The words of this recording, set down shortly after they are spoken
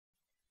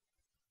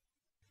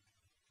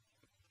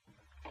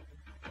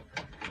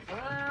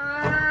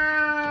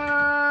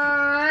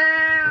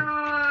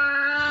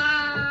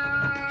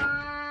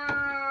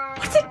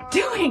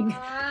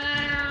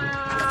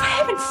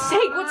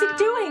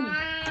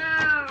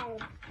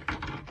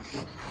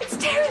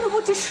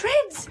gone to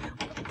shreds.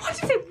 What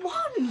does it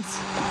want?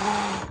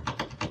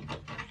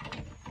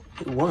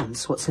 It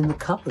wants what's in the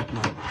cupboard,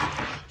 Mum.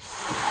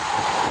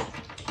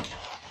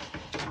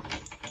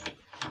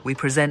 We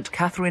present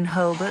Catherine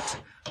Hurlbert,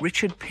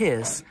 Richard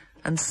Pearce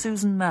and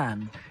Susan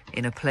Mann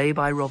in a play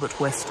by Robert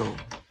Westall,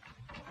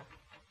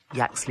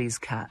 Yaxley's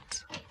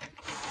Cat.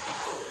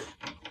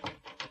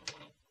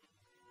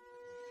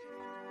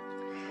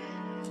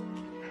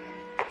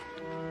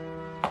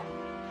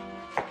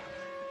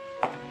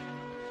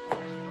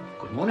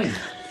 Good morning.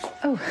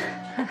 Oh,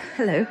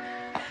 hello.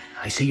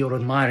 I see you're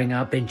admiring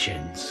our bench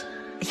ends.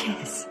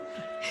 Yes.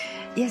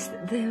 Yes,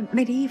 they're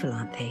medieval,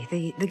 aren't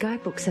they? The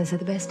guidebook says they're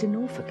the best in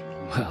Norfolk.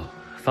 Well,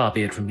 far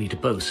be it from me to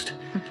boast.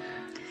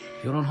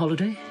 You're on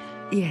holiday?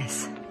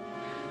 Yes.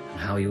 And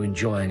how are you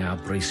enjoying our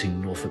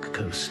bracing Norfolk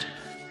coast?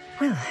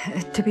 Well,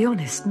 to be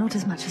honest, not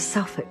as much as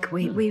Suffolk.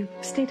 We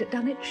stayed at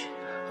Dunwich.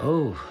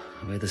 Oh,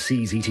 where the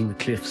sea's eating the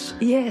cliffs.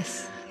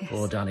 Yes.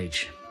 Poor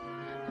Dunwich.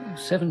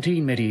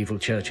 17 medieval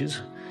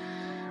churches.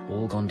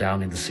 All gone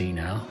down in the sea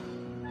now.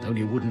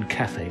 Only a wooden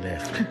cafe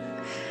left.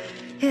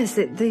 Yes,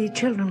 the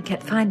children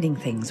kept finding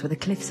things where the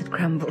cliffs had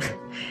crumbled.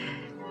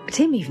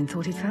 Tim even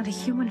thought he'd found a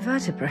human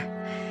vertebra.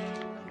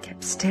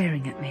 Kept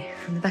staring at me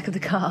from the back of the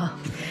car.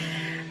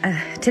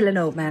 Till an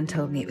old man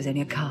told me it was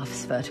only a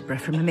calf's vertebra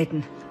from a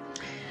midden.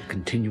 A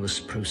continuous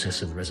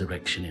process of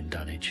resurrection in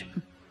Dunwich.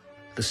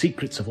 The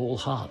secrets of all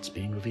hearts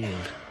being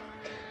revealed.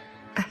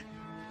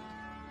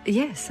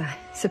 Yes, I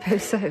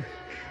suppose so.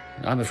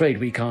 I'm afraid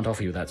we can't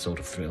offer you that sort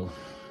of thrill.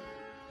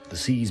 The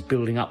sea's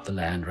building up the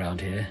land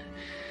round here.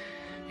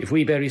 If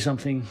we bury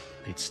something,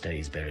 it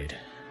stays buried.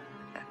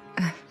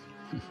 Are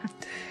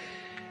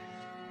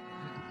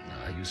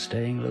you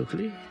staying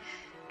locally?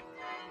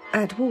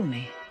 At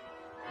Walney.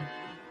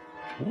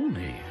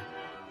 Walney?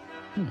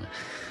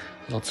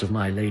 Lots of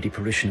my lady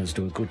parishioners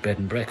do a good bed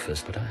and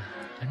breakfast, but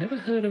I never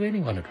heard of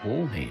anyone at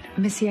Walney.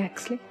 Miss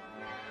Yaxley?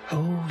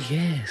 Oh,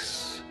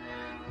 yes.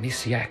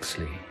 Miss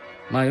Yaxley.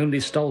 My only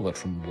stalwart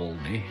from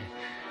Walney.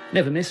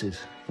 Never misses.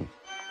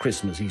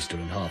 Christmas, Easter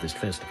and Harvest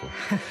Festival.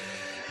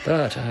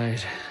 But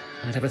I'd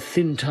have a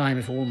thin time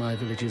if all my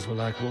villages were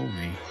like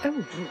Walney.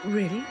 Oh,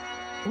 really?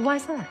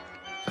 Why's that?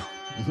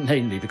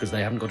 Mainly because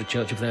they haven't got a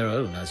church of their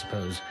own, I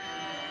suppose.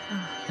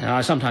 Now,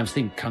 I sometimes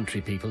think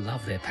country people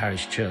love their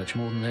parish church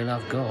more than they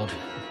love God.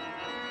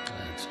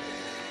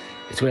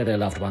 It's where their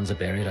loved ones are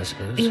buried, I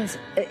suppose. Yes.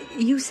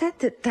 You said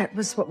that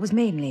was what was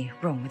mainly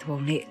wrong with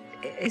Walney.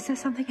 Is there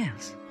something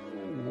else?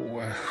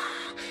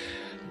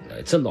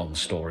 It's a long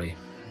story.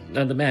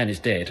 And the man is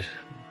dead.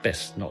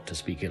 Best not to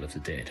speak ill of the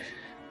dead.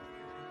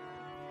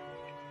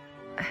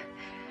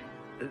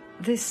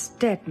 This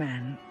dead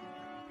man,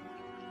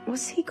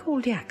 was he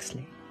called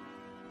Yaxley?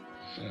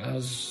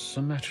 As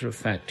a matter of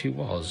fact, he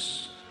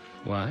was.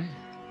 Why?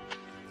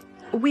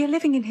 We're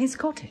living in his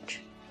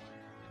cottage.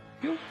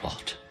 You're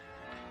what?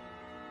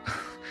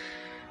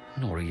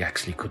 Nora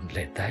Yaxley couldn't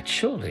let that,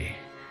 surely.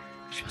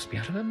 She must be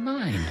out of her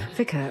mind.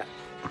 Vicar,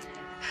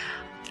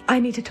 I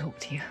need to talk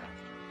to you.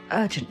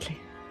 Urgently.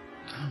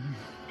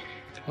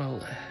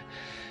 Well,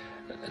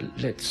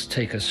 let's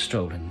take a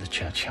stroll in the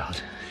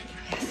churchyard.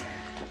 Yes.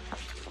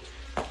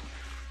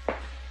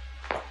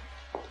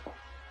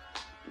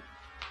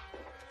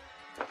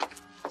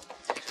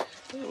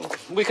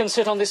 We can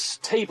sit on this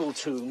table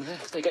tomb.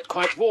 They get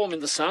quite warm in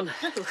the sun.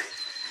 Oh.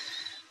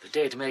 The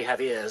dead may have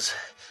ears,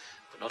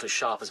 but not as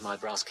sharp as my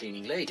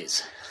brass-cleaning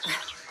ladies.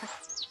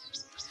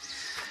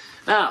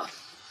 Now,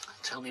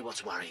 tell me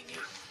what's worrying you.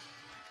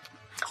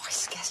 Oh, I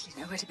scarcely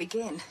know where to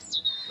begin.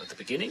 At the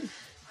beginning?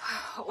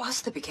 What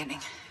was the beginning?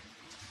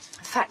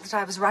 The fact that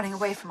I was running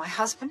away from my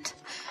husband.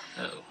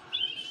 Oh.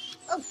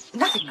 Oh,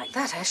 nothing like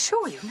that, I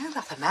assure you. No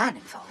other man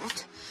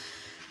involved.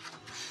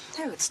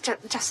 No, it's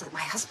just that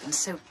my husband's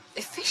so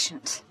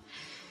efficient.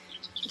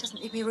 He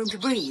doesn't leave me room to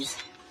breathe.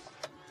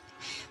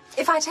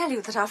 If I tell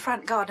you that our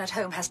front garden at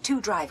home has 2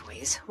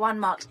 driveways, one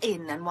marked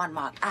in and one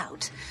marked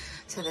out,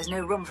 so there's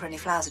no room for any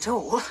flowers at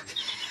all.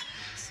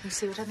 So you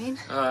see what I mean?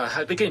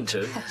 I begin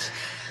to.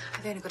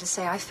 I've only got to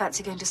say I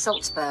fancy going to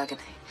Salzburg,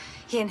 and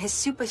he and his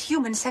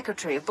superhuman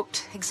secretary have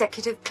booked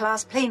executive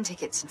class plane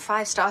tickets and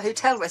 5-star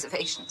hotel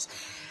reservations,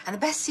 and the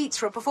best seats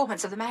for a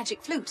performance of the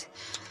Magic Flute.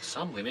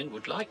 Some women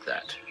would like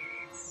that.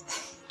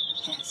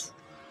 Yes.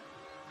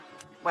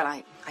 Well,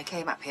 I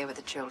came up here with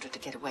the children to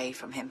get away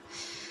from him,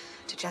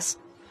 to just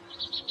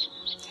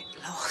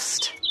get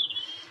lost.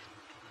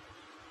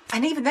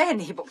 And even then,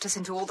 he booked us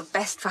into all the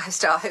best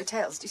 5-star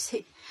hotels, do you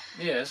see?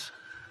 Yes.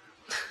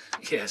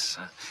 Yes.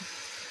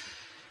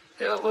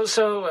 Well,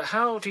 so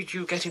how did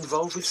you get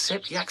involved with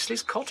Sepp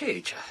Yaxley's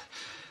cottage?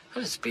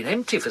 Well, it's been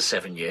empty for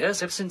 7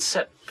 years, ever since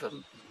Sepp...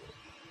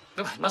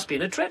 it must be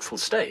in a dreadful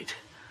state.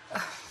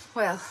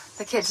 Well,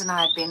 the kids and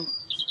I had been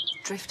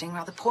drifting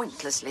rather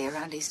pointlessly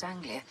around East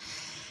Anglia.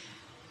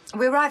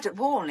 We arrived at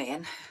Walney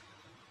and,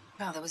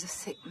 well, there was a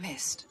thick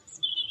mist.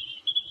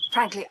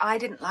 Frankly, I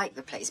didn't like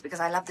the place because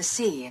I loved the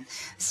sea, and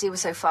the sea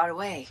was so far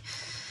away.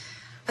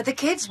 But the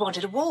kids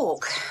wanted a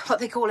walk, what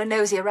they call a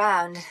nosy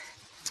around.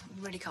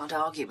 You really can't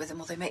argue with them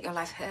or they make your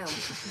life hell.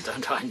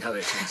 Don't I know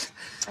it?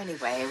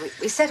 Anyway,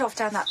 we set off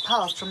down that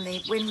path from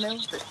the windmill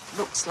that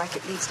looks like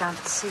it leads down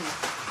to the sea.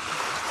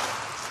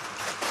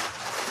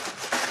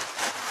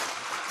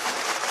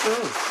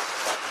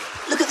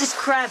 Oh. Look at this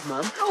crab,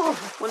 Mum. Oh,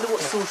 wonder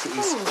what sort it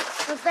is.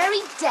 A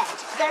very dead,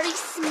 very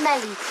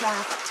smelly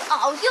crab.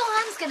 Oh, your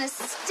hand's gonna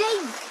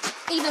stink.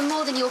 Even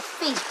more than your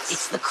feet.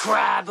 It's the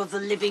crab of the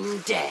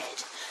living dead.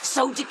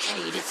 So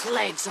decayed its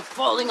legs are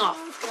falling off.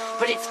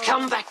 But it's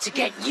come back to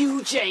get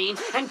you, Jane,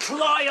 and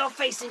claw your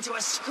face into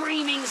a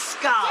screaming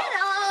skull. Get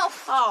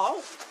off!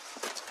 Oh.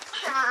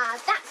 Ah,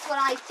 that's what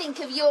I think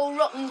of your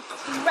rotten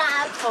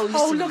crab.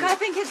 Oh, look, I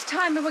think it's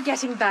time we were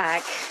getting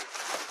back.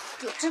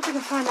 Look, hope we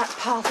can find that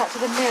path up to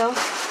the mill.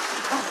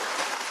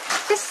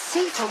 Oh, this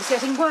sea fog's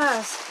getting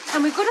worse,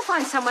 and we've got to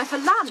find somewhere for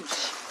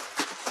lunch.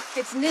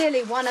 It's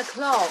nearly 1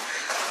 o'clock.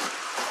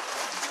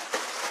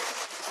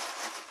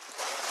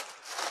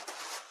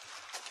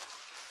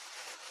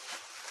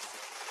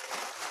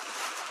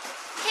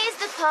 Here's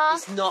the path.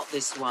 It's not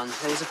this one.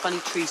 There was a funny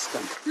tree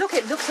stump. Look,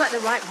 it looks like the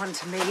right one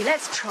to me.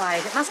 Let's try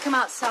it. It must come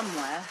out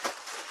somewhere.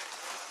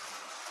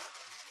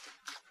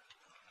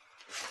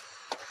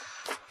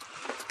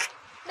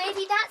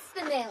 Maybe that's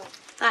the mill.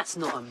 That's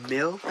not a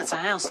mill. That's a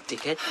house,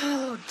 dickhead.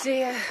 Oh,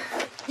 dear.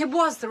 It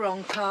was the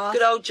wrong path.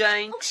 Good old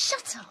Jane. Oh,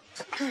 shut up.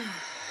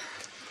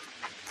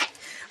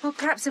 Well,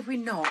 perhaps if we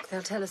knock,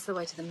 they'll tell us the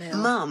way to the mill.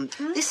 Mum,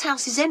 this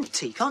house is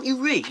empty. Can't you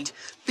read?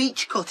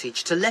 Beach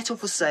cottage, to let or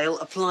for sale,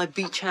 apply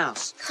beach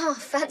house. Oh,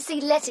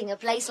 fancy letting a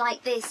place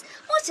like this.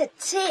 What a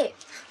tip.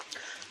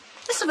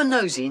 Let's have a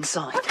nosy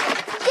inside. Yeah.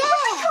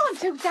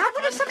 Can't do that.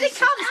 What if somebody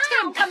comes?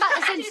 Tim, come back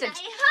this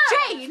instant.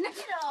 Jane!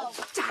 Oh.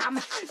 Damn!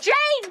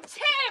 Jane!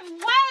 Tim,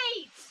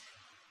 wait!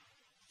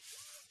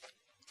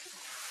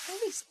 All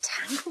these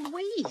tangled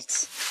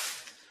weeds.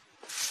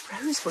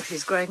 Rosebush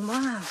is growing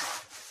wild.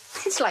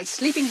 It's like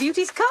Sleeping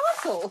Beauty's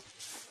castle.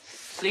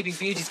 Sleeping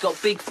Beauty's got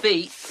big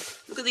feet.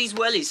 Look at these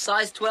wellies,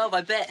 size 12,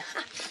 I bet.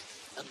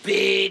 A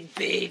big,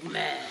 big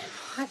man.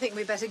 I think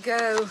we better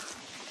go.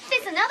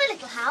 There's another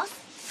little house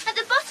at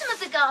the bottom of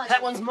the garden.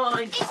 That one's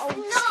mine. It's not.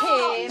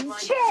 Tim,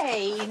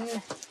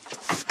 Jane.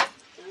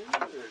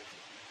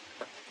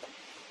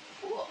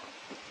 What?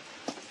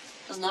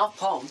 Doesn't have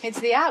pond. It's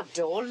the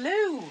outdoor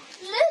loo.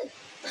 Lou.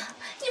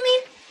 You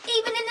mean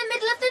even in the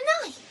middle of the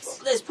night?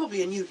 There's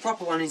probably a new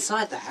proper one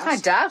inside the house. I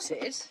doubt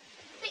it.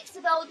 Bits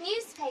of old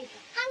newspaper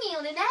hanging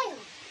on a nail.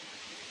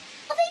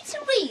 Are they to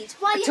read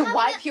while you To have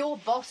wipe your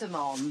bottom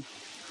on.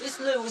 This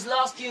loo was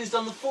last used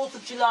on the 4th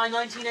of July,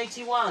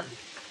 1981.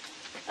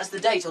 That's the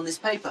date on this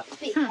paper.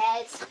 Big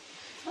head.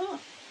 Oh,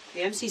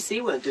 the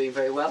MCC weren't doing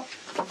very well.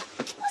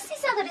 What's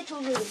this other little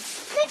room?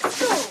 Next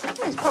door.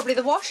 It's probably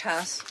the wash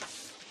house.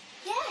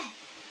 Yeah.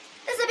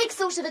 There's a big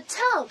sort of a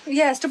tub.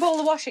 Yes, to pour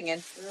the washing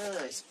in.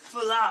 It's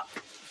full up.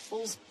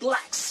 All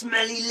black,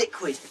 smelly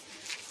liquid.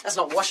 That's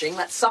not washing,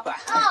 that's supper.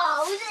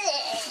 Oh,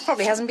 there.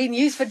 Probably hasn't been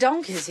used for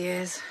donkey's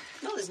years.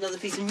 No, there's another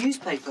piece of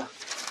newspaper.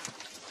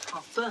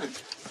 Half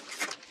burnt.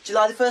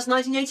 July the 1st,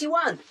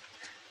 1981.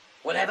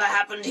 Whatever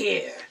happened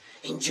here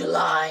in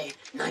July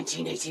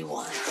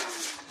 1981?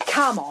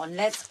 Come on,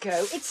 let's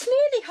go. It's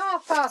nearly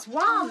 1:30.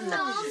 Oh,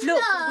 Look,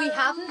 no. we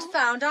haven't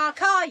found our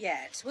car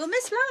yet. We'll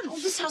miss Oh,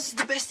 lunch. this house is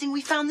the best thing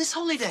we found this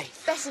holiday.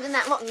 Better than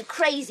that rotten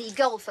crazy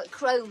golf at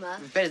Cromer.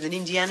 Better than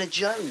Indiana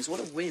Jones. What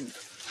a wimp.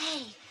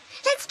 Hey,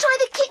 let's try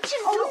the kitchen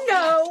door. Oh,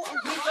 no.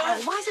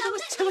 Oh, why is it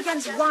always 2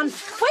 against 1?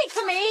 Wait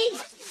for me.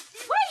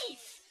 Wait.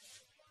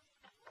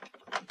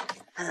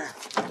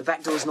 The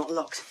back door's not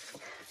locked.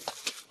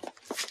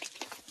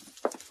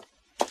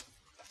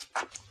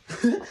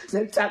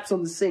 No taps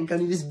on the sink,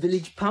 only this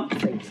village pump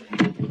thing.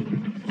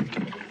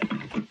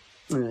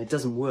 Oh, it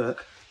doesn't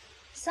work.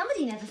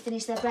 Somebody never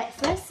finished their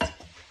breakfast. I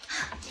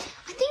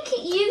think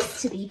it used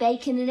to be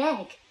bacon and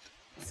egg.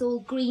 It's all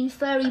green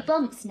furry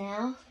bumps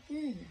now.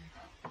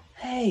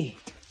 Hey,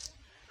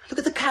 look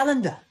at the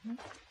calendar.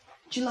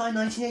 July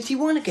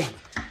 1981 again.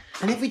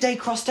 And every day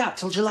crossed out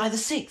till July the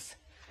 6th.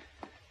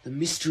 The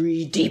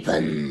mystery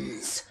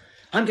deepens.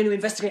 I'm going to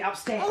investigate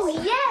upstairs. Oh,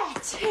 yeah.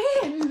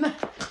 Tim.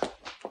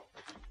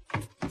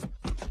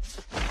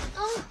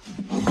 Oh.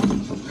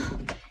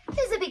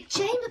 There's a big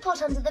chamber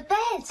pot under the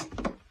bed.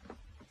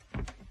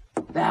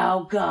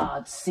 Thou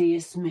God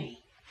seest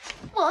me.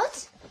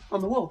 What?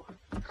 On the wall.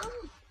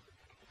 Oh.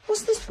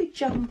 What's this big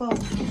jug and bowl?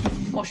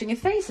 Washing your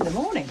face in the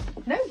morning.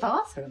 No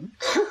bathroom.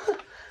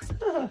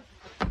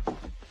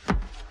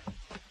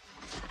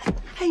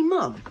 Hey,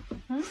 Mum.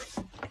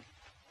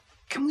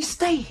 Can we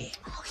stay here?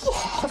 Oh,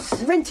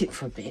 yes. Rent it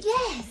for a bit?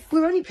 Yes.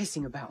 We're only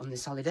pissing about on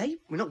this holiday.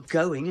 We're not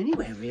going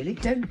anywhere, really.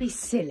 Don't be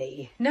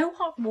silly. No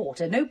hot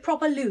water, no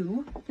proper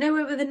loo,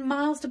 nowhere within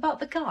miles to butt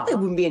the car. It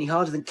wouldn't be any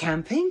harder than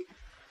camping.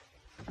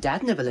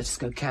 Dad never let us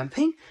go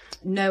camping.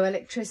 No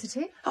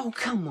electricity? Oh,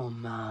 come on,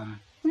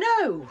 Mum.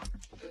 No.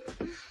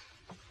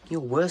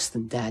 You're worse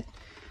than Dad.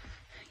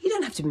 You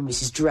don't have to be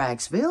Mrs.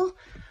 Dragsville.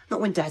 Not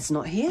when Dad's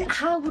not here.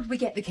 How would we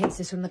get the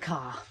cases from the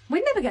car?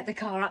 We'd never get the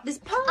car up this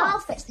path. I'll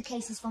fetch the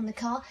cases from the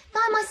car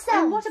by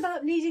myself. And what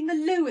about needing the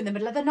loo in the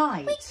middle of the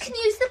night? We can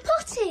use the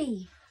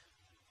potty.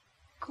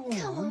 Go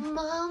Come on,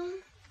 Mum.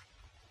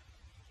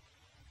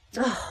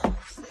 Oh,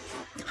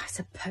 I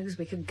suppose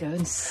we could go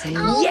and see.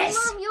 Oh, Yes!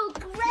 Mum, you're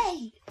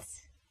great.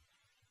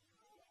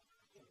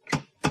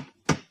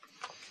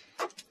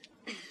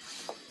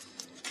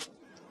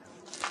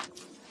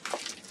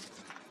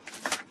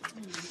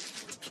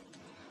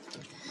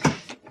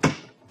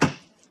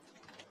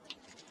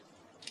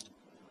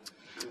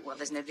 Well,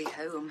 there's nobody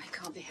home. It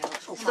can't be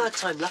helped. Oh, third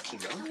time lucky,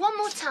 Mum. One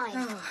more time.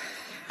 Oh,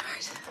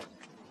 right.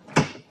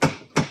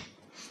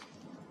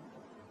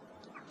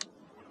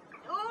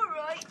 All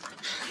right,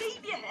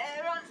 keep your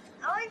hair on.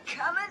 I'm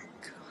coming.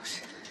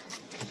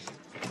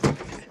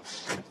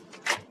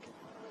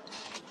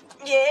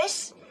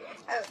 Yes?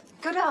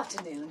 Good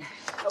afternoon.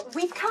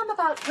 We've come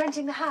about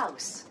renting the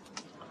house.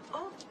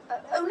 Oh,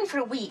 Only for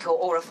a week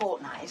or a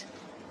fortnight.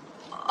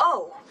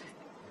 oh.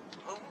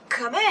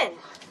 Come in.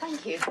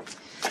 Thank you.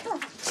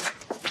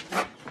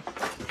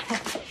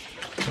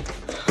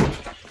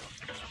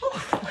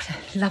 Oh, what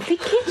a lovely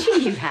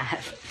kitchen you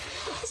have.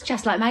 It's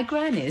just like my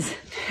granny's.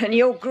 And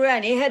your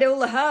granny had all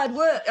the hard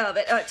work of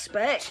it, I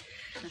expect.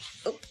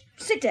 Oh,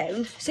 sit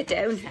down, sit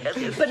down.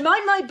 But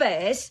mind my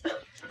bears.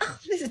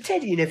 There's a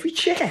teddy in every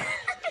chair.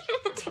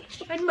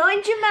 And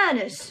mind your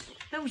manners.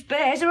 Those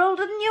bears are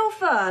older than your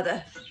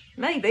father.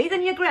 Maybe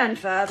than your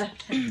grandfather.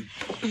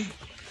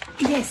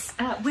 Yes,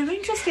 we're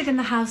interested in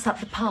the house up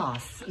the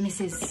path,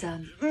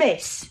 Mrs.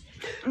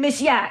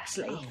 Miss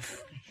Yaxley.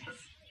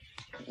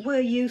 Were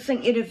you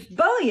thinking of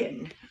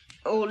buying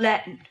or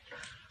letting?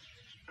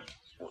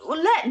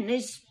 Well, letting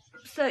is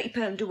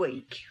 £30 a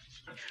week.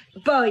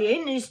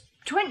 Buying is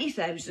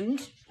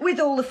 20,000 with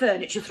all the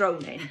furniture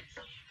thrown in.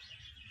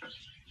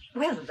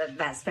 Well,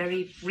 that's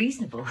very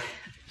reasonable.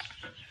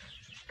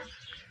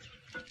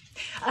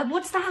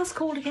 What's the house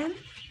called again?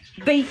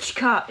 Beach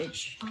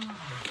Cottage.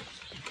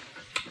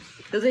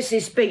 So this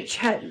is Beach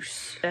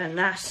House, and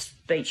that's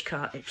Beach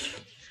Cottage.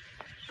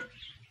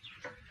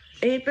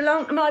 It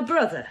belonged to my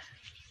brother.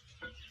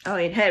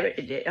 I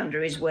inherited it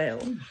under his will.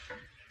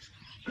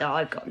 No,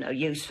 I've got no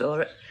use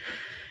for it.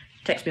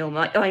 Takes me all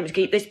my time to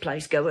keep this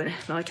place going,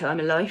 my time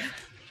of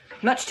life.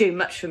 Much too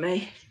much for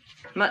me.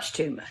 Much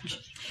too much.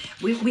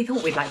 We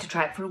thought we'd like to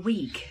try it for a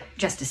week,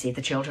 just to see if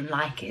the children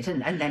like it,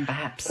 and then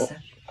perhaps...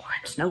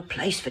 It's no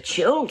place for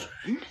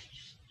children.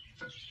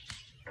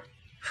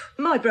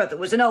 My brother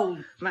was an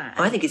old man.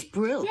 I think it's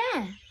brilliant.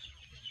 Yeah.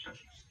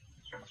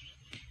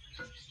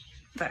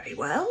 Very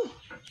well.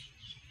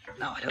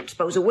 No, I don't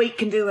suppose a week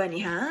can do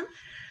any harm.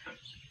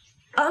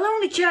 I'll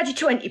only charge you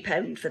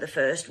 £20 for the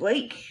first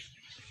week.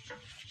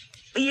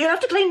 You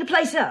have to clean the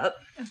place up.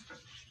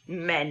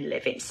 Men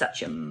live in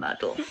such a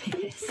muddle.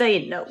 They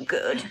ain't no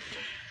good.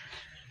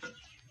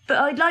 But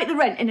I'd like the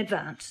rent in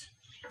advance.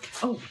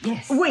 Oh,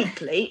 yes.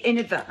 Weekly in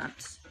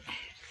advance.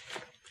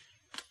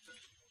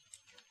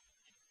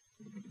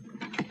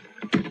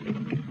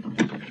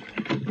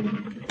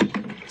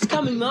 It's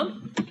coming,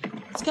 Mum.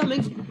 It's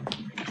coming.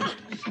 Ha,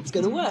 it's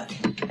going to work.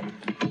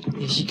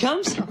 Here she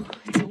comes. Oh,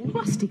 it's all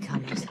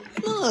rusty-coloured.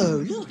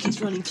 No, look,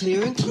 it's running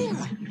clearer and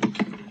clearer.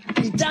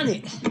 We've done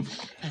it.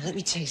 Now, let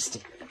me taste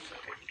it.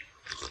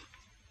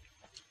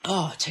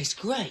 Oh, it tastes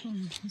great.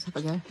 Let's have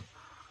a go.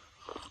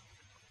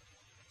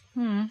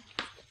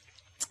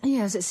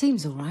 Yes, it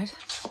seems all right.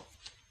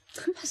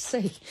 I must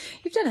say,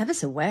 you've done ever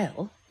so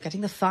well,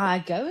 getting the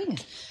fire going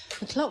and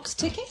the clock's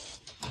ticking.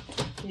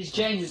 Here's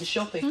Jane with the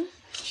shopping.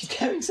 She's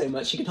carrying so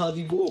much she can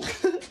hardly walk.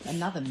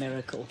 Another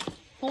miracle.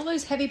 All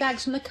those heavy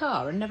bags from the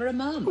car and never a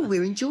murmur. Well,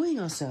 we're enjoying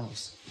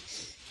ourselves.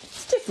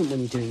 It's different when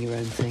you're doing your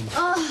own thing.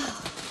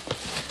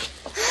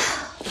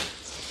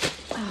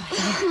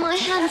 My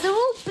hands are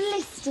all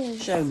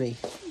blisters. Show me.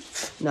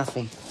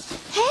 Nothing.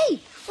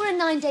 Hey, we're a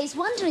 9 days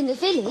wonder in the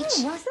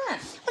village. Why's that?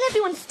 Well,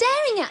 everyone's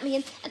staring at me,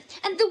 and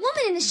the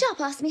woman in the shop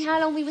asked me how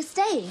long we were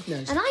staying. No,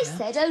 and I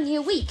said only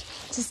a week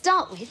to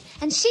start with,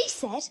 and she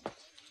said,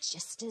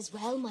 just as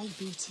well, my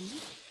beauty,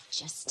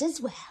 just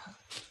as well.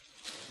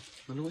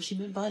 Wonder what she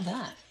meant by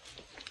that.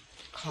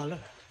 Colour.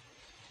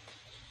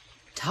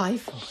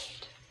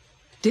 Typhoid,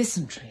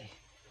 dysentery,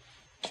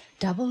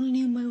 double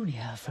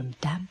pneumonia from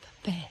damp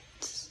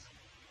beds.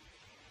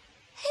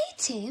 Hey,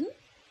 Tim,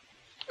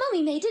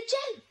 Mummy made a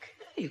joke.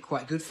 You're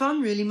quite good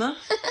fun, really, Mum.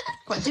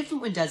 Quite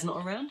different when Dad's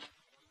not around.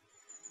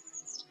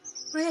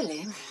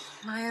 Really?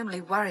 My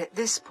only worry at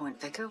this point,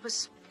 Vicar,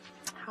 was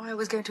how I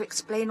was going to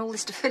explain all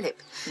this to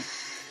Philip.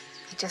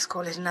 He'd just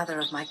call it another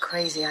of my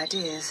crazy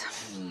ideas.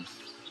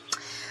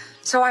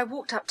 So I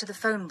walked up to the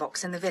phone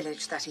box in the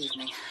village that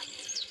evening,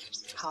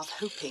 half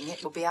hoping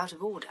it would be out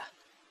of order.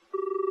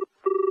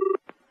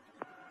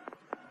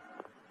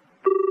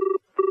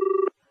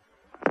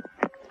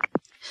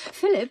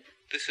 Philip?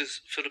 This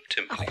is Philip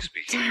Timpany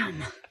speaking.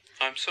 Damn.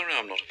 I'm sorry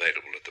I'm not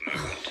available at the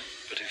moment,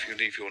 but if you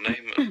leave your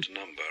name and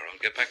number, I'll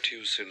get back to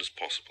you as soon as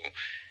possible.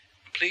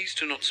 Please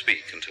do not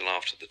speak until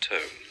after the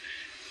tone.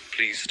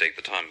 Please state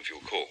the time of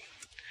your call.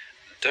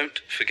 Don't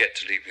forget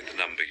to leave me the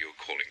number you're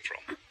calling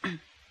from.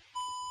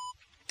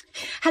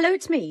 Hello,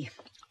 it's me.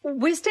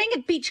 We're staying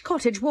at Beach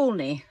Cottage,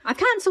 Walney. I've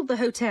cancelled the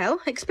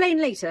hotel. Explain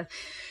later.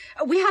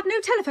 We have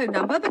no telephone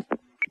number, but...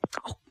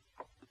 Oh.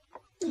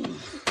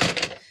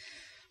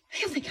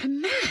 He'll think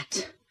I'm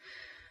mad.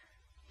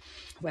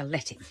 Well,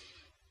 let him.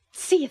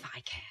 See if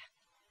I care.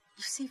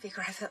 You see,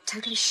 Vicar, I felt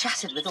totally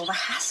shattered with all the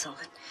hassle.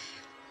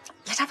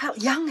 Yet I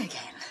felt young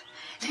again.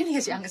 Nearly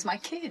as young as my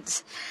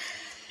kids.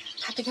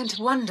 I began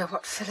to wonder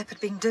what Philip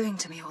had been doing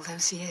to me all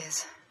those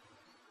years.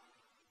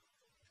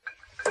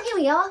 Here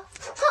we are.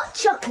 Hot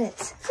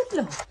chocolate.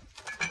 Good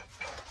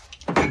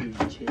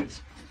Lord.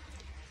 Cheers.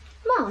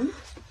 Mum,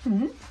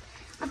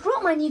 I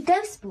brought my new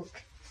ghost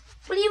book.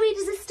 Will you read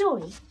us a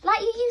story,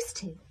 like you used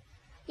to?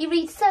 You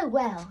read so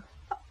well.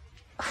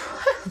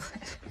 Well,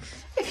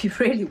 if you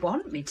really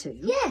want me to.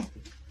 Yeah.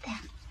 There.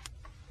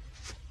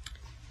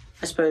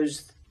 I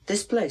suppose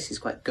this place is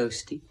quite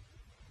ghosty.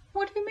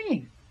 What do you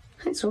mean?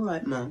 It's all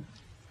right, Mum.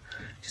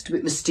 Just a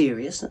bit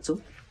mysterious, that's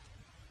all.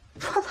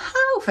 Well,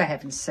 how, for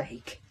heaven's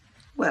sake?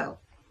 Well,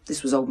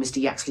 this was old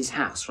Mr. Yaxley's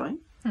house, right?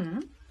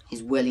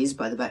 His wellies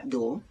by the back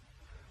door.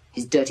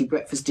 His dirty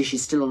breakfast dish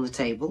is still on the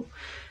table.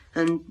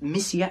 And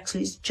Miss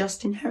Yaxley's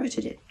just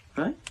inherited it,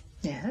 right?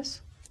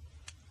 Yes.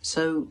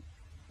 So,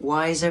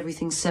 why is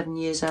everything 7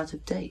 years out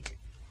of date?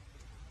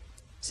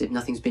 As if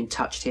nothing's been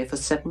touched here for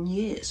 7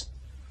 years.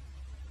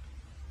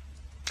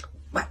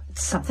 Well,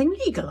 something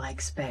legal, I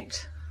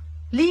expect.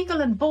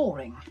 Legal and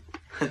boring.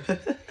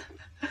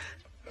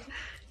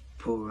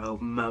 Poor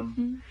old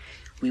Mum.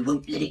 We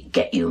won't let it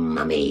get you,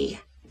 Mummy.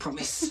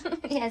 Promise.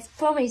 Yes,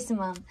 promise,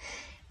 Mum.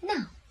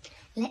 Now,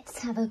 let's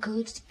have a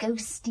good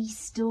ghosty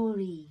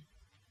story.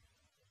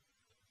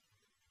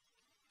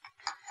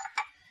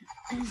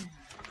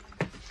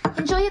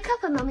 Enjoy your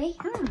cuppa, Mummy.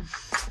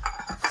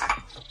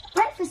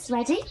 Breakfast's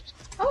ready.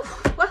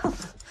 Oh, well,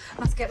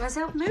 must get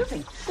myself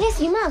moving.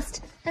 Yes, you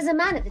must. There's a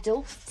man at the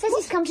door. Says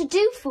he's come to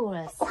do for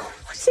us. Oh,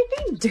 what does he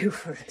mean, do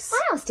for us?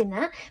 I asked him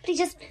that, but he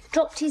just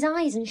dropped his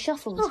eyes and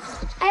shuffled.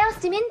 I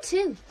asked him in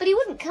too, but he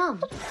wouldn't come.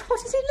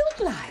 What does he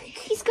look like?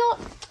 He's got,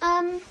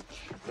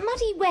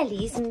 muddy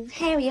wellies and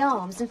hairy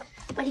arms and,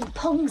 well, he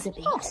pongs a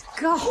bit. Oh,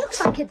 God. He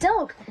looks like a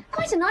dog.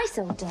 Quite a nice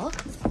old dog.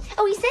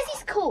 Oh, he says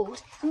he's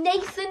called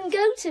Nathan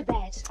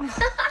Go-to-Bed.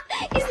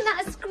 Isn't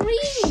that a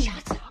scream?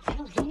 Shut up,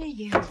 he'll hear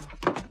you.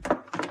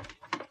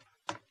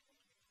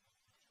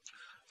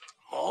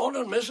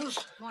 Morning, missus.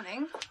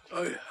 Morning.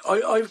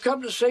 I've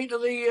come to see to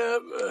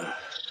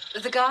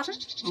The garden?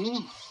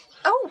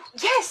 Oh,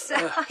 yes,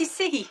 I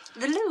see.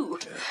 The loo.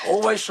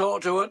 always saw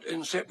to it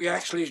in Sip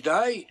Yaxley's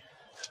day.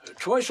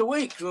 Twice a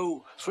week,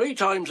 though 3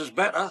 times is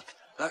better.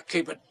 That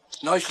keep it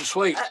nice and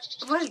sweet.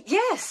 Well,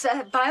 yes,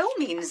 by all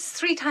means.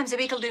 3 times a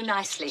week will do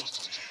nicely.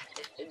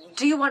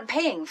 Do you want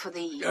paying for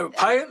the...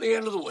 Pay at the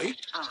end of the week.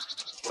 Ah.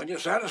 When you're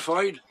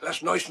satisfied,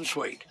 that's nice and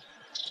sweet.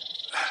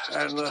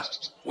 And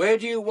where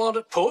do you want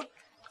it put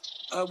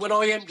when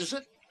I empties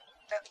it?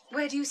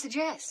 Where do you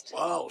suggest?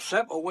 Well,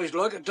 Sep always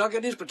liked it dug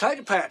in his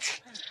potato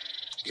patch.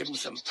 Give him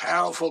some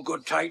powerful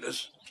good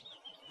taters.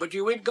 But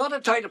you ain't got a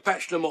tater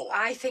patch no more.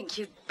 I think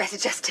you'd better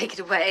just take it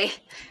away.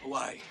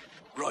 Away.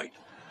 Right.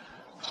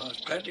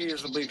 There's plenty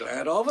as'll be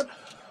glad of it.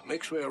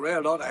 Mixed with a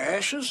rare lot of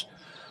ashes.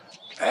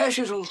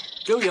 Ashes'll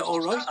do you all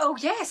right. Oh,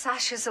 yes,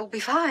 ashes will be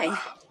fine.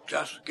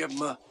 Just give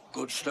 'em a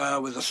good stir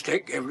with a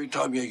stick every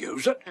time you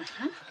use it.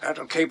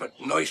 That'll keep it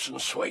nice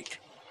and sweet.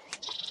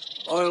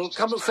 I'll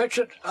come and fetch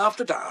it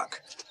after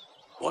dark.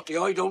 What the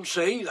eye don't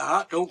see, the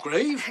heart don't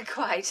grieve.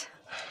 Quite.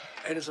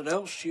 Anything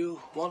else you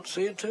want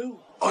seeing too?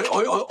 I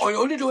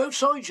only do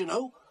outside, you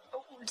know.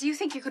 Do you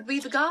think you could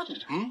weed the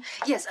garden?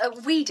 Yes,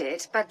 weed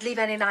it, but leave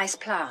any nice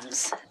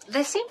plants.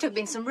 There seem to have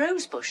been some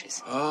rose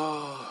bushes.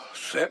 Oh,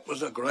 Sep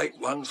was a great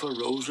one for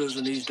roses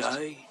in his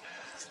day.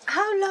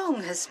 How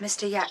long has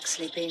Mr.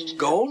 Yaxley been...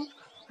 Gone?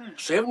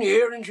 7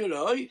 years in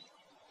July.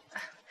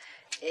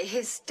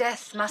 His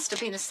death must have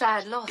been a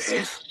sad loss.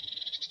 Death?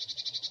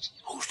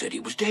 Who said he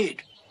was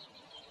dead?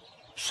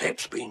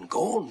 Sep's been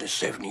gone this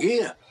 7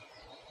 year.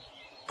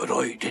 But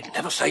I didn't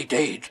ever say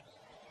dead.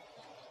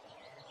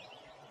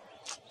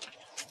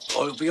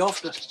 I'll be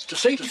off to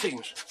see to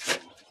things.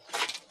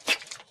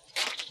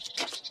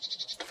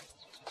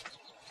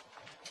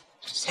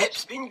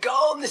 Sep's been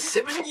gone this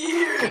 7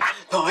 year.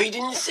 I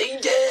didn't say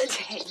dead.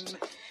 Tim,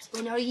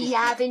 when are you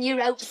having your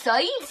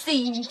outside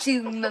scene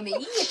too, Mummy?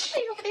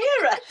 He'll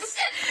hear us.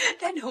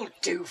 Then he'll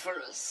do for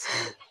us.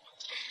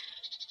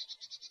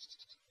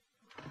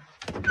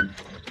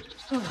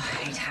 Oh, I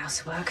hate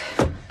housework.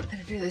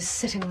 Better do this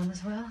sitting room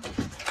as well.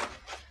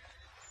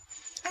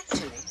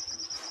 Actually,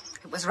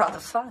 it was rather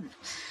fun.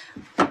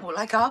 More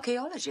like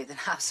archaeology than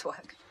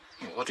housework.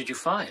 What did you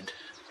find?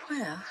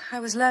 Well, I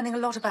was learning a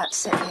lot about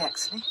Sep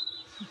Yaxley.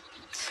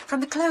 From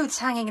the clothes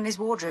hanging in his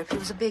wardrobe, he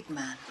was a big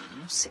man.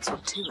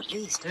 6'2" at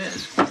least.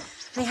 Yes.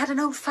 And he had an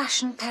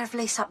old-fashioned pair of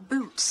lace-up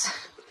boots.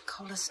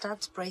 Collar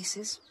studs,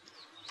 braces.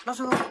 A lot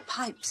of old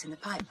pipes in the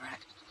pipe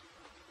rack.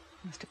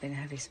 Must have been a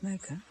heavy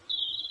smoker.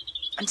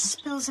 And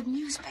spills of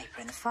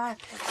newspaper in the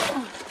fireplace.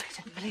 Oh, I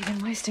didn't believe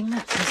in wasting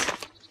matches.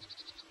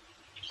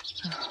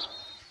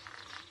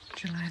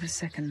 July the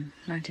 2nd,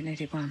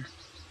 1981.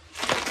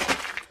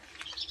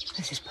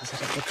 This is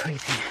positively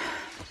creepy.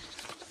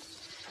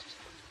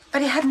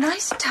 But he had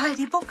nice,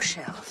 tidy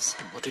bookshelves.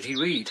 What did he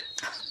read?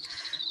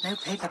 No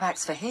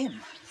paperbacks for him.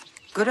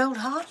 Good old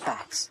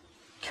hardbacks.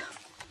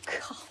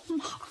 Karl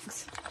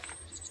Marx.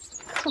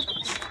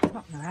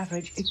 Not no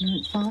average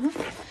ignorant farmer.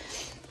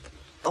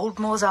 Old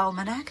Moore's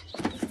Almanac.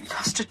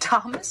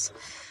 Nostradamus.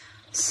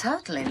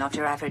 Certainly not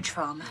your average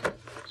farmer.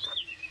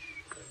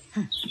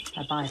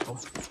 A Bible.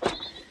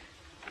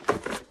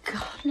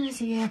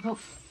 Gardener's Yearbook.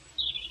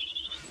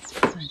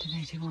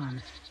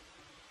 1981.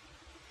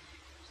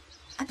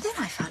 And then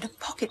I found a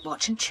pocket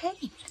watch and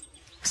chain.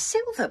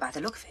 Silver by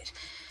the look of it.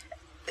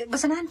 It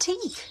was an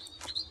antique.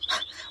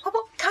 Well,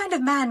 what kind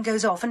of man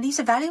goes off and leaves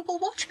a valuable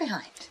watch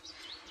behind?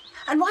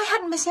 And why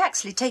hadn't Miss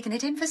Yaxley taken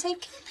it in for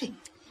safekeeping?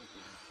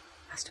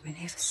 Must have been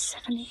here for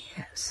 7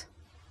 years.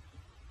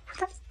 With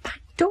that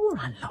back door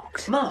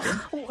unlocked. Mum,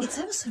 it's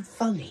ever so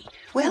funny.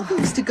 We're helping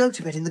Mr.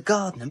 Go-to-bed in the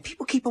garden and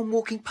people keep on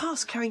walking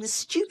past carrying the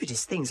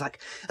stupidest things like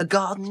a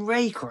garden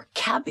rake or a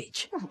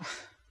cabbage.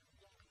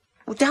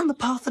 Or down the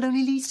path that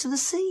only leads to the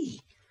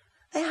sea.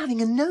 They're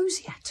having a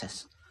nosy at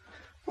us.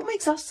 What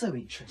makes us so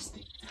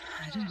interesting?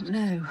 I don't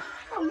know.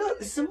 Oh, look,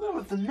 there's some more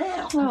of them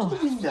now. Oh. Out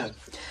the window.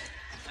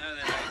 Now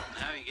then,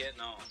 how are you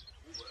getting on?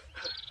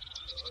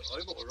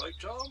 I'm all right,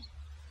 Tom.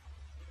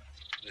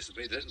 This'll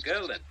be the little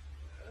girl then.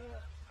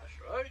 That's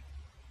right.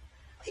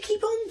 They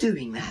keep on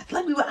doing that,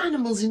 like we were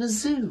animals in a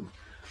zoo.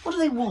 What do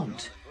they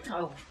want?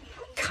 Oh,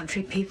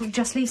 country people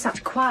just lead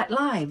such quiet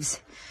lives.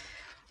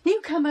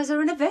 Newcomers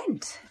are an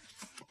event.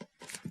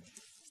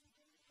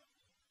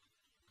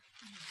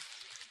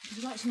 Would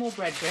you like some more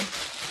bread, Grim?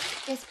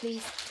 Yes,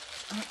 please.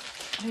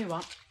 Here you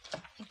are.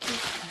 Thank you.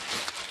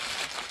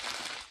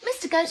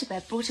 Mr.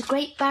 Go-to-bed brought a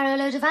great barrow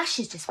load of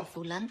ashes just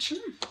before lunch.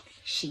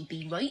 She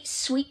be right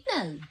sweet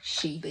now,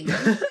 she be.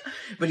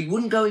 But he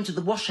wouldn't go into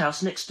the wash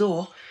house next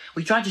door.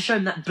 We tried to show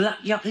him that black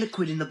yuck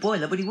liquid in the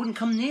boiler, but he wouldn't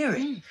come near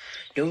it.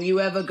 Don't you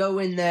ever go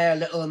in there,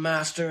 little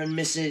master and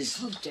missus.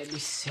 Oh, don't be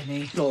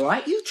silly. All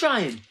right, you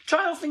try him.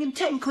 Try offering him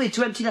 10 quid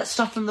to empty that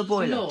stuff from the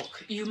boiler.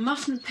 Look, you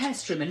mustn't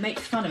pester him and make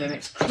fun of him.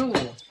 It's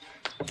cruel.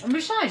 And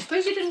besides,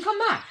 suppose he didn't come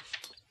back.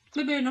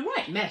 We'd be in a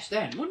right mess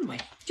then, wouldn't we?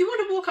 Do you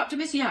want to walk up to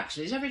Miss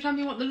Yaxley's every time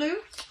you want the loo?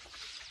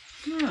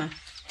 Yeah.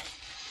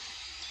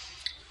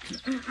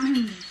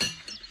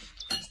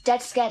 He's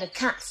dead scared of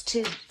cats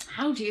too.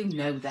 How do you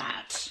know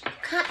that?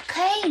 Cat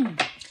came.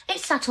 It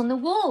sat on the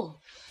wall.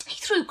 He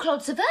threw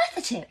clods of earth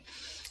at it.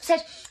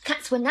 Said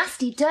cats were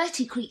nasty,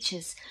 dirty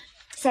creatures.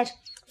 Said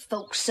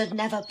folks should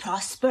never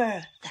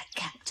prosper that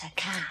kept a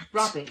cat.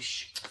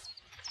 Rubbish.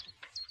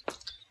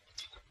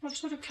 What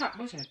sort of cat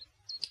was it?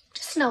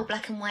 Just an old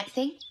black and white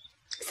thing.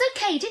 It's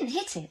okay, he didn't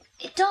hit it.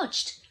 It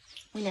dodged.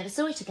 We never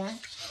saw it again.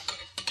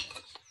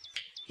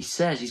 He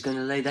says he's going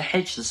to lay the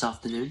hedge this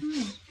afternoon.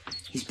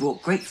 He's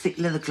brought great thick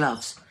leather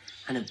gloves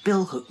and a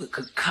bill hook that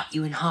could cut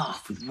you in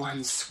half with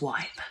one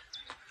swipe.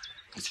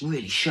 It's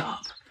really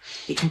sharp.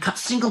 It can cut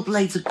single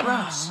blades of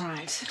grass. Oh,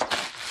 right.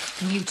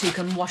 And you two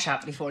can wash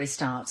up before he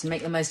starts and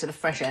make the most of the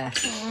fresh air.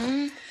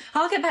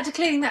 I'll get back to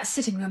cleaning that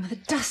sitting room. The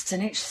dust's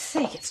an inch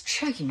thick. It's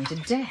choking me to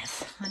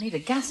death. I need a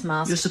gas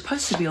mask. You're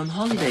supposed to be on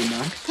holiday,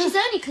 Mum. He's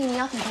only cleaning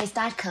up in case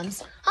Dad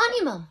comes. Aren't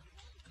you, Mum?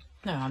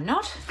 No, I'm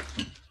not.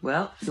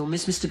 Well, you'll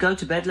miss Mr.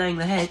 Go-to-bed laying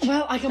the hedge.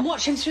 Well, I can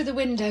watch him through the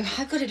window.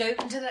 I've got it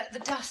open to let the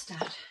dust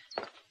out.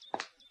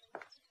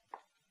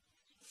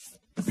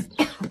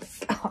 Oh,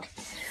 God.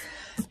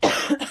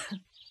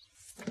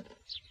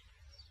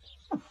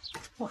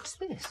 What's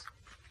this?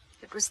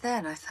 It was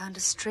then I found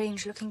a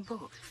strange-looking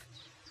book.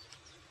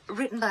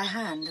 Written by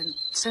hand and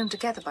sewn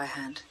together by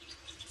hand.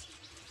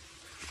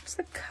 What's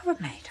the cover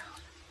made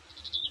of?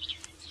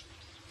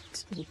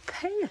 It's all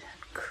pale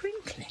and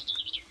crinkly.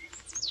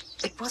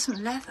 It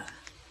wasn't leather.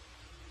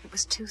 It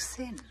was too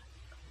thin.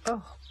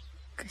 Oh,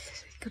 it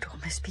could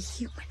almost be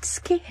human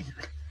skin.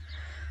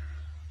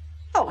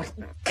 Oh, it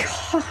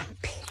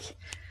can't be.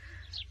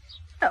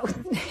 Oh,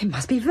 it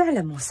must be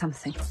vellum or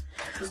something.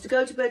 Mr.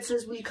 Go-to-bed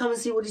says, will you come and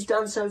see what he's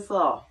done so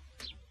far?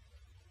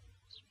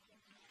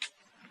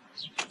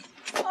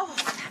 Oh,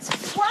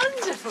 that's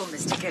wonderful,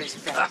 Mr.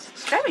 Go-to-bed.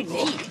 Very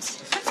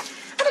neat.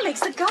 And it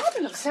makes the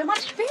garden look so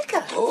much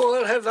bigger. Oh,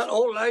 I'll have that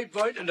all laid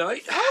by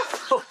tonight.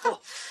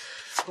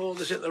 Oh,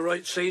 this isn't the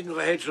right season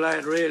for hedge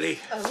laying, really.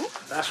 Oh?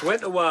 That's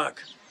winter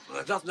work.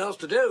 There's nothing else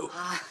to do.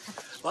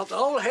 But the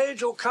whole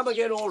hedge will come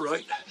again all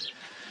right.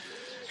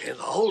 In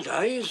the old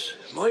days,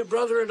 my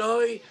brother and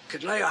I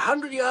could lay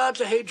 100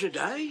 yards of hedge a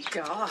day.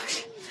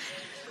 Gosh.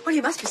 Well,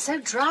 you must be so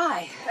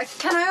dry.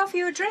 Can I offer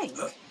you a drink?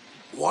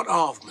 What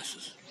of,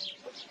 missus?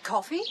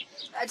 Coffee?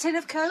 A tin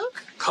of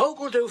Coke? Coke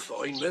will do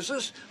fine,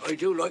 missus. I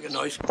do like a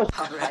nice... All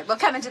right, we'll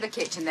come into the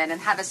kitchen then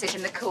and have a sit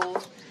in the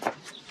cool.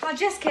 I'll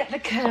just get the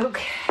Coke.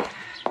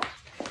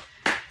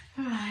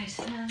 Right,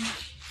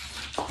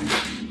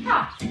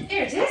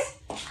 here it is.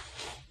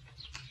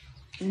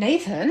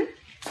 Nathan?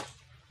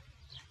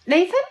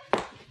 Nathan?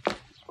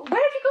 Where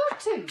have you gone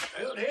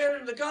to? Out here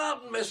in the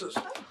garden, missus.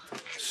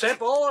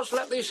 Sepp always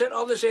let me sit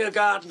on this here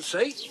garden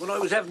seat when I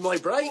was having my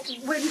break.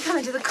 Won't you come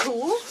into the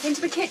cool?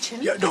 Into the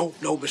kitchen? Yeah, no,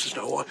 Mrs.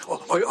 Snow.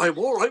 I'm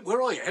all right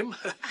where I am.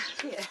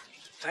 Here.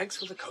 Thanks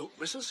for the coat,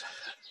 Mrs.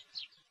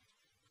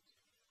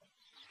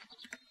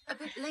 A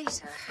bit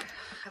later,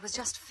 I was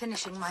just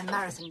finishing my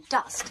marathon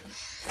dust,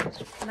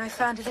 and I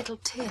found a little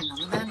tin on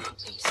the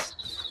mantelpiece.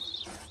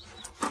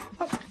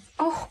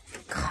 Oh,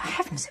 God,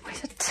 heavens, it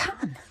weighs a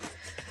ton.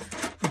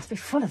 It must be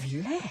full of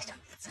lead.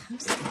 It's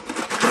handsome.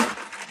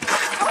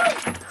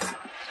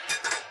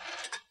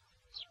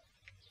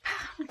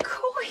 Pound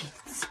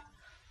coins.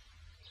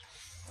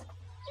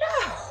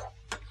 No,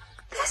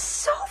 they're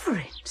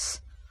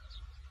sovereigns.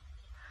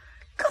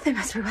 God, they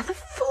must be worth a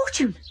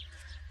fortune.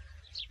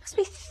 Must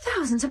be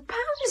thousands of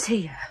pounds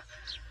here.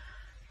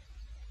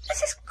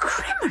 This is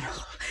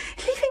criminal.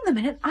 Leaving them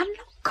in an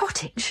unlocked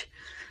cottage.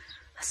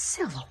 A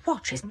silver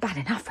watch isn't bad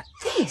enough for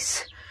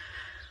this.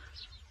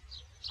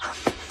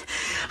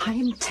 I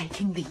am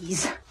taking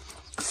these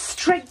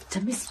straight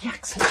to Miss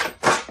Yaxley.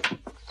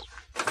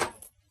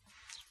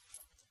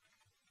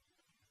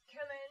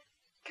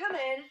 Come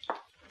in.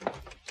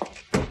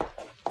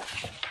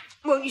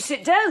 Won't you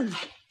sit down?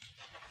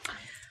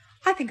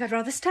 I think I'd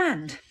rather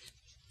stand.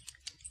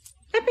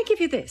 Let me give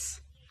you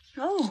this.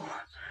 Oh,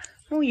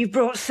 you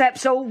brought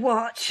Sepp's old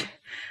watch.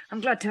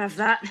 I'm glad to have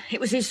that. It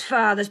was his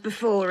father's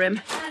before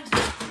him.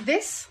 And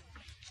this?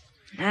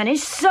 And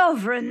his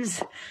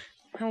sovereigns.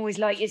 Always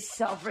like his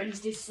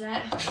sovereigns, did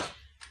Sepp.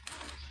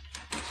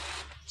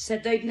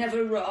 Said they'd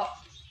never rot.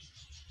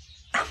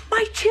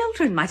 My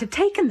children might have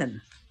taken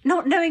them,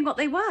 not knowing what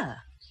they were.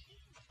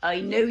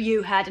 I knew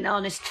you had an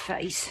honest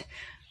face,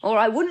 or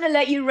I wouldn't have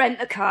let you rent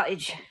the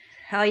cottage.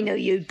 I knew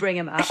you'd bring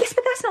 'em up. Yes,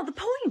 but that's not the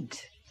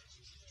point.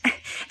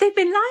 They've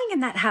been lying in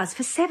that house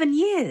for 7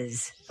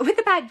 years, with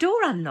the back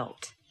door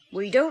unlocked.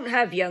 We don't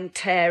have young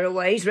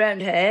tearaways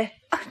round here.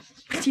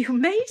 You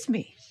amaze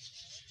me.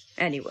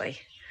 Anyway,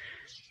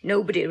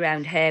 nobody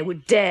round here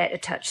would dare to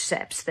touch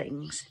Sepp's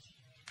things.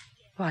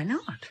 Why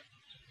not?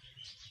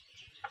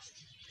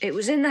 It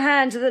was in the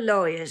hands of the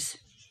lawyers.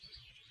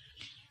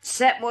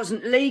 Sepp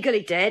wasn't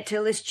legally dead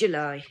till this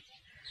July.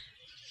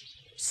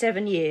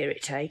 7 years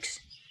it takes.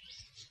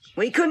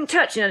 We couldn't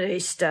touch none of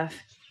his stuff.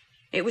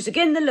 It was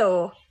against the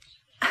law.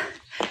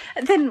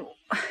 Then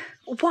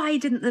why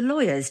didn't the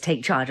lawyers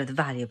take charge of the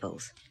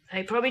valuables?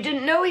 They probably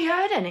didn't know he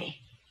had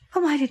any.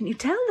 Well, why didn't you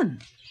tell them?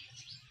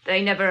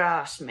 They never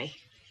asked me.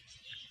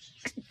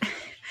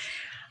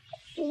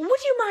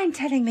 Would you mind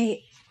telling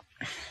me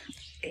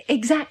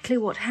exactly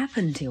what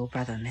happened to your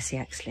brother, Miss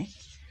Yaxley?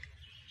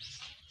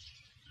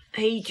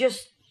 He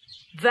just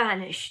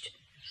vanished.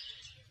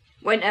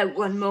 Went out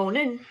one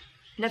morning,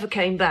 never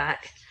came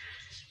back.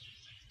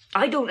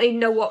 I don't even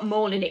know what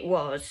morning it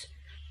was.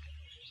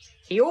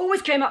 He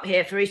always came up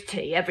here for his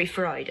tea every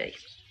Friday.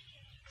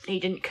 He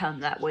didn't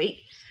come that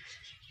week.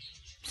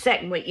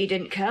 Second week he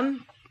didn't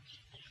come.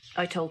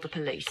 I told the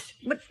police.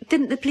 But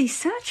didn't the police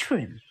search for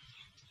him?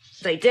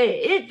 They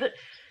did, but...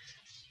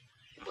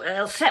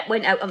 Well, Sepp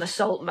went out on the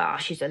salt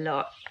marshes a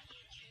lot.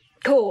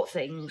 Caught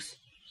things.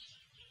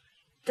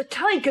 The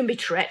tide can be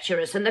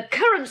treacherous and the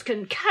currents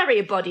can carry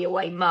a body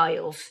away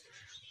miles.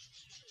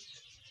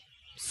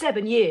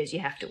 7 years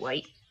you have to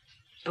wait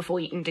before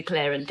you can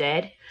declare him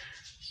dead.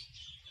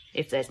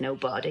 If there's no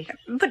body.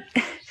 But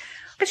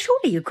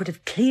surely you could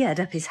have cleared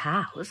up his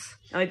house.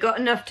 I got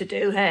enough to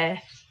do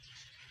here.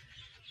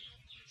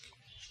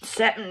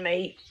 Sepp and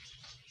me,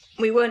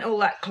 we weren't all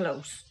that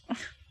close.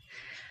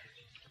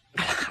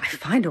 I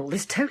find all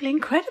this totally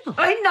incredible.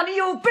 Ain't none of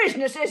your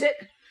business, is it?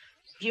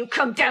 You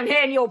come down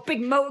here in your big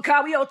motor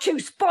car with your 2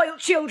 spoilt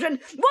children.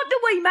 What do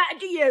we matter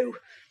to you?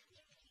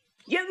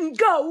 You can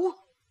go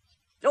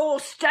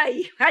or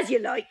stay, as you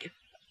like.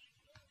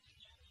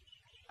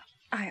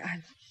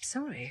 I'm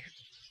sorry.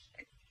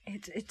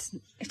 It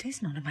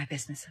is none of my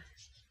business.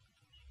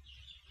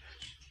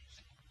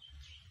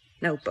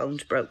 No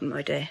bones broken,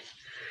 my dear.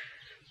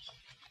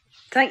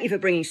 Thank you for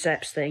bringing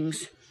Sepp's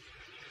things.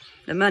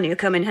 The money will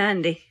come in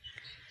handy.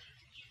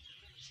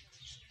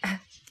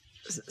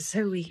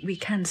 So we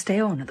can stay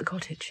on at the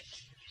cottage?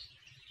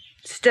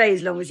 Stay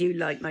as long as you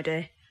like, my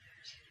dear.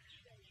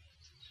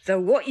 Though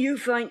what you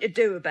find to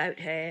do about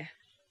here...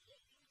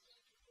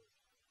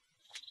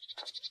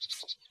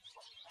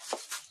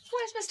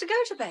 Where's Mr.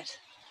 Go-to-bed?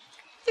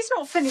 He's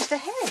not finished the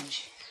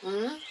hedge.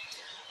 Hmm?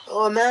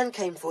 Oh, a man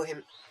came for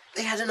him.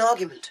 They had an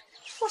argument.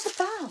 What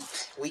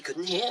about? We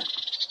couldn't hear.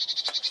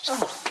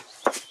 Oh.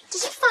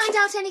 Did you find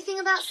out anything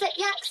about Sepp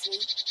Yaxley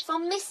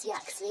from Miss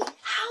Yaxley?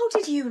 How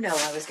did you know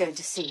I was going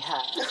to see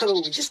her?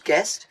 Oh, we just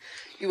guessed.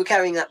 You were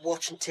carrying that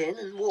watch and tin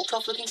and walked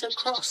off looking so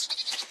cross.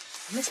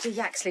 Mr.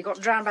 Yaxley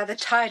got drowned by the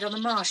tide on the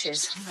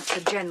marshes. That's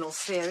the general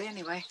theory,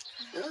 anyway.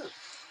 Oh,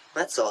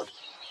 that's odd.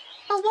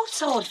 Well,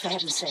 what's odd, for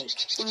heaven's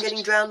sake? Him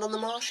getting drowned on the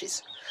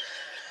marshes.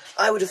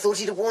 I would have thought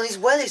he'd have worn his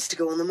wellies to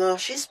go on the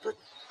marshes, but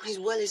his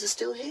wellies are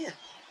still here.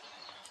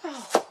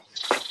 Oh.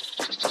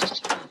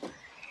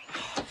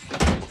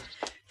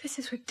 This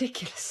is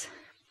ridiculous.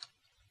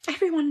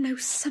 Everyone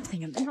knows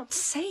something and they're not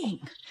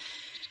saying.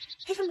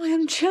 Even my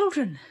own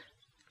children.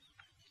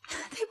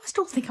 They must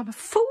all think I'm a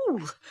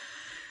fool.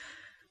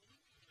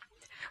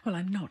 Well,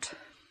 I'm not.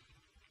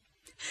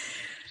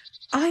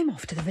 I'm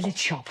off to the village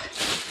shop.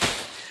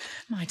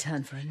 My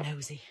turn for a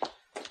nosy.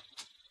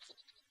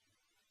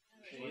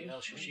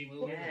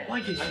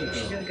 Why did you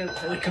go?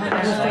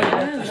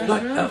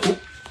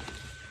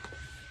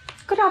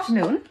 Good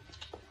afternoon.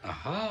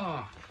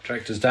 Aha!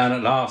 Tractor's down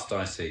at last,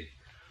 I see.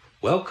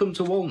 Welcome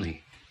to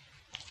Walney.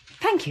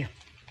 Thank you.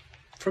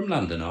 From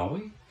London, are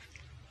we?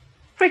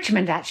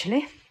 Richmond,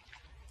 actually.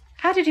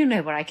 How did you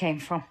know where I came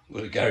from?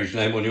 Well, the garage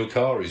name on your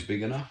car is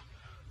big enough.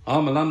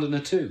 I'm a Londoner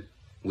too.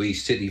 We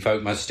city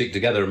folk must stick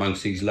together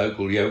amongst these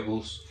local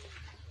yokels.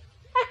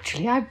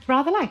 Actually, I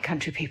rather like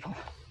country people.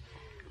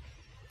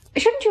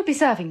 Shouldn't you be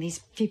serving these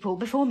people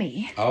before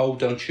me? Oh,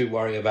 don't you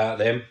worry about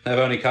them. They've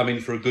only come in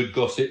for a good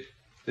gossip.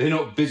 They're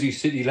not busy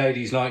city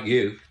ladies like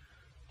you.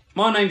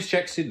 My name's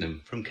Jack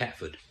Sydenham from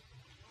Catford.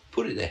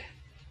 Put it there.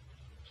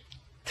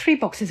 3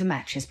 boxes of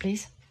matches,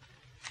 please.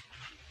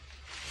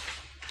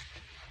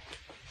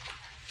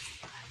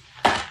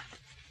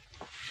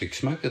 Big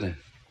smoker then.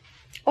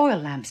 Oil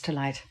lamps to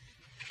light.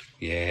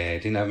 Yeah,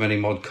 didn't have many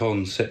mod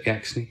cons, set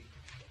Yaxley.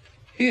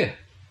 Here,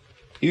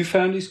 you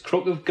found his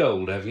crock of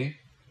gold, have you?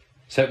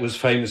 Set was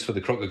famous for the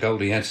crock of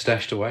gold he had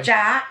stashed away.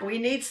 Jack, we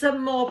need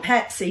some more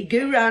Pepsi.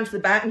 Go round to the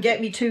back and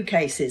get me 2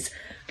 cases.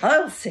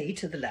 I'll see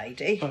to the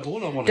lady. But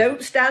all I want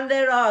Don't stand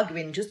there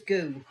arguing, just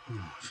go.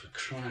 Oh, for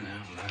crying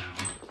out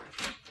loud.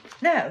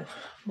 Now,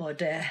 my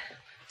dear,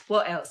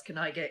 what else can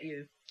I get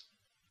you?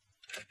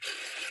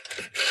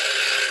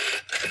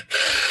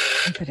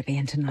 You'd better be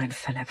in tonight,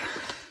 Philip.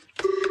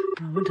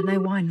 I want to know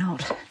why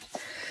not.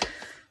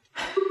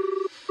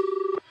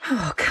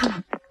 Oh, come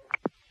on.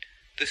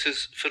 This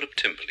is Philip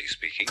Timberley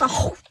speaking.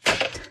 Oh!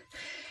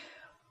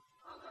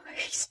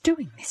 He's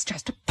doing this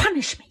just to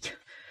punish me.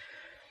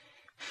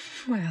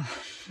 Well,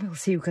 we'll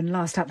see who can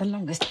last out the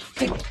longest.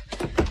 Philip.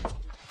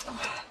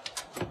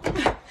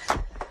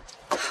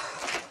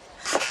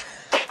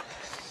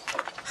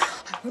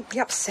 I won't be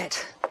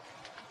upset.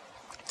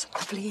 It's a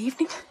lovely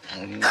evening.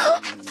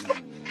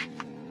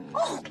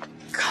 Oh,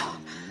 God.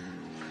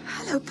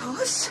 Hello,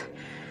 Puss.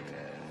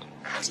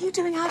 What are you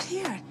doing out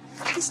here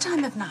at this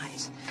time of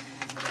night?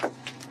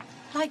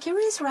 Like your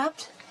ears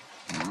rubbed?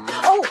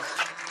 Oh!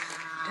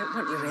 I don't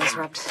want your ears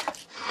rubbed.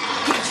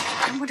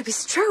 I don't want to be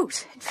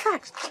stroked. In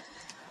fact,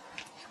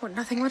 you want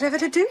nothing whatever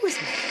to do with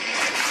me.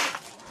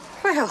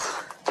 Well,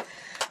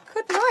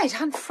 good night,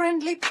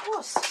 unfriendly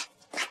puss.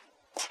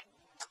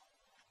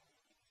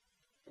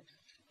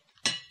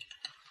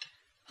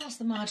 Pass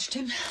the marge,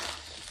 Tim.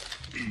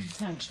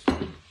 Thanks.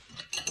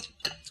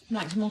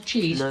 Like some more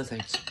cheese? No,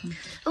 thanks.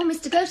 Oh,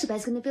 Mr.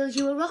 Gotobed's going to build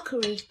you a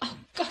rockery. Oh,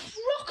 God,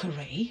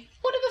 rockery?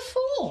 Whatever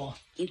for?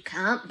 You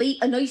can't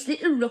beat a nice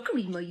little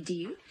rockery, my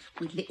dear,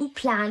 with little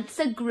plants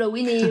a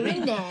growing here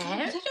and there.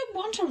 I don't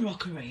want a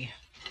rockery.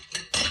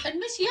 And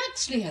Miss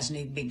Yaxley hasn't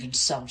even been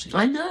consulted.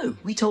 I know.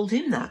 We told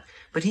him that.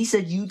 But he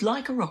said you'd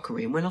like a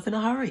rockery and went off in a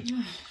hurry.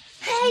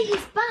 Hey,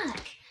 he's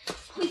back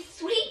with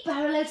 3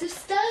 barrelloads of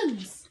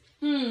stones.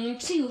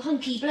 2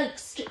 hunky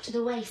blokes stripped to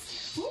the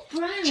waist. All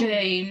brown.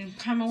 Jane,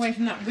 come away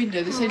from that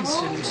window this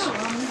instant. They've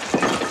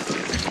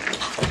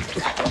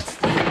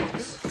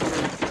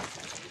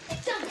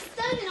dumped a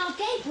stone in our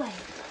gateway.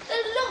 A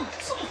lot.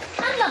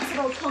 And lots of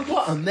old concrete.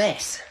 What a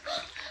mess. I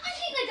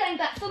think they're going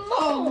back for more.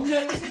 Oh,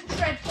 no, this is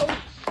dreadful.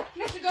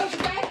 Mr. Go to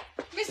bed.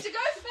 Mr.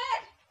 Go to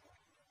bed.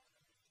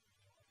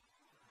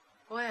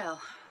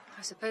 Well,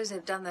 I suppose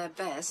they've done their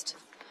best.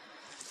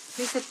 At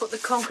least they've put the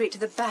concrete to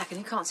the back and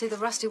you can't see the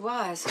rusty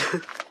wires.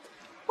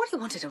 What do you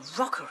wanted a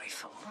rockery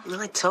for?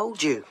 I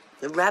told you.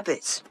 The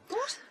rabbits.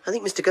 What? I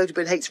think Mr.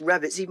 Gotobed hates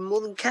rabbits even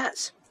more than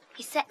cats.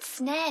 He set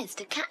snares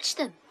to catch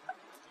them.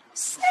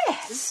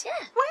 Snares?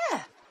 Yeah.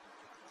 Where?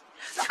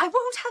 I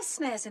won't have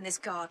snares in this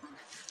garden.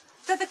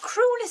 They're the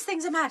cruelest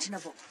things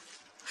imaginable.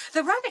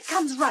 The rabbit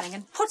comes running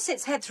and puts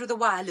its head through the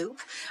wire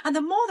loop, and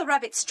the more the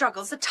rabbit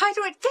struggles, the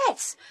tighter it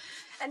gets.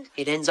 And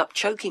It ends up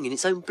choking in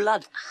its own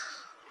blood.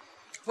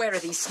 where are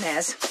these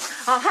snares?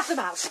 I'll have them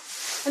out,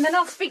 and then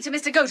I'll speak to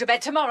Mr.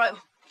 Gotobed tomorrow.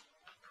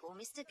 Poor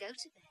Mr.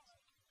 Gotobed.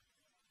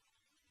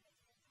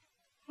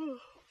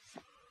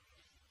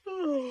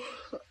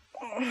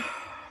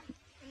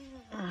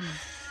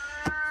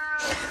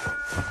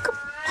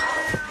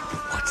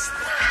 What's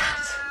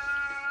that?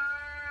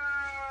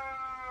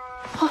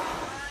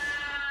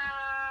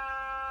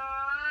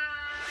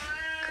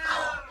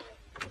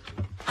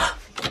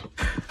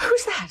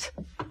 Who's that?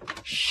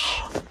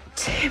 Shh.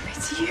 Tim,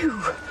 it's you.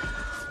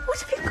 What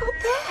have you got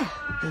there?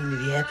 Only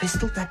the air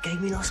pistol Dad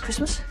gave me last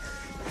Christmas.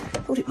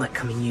 Thought it might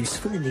come in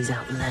useful in these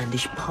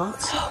outlandish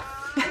parts.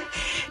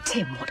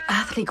 Tim, what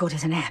earthly good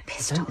is an air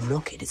pistol? Don't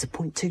knock it. It's a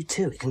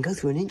 .22. It can go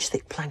through an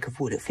inch-thick plank of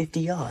wood at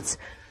 50 yards.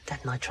 Dad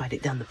and I tried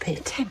it down the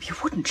pit. Tim, you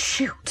wouldn't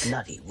shoot.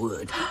 Bloody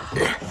wood.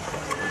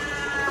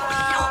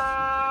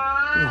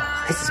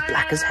 Oh, it's as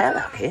black as hell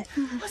out here.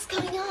 What's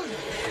going on?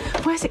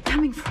 Where's it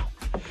coming from?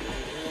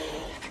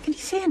 Can you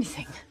see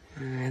anything?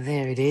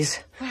 There it is.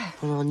 Where?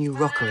 On our new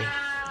rockery.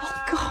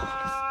 Oh, God.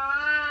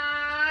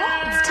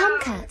 It's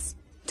tomcats.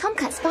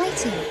 Tomcats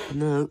fighting.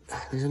 No,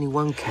 there's only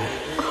one cat.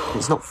 And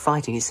it's not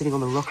fighting, it's sitting on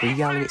the rocker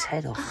yowling its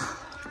head off.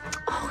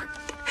 Oh,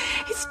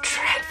 it's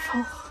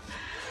dreadful.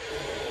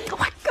 Oh,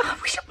 I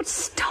wish it would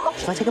stop.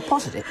 Shall I take a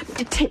pot at it?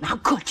 Tim, how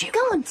could you? Go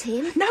on,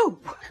 Tim. No.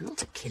 Not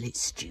to kill it,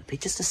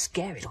 stupid, just to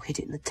scare it or hit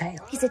it in the tail.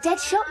 He's a dead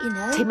shot, you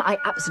know. Tim, I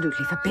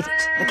absolutely forbid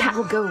it. The cat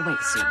will go away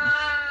soon.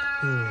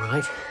 All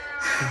right.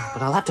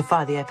 But I'll have to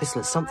fire the air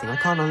pistol at something. I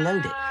can't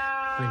unload it.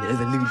 I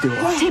never knew do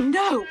I. Tim,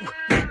 no.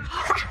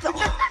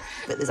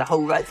 But there's a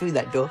hole right through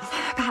that door.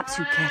 Perhaps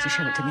you'd care to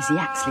show it to Miss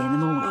Yaxley in the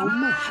morning. Oh,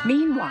 Ma.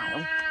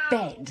 Meanwhile,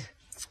 bed.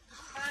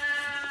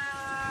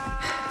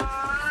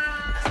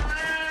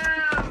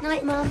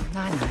 Night, Mum.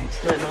 Night.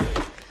 No.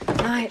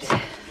 Night.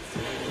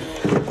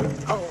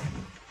 Oh.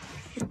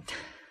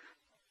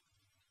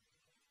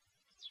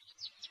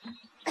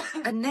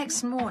 And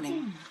next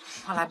morning,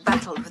 while I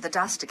battled with the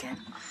dust again,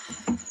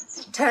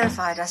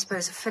 terrified, I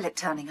suppose, of Philip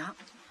turning up,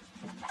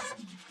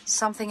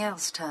 something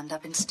else turned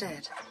up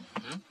instead.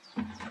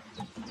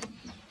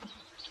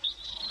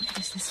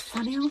 There's this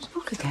funny old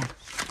book again.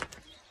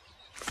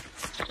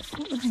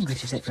 What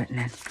language is it written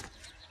in?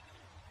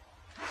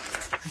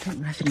 I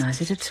don't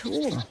recognise it at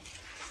all.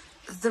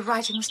 The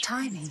writing was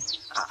tiny.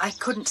 I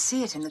couldn't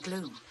see it in the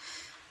gloom.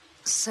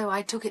 So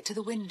I took it to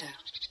the window.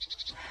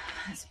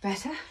 That's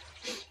better.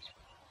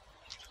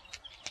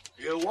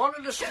 You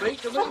wanted to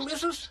speak to me,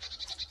 missus?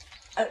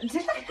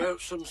 Did I?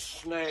 About some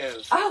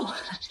snares. Oh,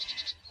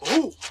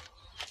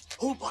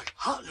 Oh, my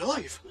heart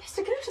alive. Mr.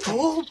 Gutterbeck.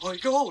 Oh, my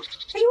God.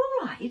 Are you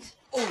all right?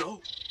 Oh,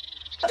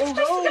 no. Mr.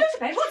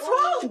 Gutterbeck, what's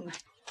wrong?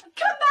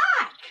 Come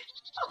back!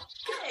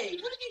 Hey,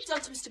 what have you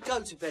done to Mr.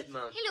 Go-to-Bed,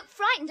 Mum? He looked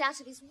frightened out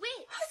of his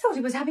wits. I thought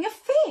he was having a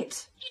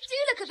fit. You do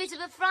look a bit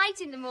of a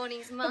fright in the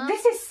mornings, Mum.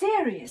 This is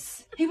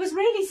serious. He was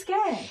really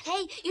scared.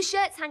 Hey, your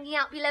shirt's hanging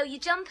out below your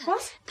jumper.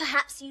 What?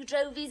 Perhaps you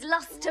drove his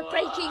lust to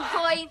breaking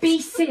point.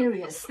 Be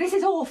serious. This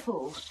is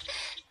awful.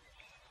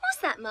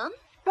 What's that, Mum?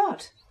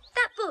 What?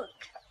 That book.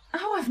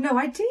 Oh, I've no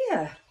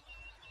idea.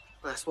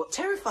 That's what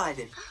terrified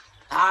him.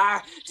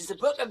 It's a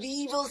book of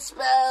evil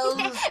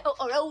spells.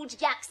 or old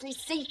Yaxley's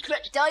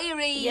secret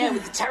diary. Yeah,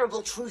 with the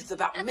terrible truth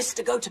about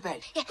Mr.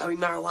 Go-to-Bed. Growing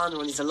marijuana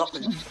on his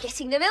allotment.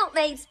 Getting the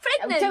milkmaids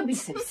pregnant. Oh, don't be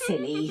so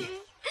silly.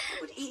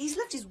 But he's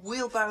left his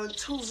wheelbarrow and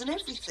tools and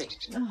everything.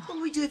 What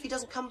do we do if he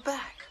doesn't come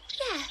back?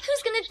 Yeah,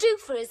 who's going to do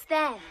for us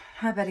then?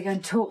 I better go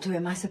and talk to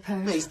him, I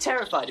suppose. Well, he's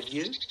terrified of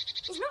you.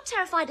 He's not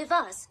terrified of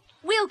us.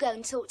 We'll go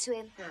and talk to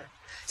him. Yeah.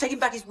 Take him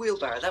back his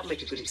wheelbarrow. That'll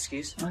make a good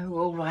excuse. Oh,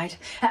 all right.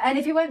 And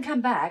if he won't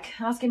come back,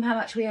 ask him how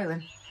much we owe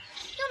him.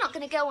 You're not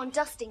going to go on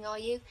dusting, are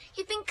you?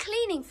 You've been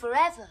cleaning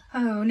forever.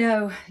 Oh,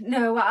 no.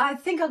 I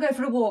think I'll go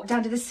for a walk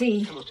down to the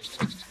sea. Come on.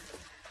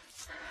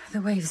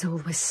 The waves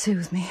always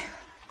soothe me.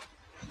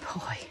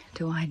 Boy,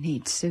 do I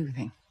need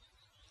soothing.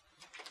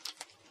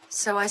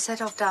 So I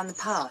set off down the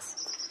path.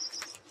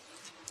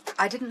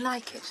 I didn't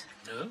like it.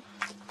 No?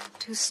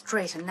 Too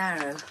straight and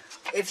narrow.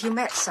 If you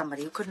met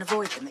somebody, you couldn't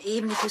avoid them,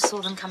 even if you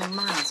saw them coming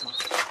miles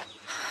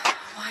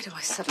off. Why do I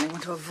suddenly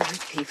want to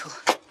avoid people?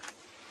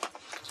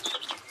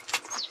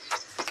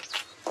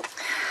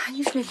 I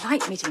usually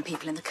like meeting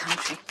people in the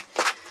country.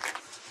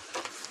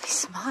 They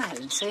smile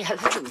and say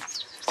hello.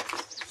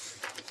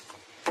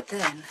 But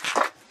then,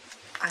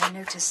 I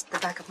noticed the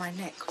back of my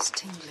neck was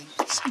tingling.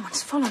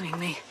 Someone's following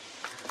me.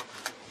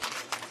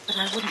 But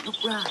I wouldn't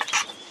look round.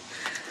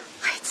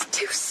 It's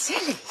too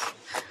silly.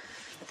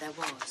 But there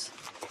was.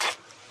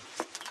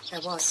 There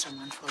was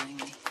someone following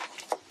me.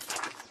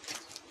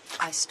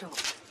 I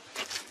stopped.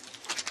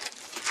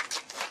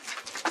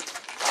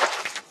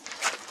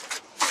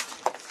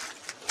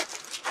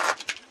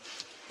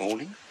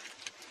 Morning.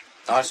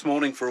 Nice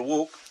morning for a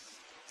walk.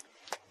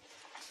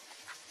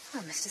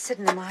 Well, Mr.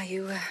 Sydenham, are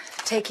you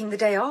taking the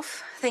day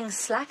off? Things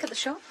slack at the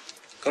shop?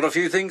 Got a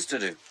few things to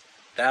do.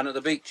 Down at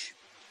the beach.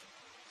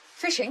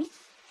 Fishing?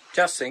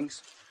 Just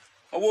things.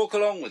 I'll walk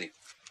along with you.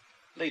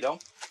 Lead on.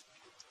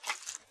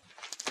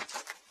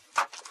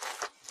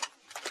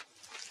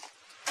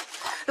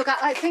 Look,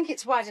 I think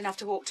it's wide enough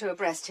to walk two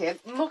abreast here.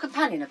 More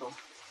companionable.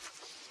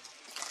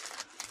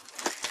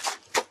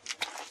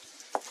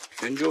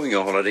 You enjoying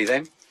your holiday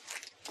then?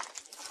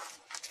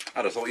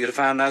 I'd have thought you'd have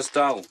found as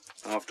dull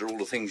after all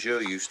the things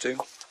you're used to.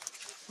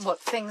 What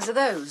things are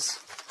those?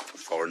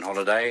 Foreign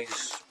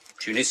holidays,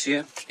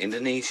 Tunisia,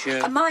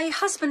 Indonesia. My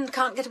husband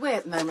can't get away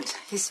at the moment.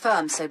 His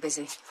firm's so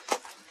busy.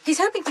 He's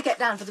hoping to get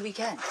down for the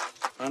weekend.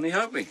 Only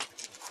hoping.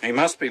 He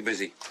must be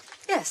busy.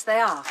 Yes, they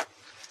are.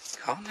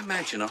 Can't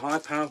imagine a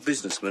high-powered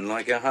businessman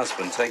like your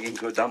husband taking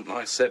to a dump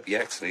like Sepp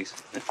Yaxley's.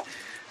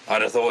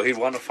 I'd have thought he'd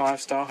want a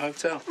 5-star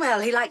hotel.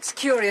 Well, he likes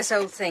curious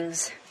old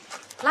things.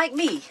 Like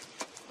me.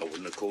 I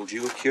wouldn't have called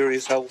you a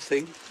curious old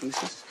thing,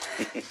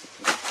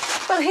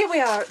 Mrs. Well, here we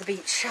are at the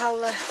beach.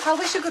 I'll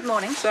wish you good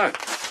morning. So,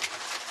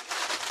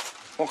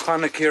 what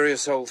kind of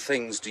curious old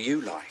things do you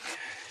like?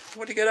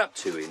 What do you get up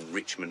to in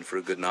Richmond for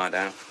a good night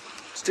out?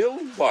 Still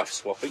wife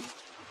swapping?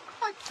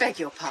 I beg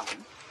your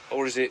pardon.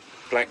 Or is it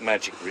black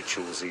magic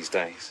rituals these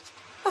days?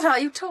 What are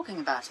you talking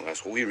about? Well,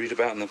 that's all we read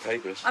about in the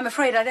papers. I'm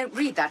afraid I don't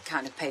read that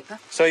kind of paper.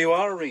 So you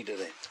are a reader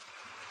then?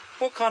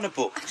 What kind of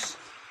books?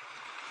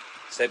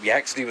 Sep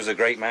Yaxley was a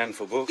great man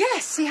for books.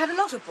 Yes, he had a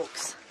lot of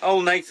books.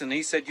 Old Nathan,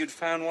 he said you'd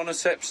found one of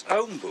Sep's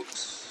own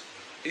books.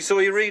 He saw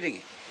you reading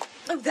it.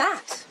 Oh,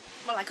 that?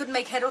 Well, I couldn't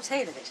make head or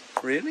tail of it.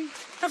 Really?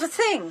 Not a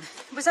thing.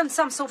 It was in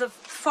some sort of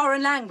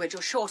foreign language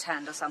or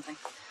shorthand or something.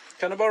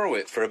 Can I borrow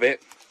it for a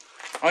bit?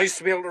 I used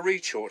to be able to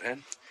read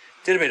shorthand.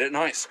 Did a bit at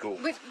night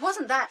school. It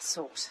wasn't that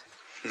sort.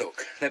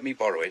 Look, let me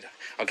borrow it.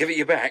 I'll give it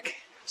you back.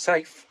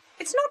 Safe.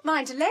 It's not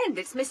mine to lend.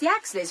 It's Miss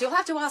Yaxley's. You'll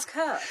have to ask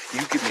her.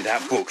 You give me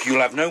that book,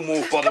 you'll have no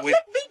more bother with...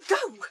 Let me go!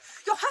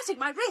 You're hurting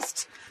my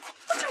wrist.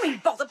 What do you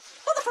mean, bother?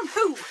 Bother from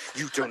who?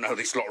 You don't know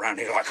this lot round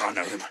here like I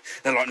know them.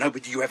 They're like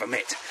nobody you ever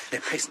met. They're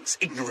peasants,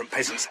 ignorant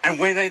peasants, and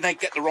where they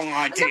get the wrong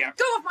idea... Let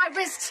go of my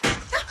wrist!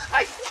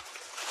 Hey,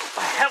 what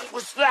the hell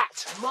was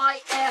that?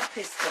 My air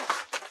pistol.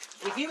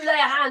 If you lay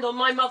a hand on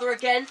my mother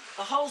again,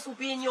 the holes will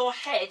be in your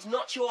head,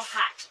 not your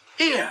hat.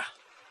 Here.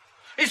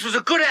 This was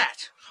a good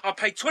hat. I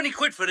paid 20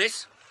 quid for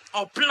this.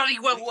 Oh, bloody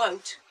well... You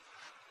won't.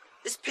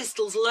 This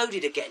pistol's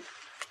loaded again,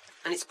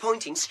 and it's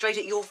pointing straight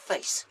at your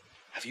face.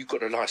 Have you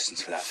got a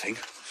licence for that thing?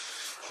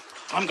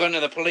 I'm going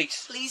to the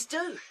police. Please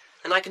do.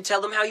 And I can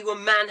tell them how you were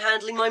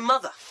manhandling my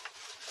mother.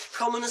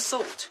 Common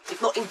assault, if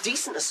not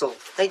indecent assault.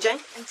 Hey, Jane?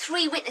 And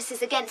 3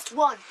 witnesses against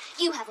 1.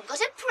 You haven't got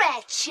a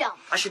prayer, chum.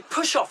 I should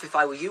push off if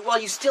I were you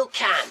while you still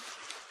can.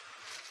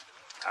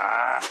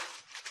 Ah.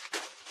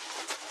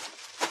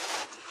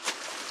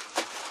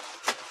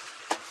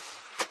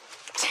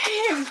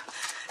 Tim,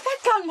 that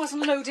gun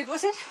wasn't loaded,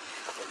 was it?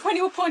 When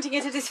you were pointing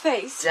it at his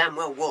face? Damn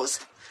well was.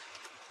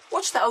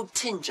 Watch that old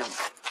tin jump.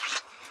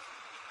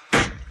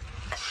 Tim,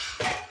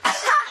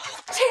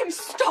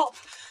 stop!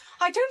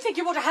 I don't think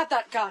you ought to have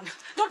that gun.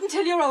 Not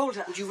until you're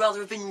older. Would you rather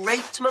have been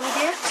raped, Mummy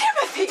dear?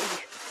 Timothy!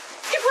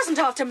 It wasn't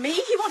after me.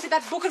 He wanted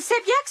that book of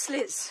Sep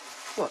Yaxley's.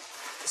 What?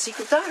 A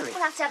secret diary?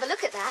 We'll have to have a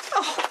look at that.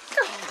 Oh,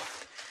 God.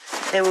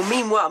 Yeah, well,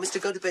 meanwhile,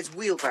 Mr. Go-to-bed's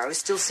wheelbarrow is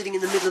still sitting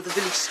in the middle of the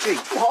village street.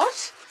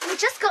 What? We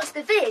just got to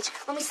the village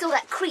when we saw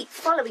that creep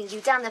following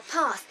you down the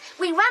path.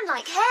 We ran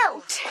like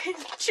hell.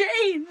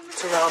 Jane!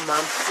 Ta-ra,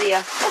 Mum. See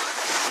ya.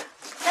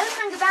 Don't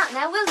hang about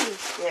now, will you?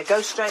 Yeah,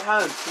 go straight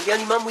home. You're the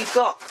only mum we've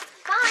got.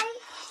 Bye.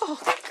 Oh,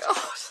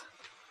 God.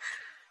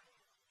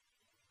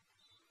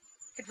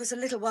 It was a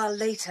little while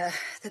later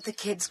that the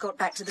kids got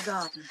back to the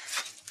garden.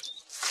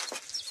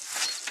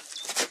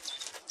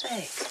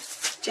 Hey,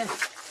 Jen.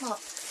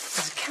 What?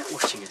 There's a cat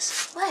watching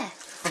us. Where?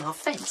 On our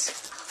fence.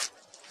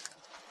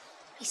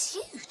 He's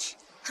huge.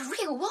 A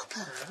real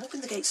whopper. Open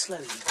the gate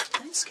slowly.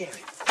 Don't scare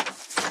him.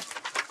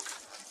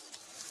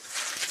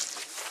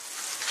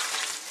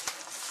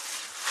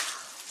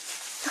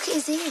 Look at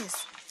his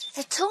ears.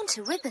 They're torn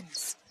to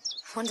ribbons.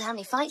 Wonder how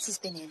many fights he's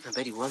been in. I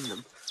bet he won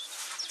them.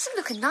 Doesn't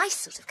look a nice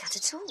sort of cat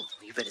at all.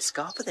 Well, you better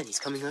scarper then. He's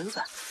coming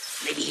over.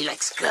 Maybe he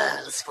likes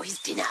girls for his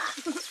dinner.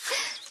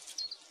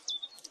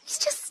 He's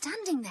just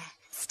standing there,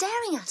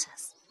 staring at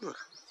us.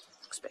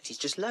 Expect he's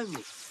just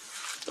lonely.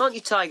 Aren't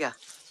you, Tiger?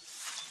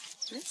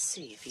 Let's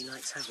see if he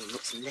likes having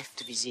what's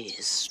left of his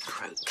ears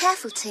stroked.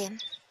 Careful, Tim.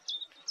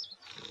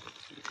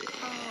 There.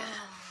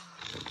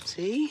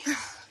 See?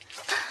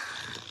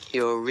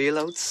 You're a real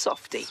old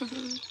softy.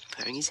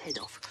 Tearing his head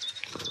off.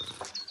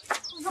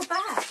 Not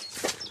bad.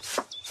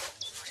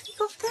 What have you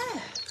got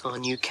there? Our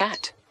new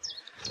cat.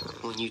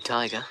 Or new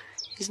tiger.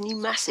 Isn't he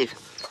massive?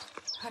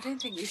 I don't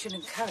think you should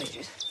encourage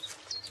it.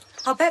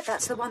 I'll bet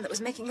that's the one that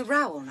was making the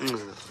row all night.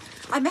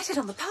 I met it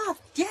on the path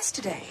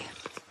yesterday.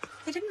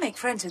 It didn't make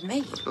friends with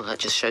me. Well, that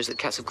just shows that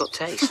cats have got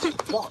taste.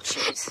 Watch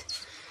it.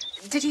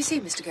 Did you see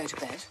Mr.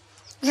 Go-to-bed?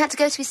 We had to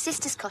go to his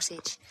sister's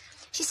cottage.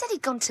 She said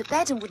he'd gone to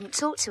bed and wouldn't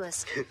talk to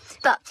us.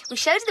 But we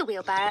showed her the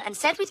wheelbarrow and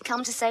said we'd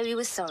come to say we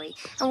were sorry.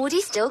 And would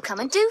he still come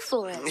and do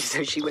for us?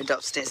 So she went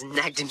upstairs and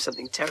nagged him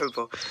something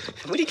terrible.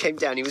 And when he came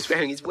down, he was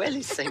wearing his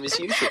wellies, same as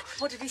usual.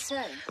 What did he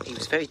say? He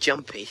was very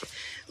jumpy.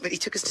 But he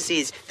took us to see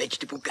his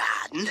vegetable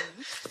garden.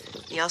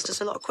 He asked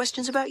us a lot of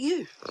questions about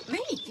you.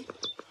 Me?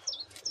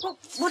 Well,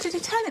 what did he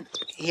tell him?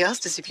 He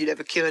asked us if you'd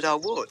ever cured our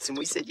warts, and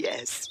we said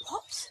yes.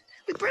 What?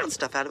 With brown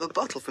stuff out of a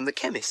bottle from the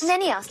chemist. And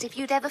then he asked if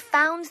you'd ever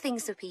found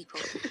things for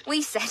people.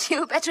 We said you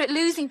were better at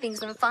losing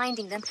things than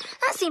finding them.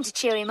 That seemed to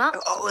cheer him up.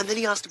 Oh, and then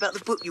he asked about the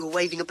book you were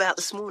waving about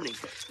this morning.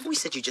 We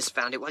said you just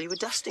found it while you were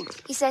dusting.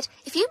 He said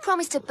if you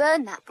promised to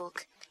burn that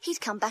book, he'd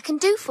come back and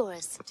do for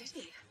us. Did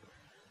he?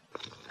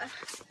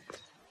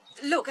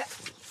 Look,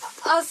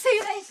 I'll see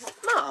you later.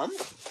 Mum?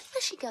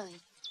 Where's she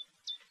going?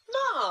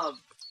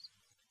 Mum!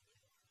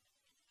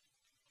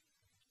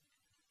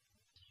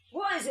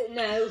 What is it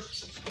now?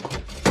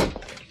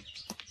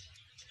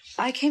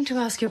 I came to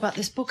ask you about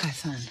this book I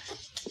found.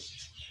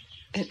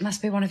 It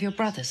must be one of your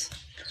brothers.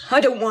 I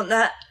don't want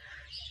that.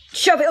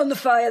 Shove it on the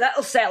fire,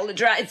 that'll settle the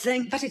dratted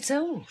thing. But it's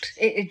old.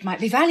 It might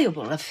be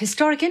valuable, of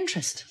historic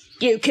interest.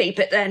 You keep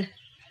it then.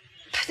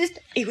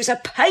 He was a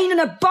pain and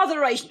a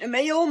botheration to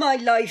me all my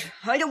life.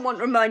 I don't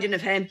want reminding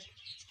of him.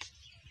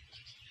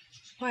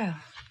 Well,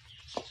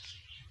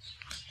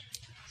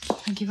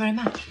 thank you very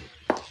much.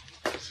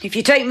 If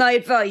you take my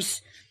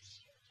advice,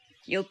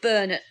 you'll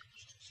burn it.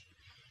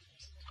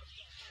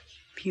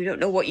 You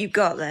don't know what you've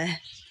got there.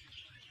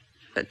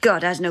 But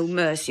God has no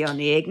mercy on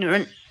the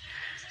ignorant.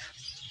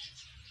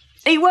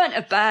 He weren't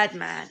a bad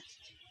man.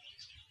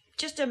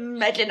 Just a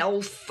meddling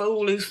old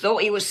fool who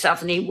thought he was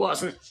something he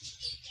wasn't.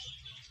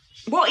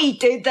 What he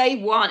did, they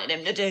wanted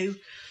him to do.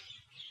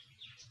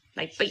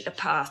 They beat the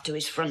path to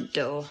his front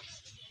door.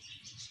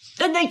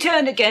 Then they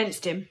turned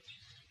against him.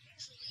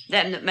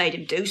 Them that made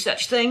him do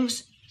such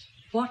things.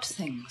 What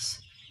things?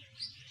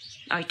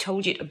 I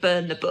told you to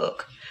burn the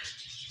book.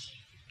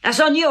 That's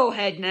on your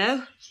head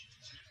now.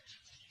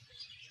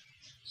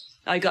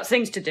 I got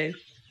things to do.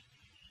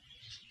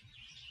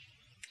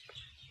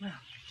 Well,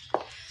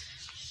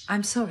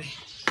 I'm sorry.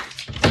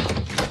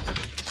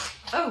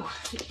 Oh,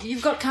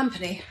 you've got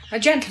company. A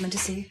gentleman to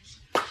see.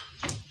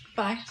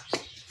 Bye.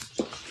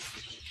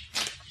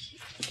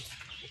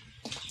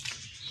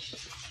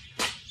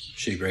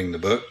 She bring the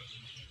book?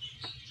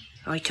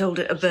 I told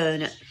her to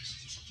burn it,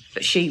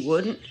 but she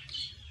wouldn't.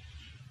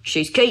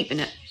 She's keeping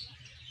it.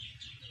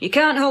 You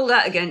can't hold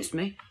that against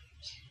me.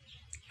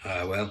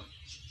 Ah, well,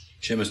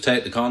 she must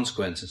take the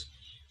consequences.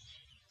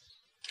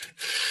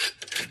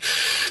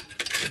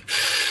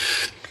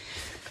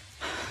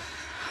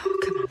 Oh,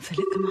 come on,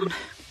 Philip, come on.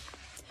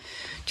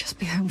 Just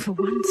be home for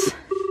once.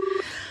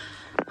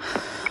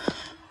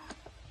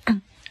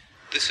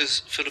 This is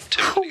Philip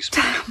Timothy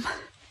speaking. Damn.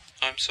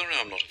 I'm sorry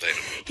I'm not available.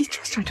 He's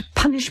just trying to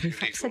punish me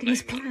for upsetting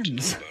his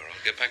plans. I'll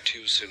get back to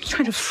you as soon as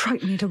Trying to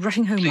frighten me into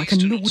rushing home like a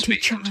naughty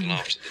child. until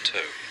after the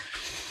tone.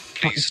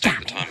 Please state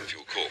the time of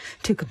your call.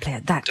 Two can play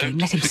at that game.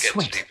 Let him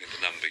sweat. To leave me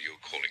the number you're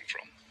calling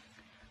from.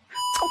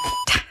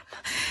 Oh, damn.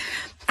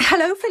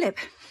 Hello, Philip.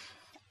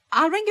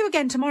 I'll ring you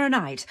again tomorrow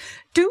night.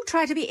 Do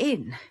try to be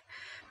in.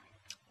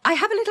 I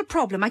have a little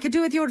problem I could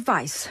do with your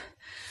advice.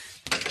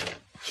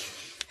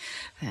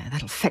 There,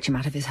 that'll fetch him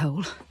out of his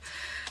hole.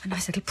 A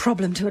nice little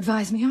problem to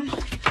advise me on.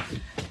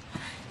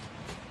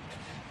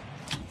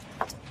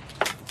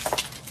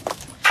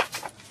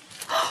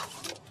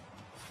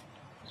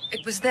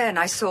 It was then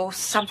I saw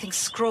something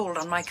scrawled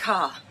on my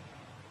car.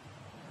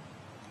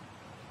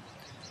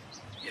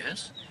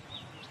 Yes?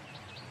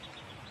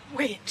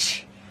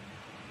 Witch.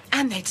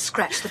 And they'd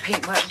scratched the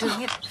paintwork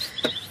doing it.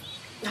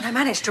 And I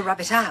managed to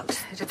rub it out.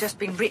 It had just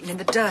been written in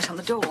the dirt on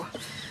the door.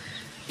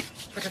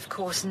 But of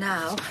course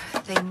now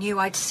they knew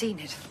I'd seen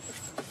it.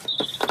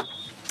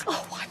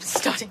 Oh, I'm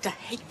starting to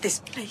hate this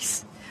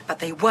place. But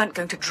they weren't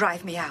going to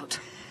drive me out.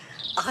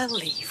 I'll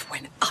leave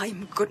when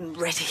I'm good and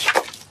ready.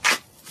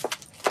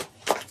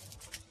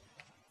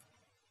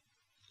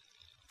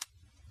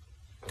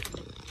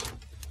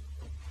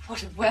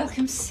 What a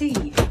welcome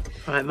scene.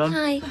 Right, Mum.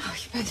 Hi. Oh,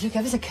 you both look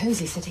ever so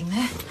cosy sitting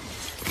there.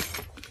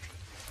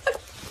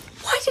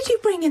 Why did you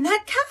bring in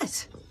that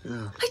cat?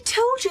 Oh. I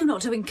told you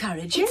not to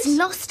encourage it. It's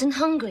lost and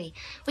hungry.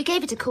 We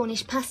gave it a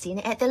Cornish pasty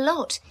and it ate the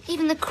lot,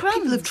 even the crumbs.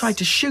 People have tried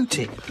to shoot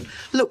it.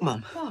 Look,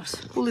 Mum.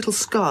 What? All little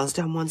scars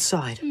down one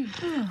side.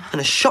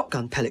 And a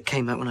shotgun pellet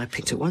came out when I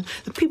picked at one.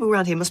 The people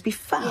around here must be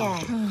foul.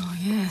 Yeah. Oh,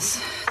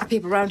 yes. The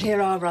people around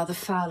here are rather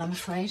foul, I'm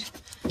afraid.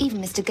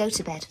 Even Mr.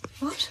 Go-to-bed.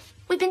 What?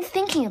 We've been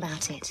thinking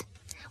about it.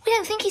 We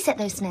don't think he set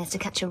those snares to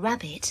catch a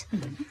rabbit.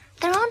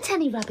 There aren't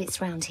any rabbits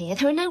round here.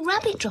 There are no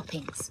rabbit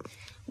droppings.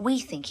 We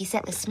think he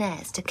set the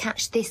snares to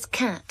catch this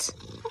cat.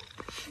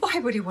 Why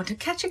would he want to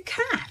catch a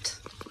cat?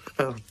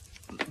 Oh,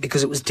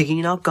 because it was digging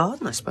in our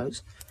garden, I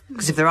suppose.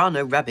 Because if there are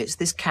no rabbits,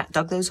 this cat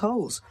dug those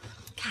holes.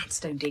 Cats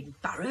don't dig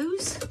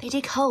burrows. They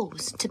dig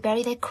holes to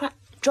bury their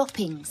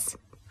droppings.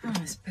 Oh,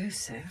 I suppose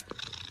so.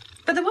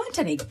 But there weren't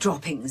any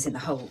droppings in the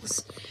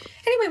holes.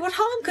 Anyway, what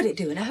harm could it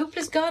do in a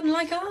hopeless garden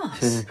like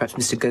ours? Perhaps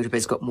Mr.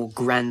 Go-to-bed's got more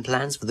grand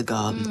plans for the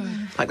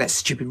garden. Like that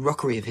stupid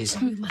rockery of his.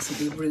 You mustn't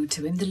be rude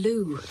to him, the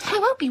loo. We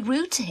won't be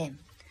rude to him,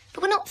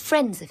 but we're not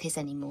friends of his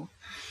anymore.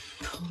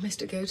 Poor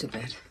Mr.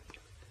 Go-to-bed.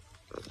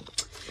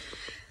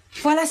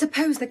 Well, I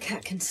suppose the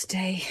cat can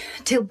stay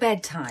till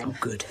bedtime. Oh,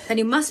 good. Then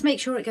you must make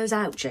sure it goes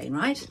out, Jane,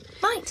 right?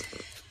 Right.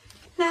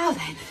 Now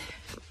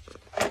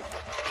then.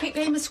 Keep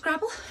game of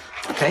Scrabble?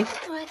 OK.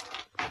 All right.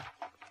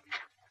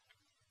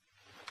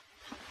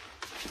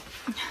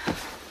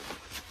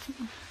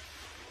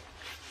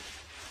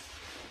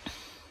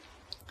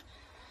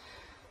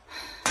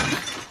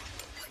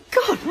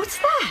 God, what's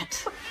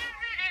that?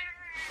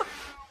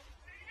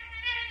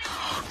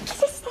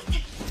 It's the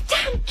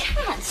damn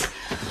cat.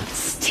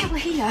 Still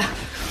here.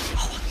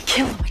 Oh, I'll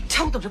kill them. I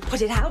told them to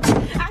put it out.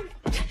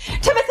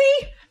 Timothy!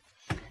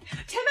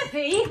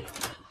 Timothy!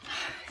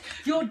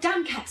 Your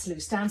damn cat's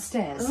loose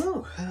downstairs.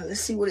 Oh,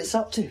 let's see what it's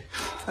up to.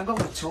 I've got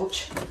my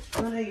torch.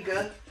 Oh, there you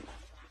go.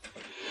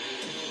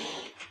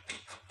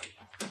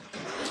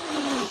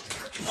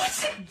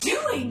 What's it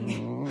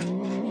doing?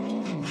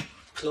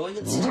 Clawing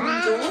at the sitting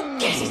room door.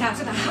 Get it out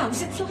of the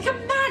house. It's like a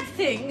mad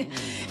thing.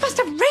 It must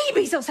have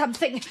rabies or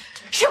something.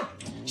 Shoo!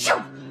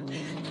 Shoo!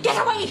 Get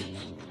away!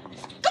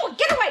 Go on,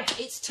 get away!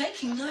 It's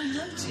taking no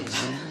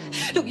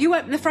notice. Look, you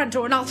open the front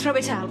door and I'll throw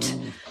it out.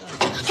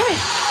 Come here.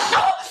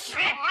 Oh,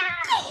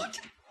 God!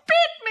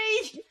 Bit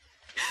me!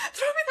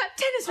 Throw me that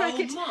tennis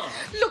racket. Mum.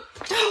 Look.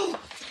 Oh.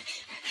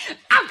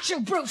 Out, you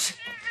brute!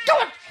 Go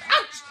on!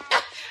 Out!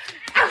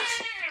 Out!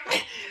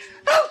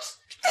 Out!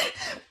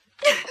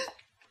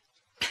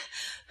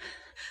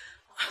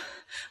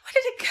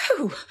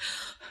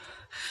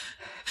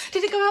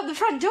 about the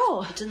front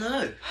door? I don't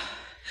know.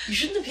 You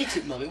shouldn't have hit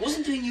it, Mum. It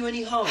wasn't doing you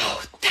any harm.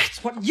 Oh,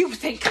 that's what you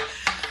think.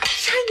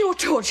 Shine your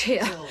torch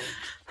here.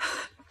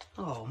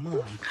 Oh,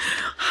 Mum.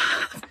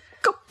 I've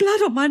got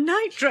blood on my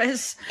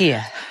nightdress.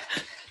 Here.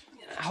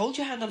 Hold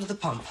your hand under the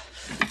pump.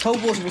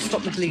 Cold water will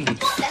stop the bleeding.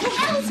 What the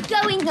hell's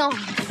going on?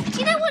 Do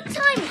you know what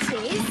time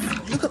it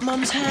is? Look at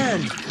Mum's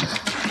hand.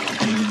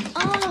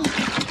 Oh,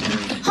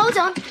 hold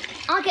on.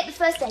 I'll get the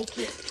first aid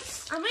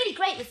kit. I'm really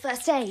great with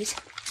first aid.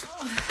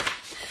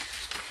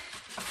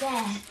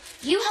 There.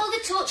 You hold the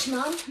torch,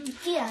 Mum.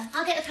 Here,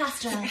 I'll get the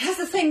plaster out. Has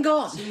the thing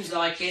gone? Seems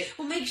like it.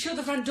 Well, make sure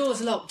the front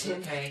door's locked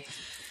in. Okay.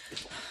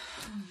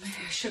 Oh, maybe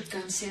I should go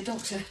and see a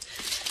doctor.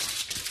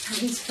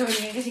 That means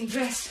phoning and getting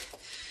dressed.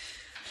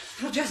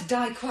 I'll just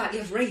die quietly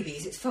of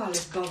rabies. It's far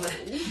less bother.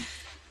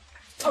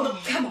 Oh,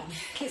 look, come on.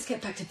 Let's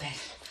get back to bed.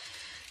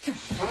 Come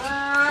on.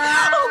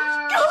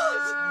 Oh,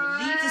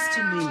 God! Leave this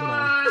to me,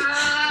 Mum.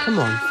 Come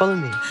on, follow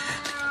me.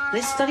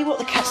 Let's study what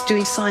the cat's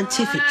doing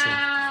scientifically.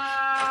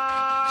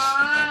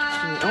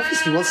 It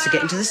obviously wants to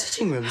get into the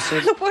sitting room, so...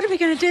 Look, what are we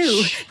going to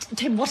do?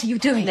 Tim, what are you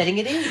doing? Letting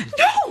it in.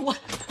 No!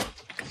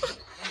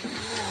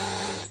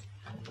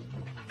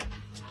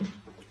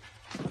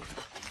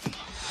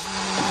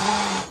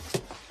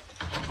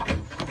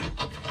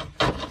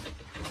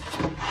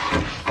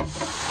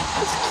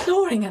 It's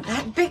clawing at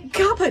that big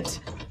cupboard.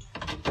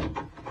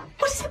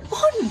 What does it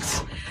want?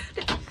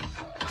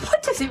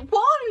 What does it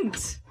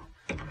want?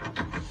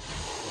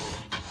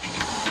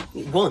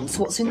 It wants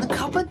what's in the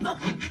cupboard, Mum.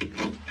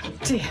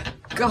 Dear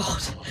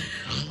God,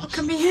 what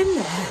can be in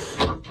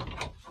there?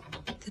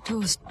 The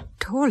door's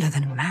taller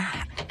than a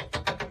man.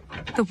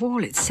 The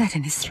wall it's set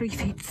in is 3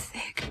 feet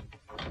thick.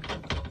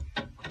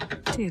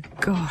 Dear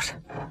God.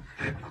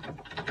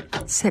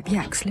 Sep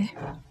Yaxley?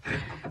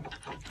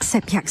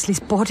 Sep Yaxley's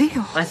body?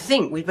 Or... I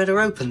think we'd better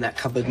open that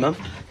cupboard, Mum.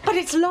 But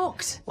it's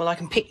locked. Well, I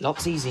can pick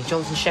locks easy.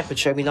 Jonathan Shepherd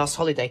showed me last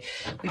holiday.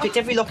 We picked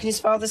every lock in his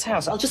father's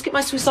house. I'll just get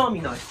my Swiss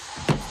Army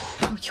knife.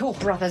 Oh, your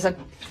brother's a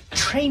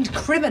trained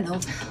criminal.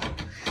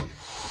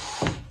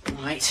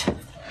 Right.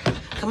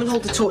 Come and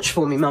hold the torch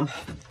for me, Mum.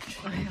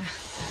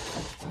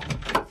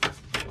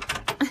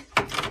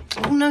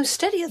 Oh, no,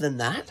 steadier than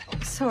that.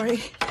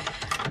 Sorry.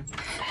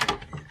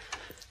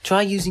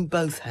 Try using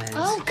both hands.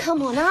 Oh,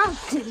 come on, I'll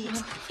do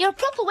it. You're a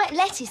proper wet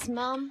lettuce,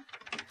 Mum.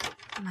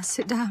 I must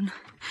sit down.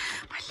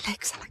 My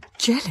legs are like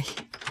jelly.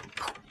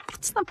 Oh,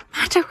 what's the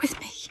matter with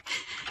me?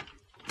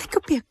 There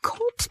could be a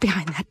corpse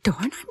behind that door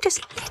and I'm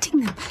just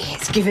letting them...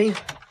 It's giving.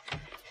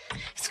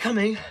 It's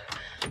coming.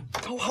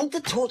 Oh, hold the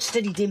torch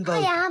steady, Dimbo.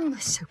 I am.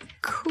 So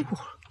cool.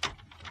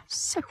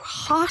 So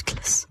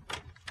heartless.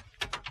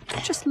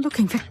 Just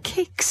looking for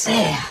kicks.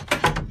 There.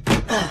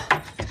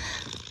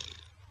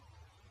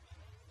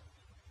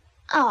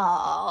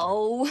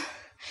 Oh,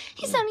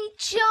 it's only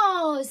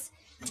jars.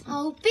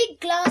 Oh, big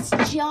glass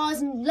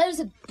jars and loads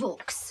of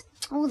books.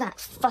 All that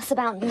fuss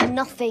about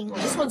nothing.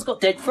 This one's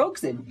got dead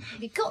frogs in.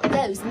 We got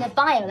those in the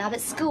bio lab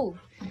at school.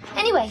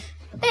 Anyway,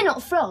 they're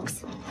not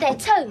frogs. They're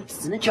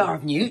toads. And a jar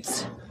of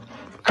newts.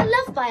 I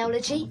love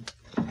biology.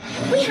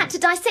 We had to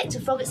dissect a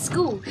frog at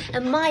school,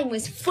 and mine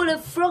was full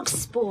of frog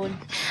spawn.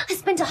 I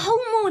spent a whole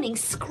morning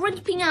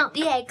scraping out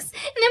the eggs,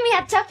 and then we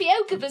had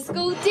tapioca for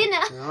school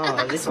dinner.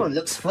 Oh, this one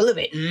looks full of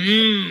it.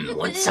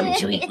 Want some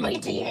to eat, my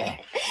dear?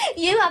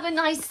 You have a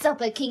nice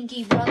supper,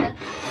 kinky brother.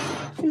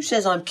 Who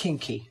says I'm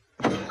kinky?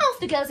 Half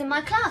the girls in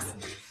my class.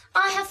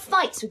 I have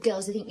fights with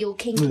girls who think you're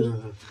kinky.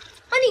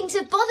 I needn't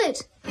have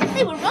bothered.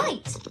 They were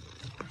right.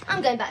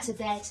 I'm going back to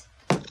bed.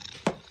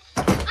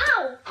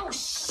 Ow! Oh,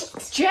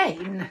 shit.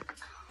 Jane!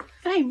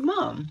 Hey,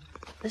 Mum,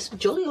 there's some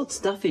jolly odd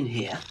stuff in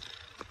here.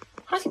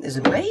 I think there's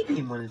a baby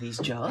in one of these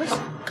jars.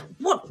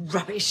 What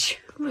rubbish.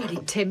 Really,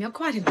 Tim, you're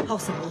quite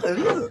impossible. Oh,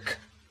 look.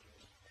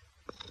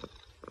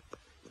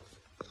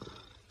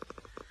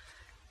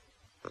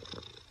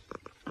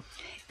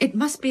 It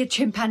must be a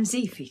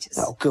chimpanzee fetus.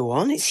 Oh, go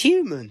on, it's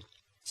human.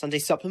 Sunday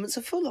supplements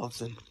are full of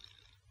them.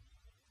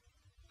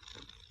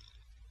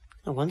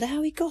 I wonder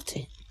how he got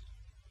it.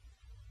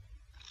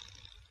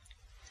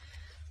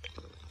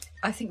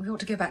 I think we ought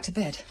to go back to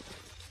bed.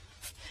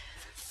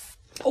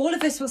 All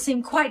of this will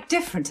seem quite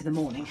different in the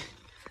morning.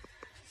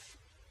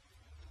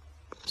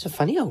 He's a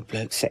funny old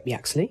bloke, Sep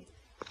Yaxley.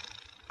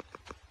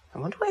 I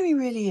wonder where he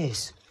really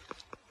is.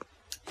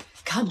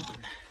 Come on,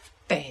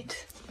 bed.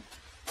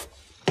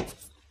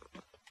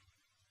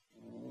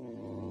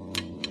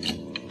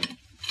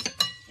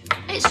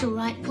 It's all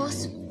right,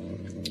 Puss.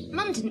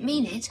 Mum didn't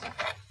mean it.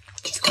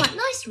 It's quite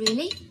nice,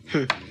 really.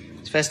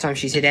 It's the first time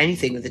she's hit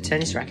anything with a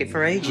tennis racket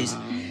for ages.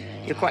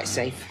 You're quite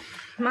safe.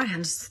 My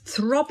hand's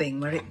throbbing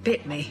where it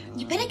bit me.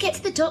 You better get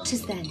to the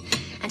doctor's then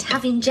and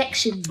have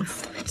injections.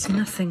 It's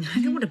nothing.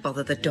 I don't want to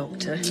bother the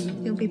doctor.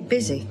 He'll be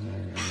busy.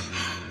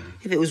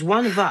 If it was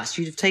one of us,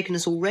 you'd have taken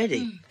us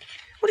already.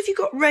 What if you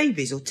got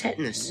rabies or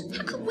tetanus?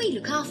 How can we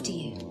look after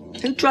you?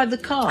 Who'd drive the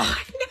car?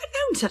 I've never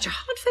known such a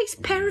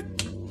hard-faced pair of...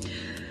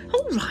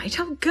 All right,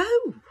 I'll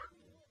go.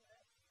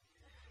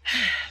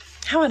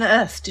 How on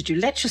earth did you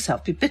let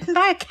yourself be bitten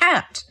by a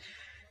cat?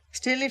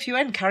 Still, if you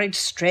encourage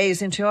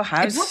strays into your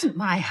house... It wasn't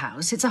my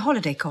house. It's a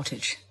holiday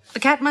cottage. The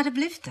cat might have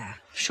lived there.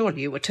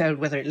 Surely you were told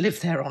whether it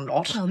lived there or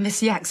not. Well,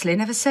 Miss Yaxley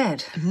never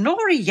said.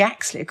 Nora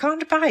Yaxley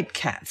can't abide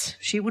cats.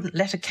 She wouldn't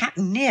let a cat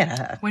near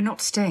her. We're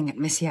not staying at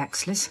Miss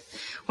Yaxley's.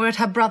 We're at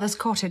her brother's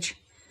cottage.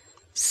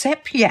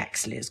 Sepp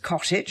Yaxley's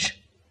cottage?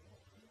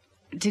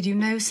 Did you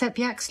know Sepp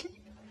Yaxley?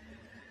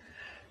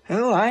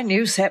 Oh, I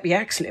knew Sepp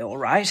Yaxley all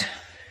right.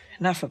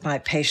 Enough of my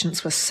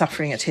patients were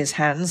suffering at his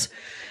hands.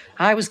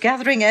 I was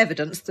gathering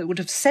evidence that would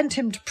have sent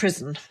him to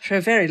prison for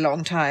a very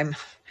long time.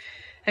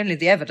 Only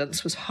the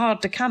evidence was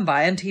hard to come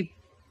by, and he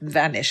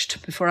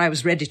vanished before I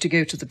was ready to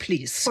go to the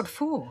police. What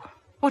for?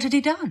 What had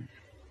he done?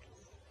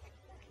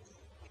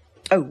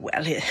 Oh,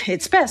 well,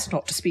 it's best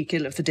not to speak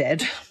ill of the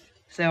dead,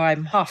 though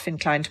I'm half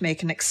inclined to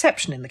make an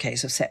exception in the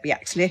case of Sepp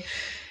Yaxley.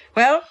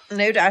 Well,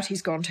 no doubt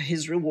he's gone to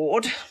his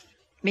reward.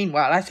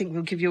 Meanwhile, I think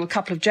we'll give you a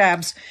couple of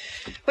jabs.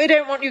 We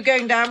don't want you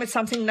going down with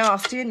something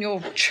nasty in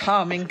your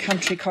charming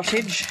country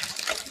cottage.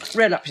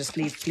 Roll up your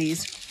sleeve,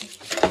 please.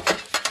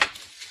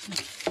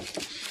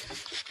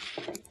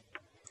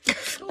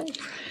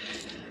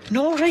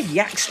 Nora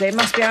Yaxley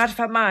must be out of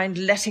her mind,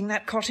 letting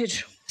that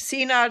cottage.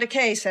 Senile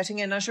decay setting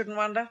in, I shouldn't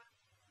wonder.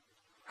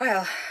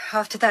 Well,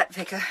 after that,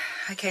 Vicar,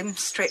 I came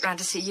straight round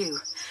to see you.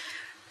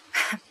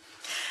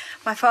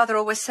 My father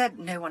always said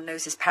no one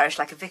knows his parish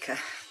like a vicar.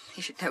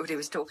 He should know what he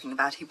was talking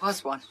about. He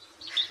was one.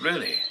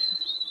 Really?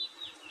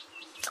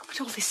 Oh, but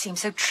all this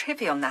seems so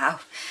trivial now.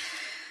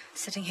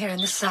 Sitting here in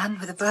the sun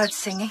with the birds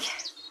singing.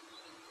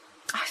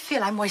 I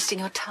feel I'm wasting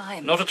your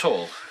time. Not at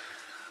all.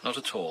 Not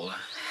at all.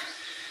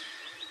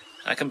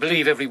 I can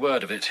believe every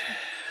word of it.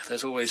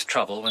 There's always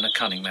trouble when a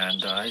cunning man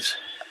dies.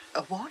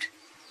 A what?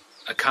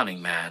 A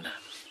cunning man.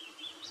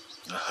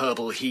 A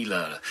herbal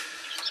healer.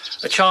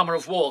 A charmer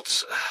of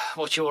warts.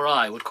 What you or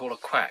I would call a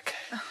quack.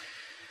 Oh.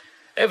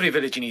 Every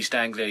village in East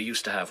Anglia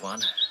used to have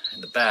one,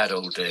 in the bad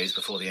old days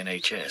before the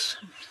NHS.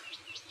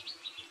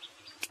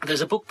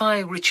 There's a book by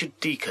Richard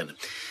Deacon.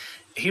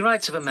 He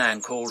writes of a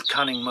man called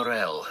Cunning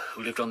Morell,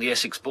 who lived on the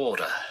Essex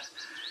border.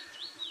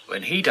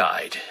 When he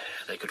died,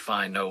 they could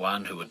find no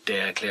one who would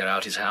dare clear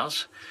out his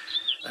house.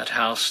 That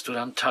house stood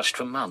untouched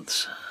for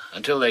months,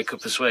 until they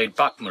could persuade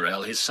Buck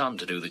Morell, his son,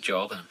 to do the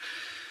job,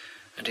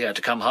 and he had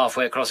to come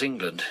halfway across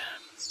England.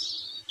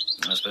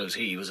 I suppose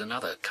he was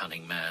another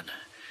cunning man.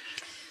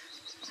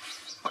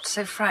 What's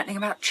so frightening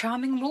about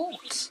charming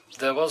warts?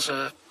 There was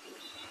a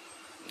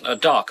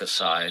darker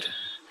side.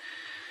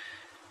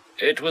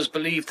 It was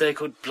believed they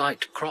could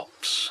blight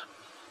crops.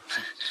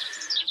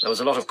 There was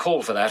a lot of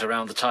call for that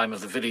around the time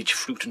of the village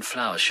fruit and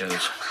flower shows.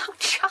 How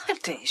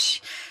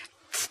childish.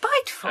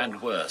 Spiteful.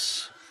 And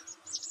worse.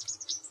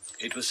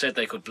 It was said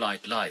they could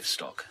blight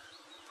livestock.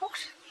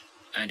 What?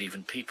 And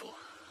even people.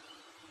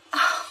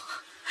 Oh.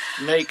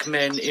 Make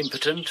men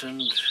impotent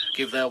and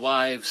give their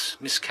wives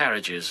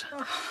miscarriages.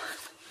 Oh.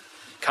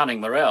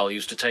 Cunning Morell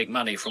used to take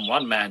money from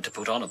one man to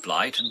put on a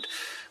blight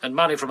and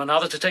money from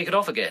another to take it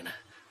off again.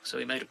 So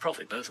he made a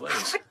profit both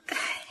ways. But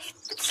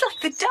it's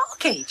like the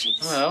Dark Ages.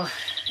 Well,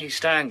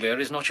 East Anglia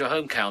is not your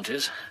home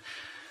counties,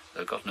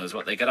 though God knows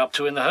what they get up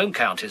to in the home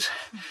counties.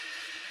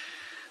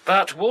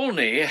 But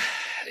Walney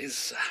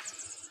is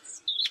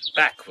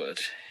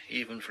backward,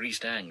 even for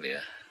East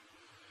Anglia.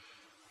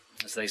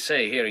 As they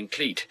say here in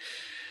Cleet,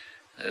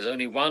 there's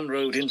only one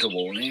road into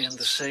Walney and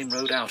the same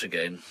road out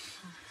again.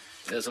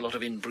 There's a lot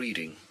of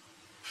inbreeding.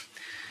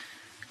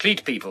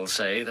 Cleet people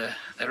say there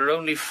are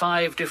only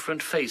 5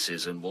 different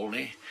faces in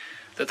Walney,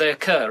 that they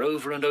occur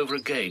over and over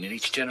again in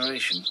each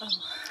generation. Oh.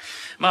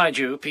 Mind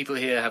you, people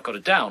here have got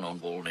it down on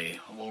Walney.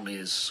 Walney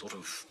is sort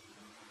of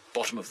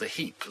bottom of the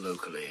heap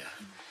locally.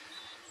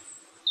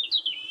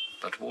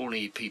 But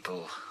Walney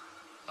people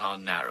are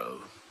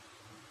narrow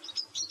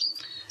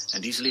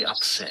and easily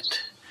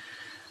upset.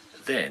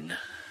 Then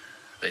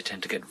they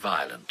tend to get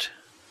violent.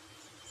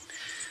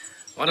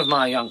 One of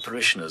my young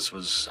parishioners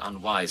was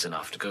unwise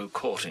enough to go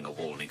courting a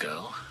Walney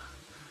girl.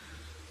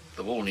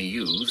 The Walney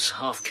youths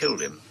half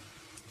killed him,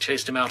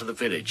 chased him out of the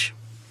village,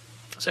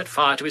 set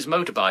fire to his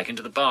motorbike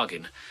into the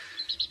bargain.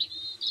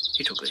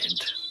 He took the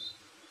hint,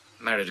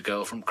 married a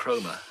girl from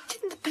Cromer.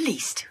 Didn't the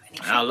police do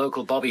anything? Our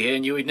local bobby here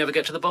knew he'd never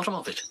get to the bottom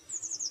of it.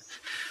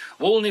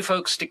 Walney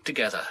folks stick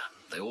together.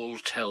 They all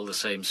tell the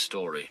same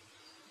story.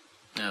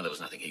 Now, there was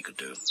nothing he could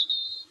do.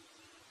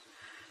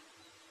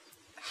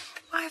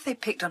 Why have they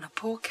picked on a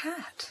poor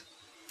cat?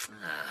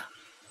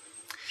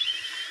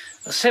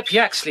 Sepp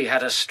Yaxley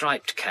had a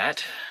striped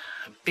cat,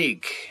 a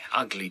big,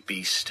 ugly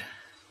beast.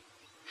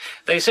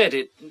 They said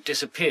it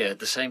disappeared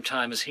the same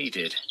time as he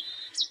did.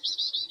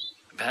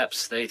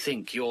 Perhaps they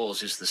think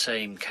yours is the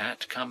same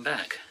cat come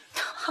back.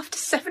 After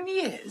 7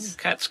 years?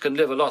 Cats can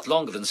live a lot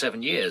longer than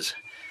 7 years.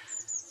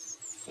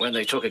 When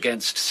they took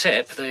against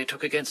Sepp, they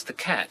took against the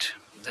cat.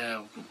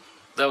 There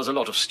was a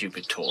lot of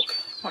stupid talk.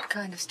 What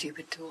kind of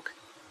stupid talk?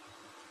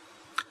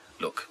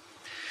 Look,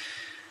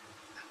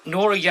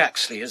 Nora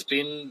Yaxley has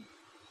been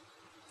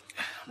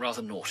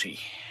rather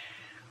naughty.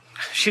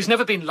 She's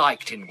never been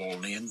liked in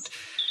Walney, and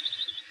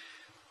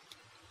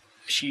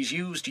she's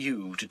used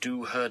you to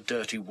do her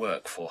dirty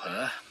work for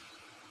her,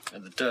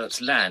 And the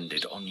dirt's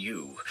landed on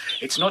you.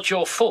 It's not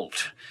your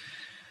fault.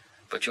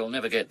 But you'll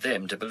never get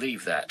them to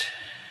believe that.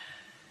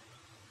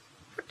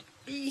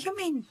 You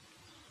mean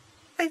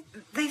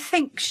they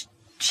think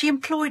she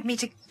employed me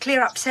to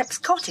clear up Sep's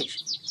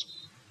cottage?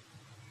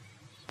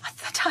 At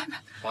the time...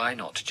 Why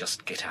not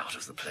just get out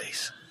of the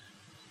place?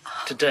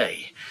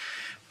 Today.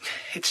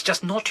 It's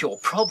just not your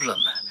problem.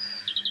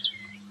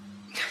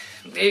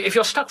 If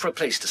you're stuck for a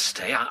place to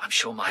stay, I'm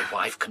sure my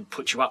wife can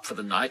put you up for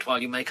the night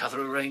while you make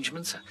other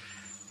arrangements.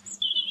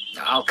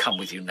 I'll come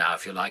with you now,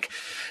 if you like.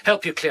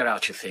 Help you clear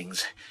out your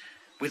things.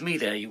 With me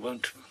there, you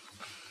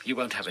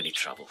won't have any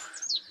trouble.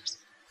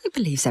 He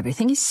believes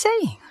everything he's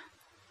saying.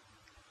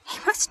 He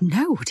must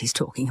know what he's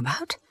talking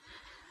about.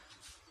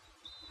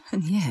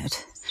 And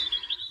yet,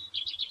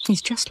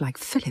 he's just like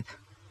Philip.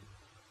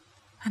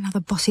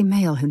 Another bossy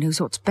male who knows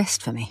what's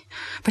best for me,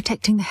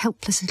 protecting the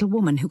helpless little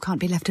woman who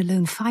can't be left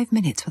alone 5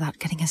 minutes without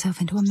getting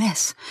herself into a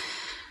mess.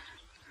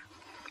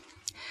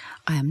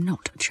 I am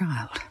not a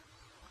child.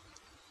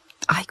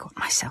 I got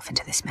myself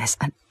into this mess,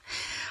 and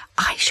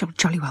I shall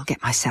jolly well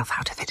get myself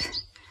out of it.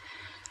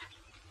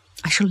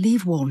 I shall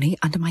leave Walney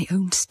under my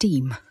own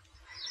steam,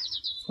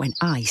 when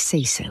I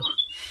say so.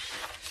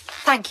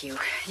 Thank you.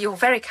 You're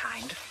very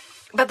kind.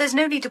 But there's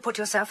no need to put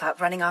yourself out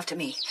running after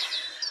me.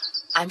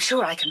 I'm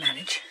sure I can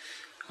manage.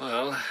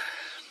 Well,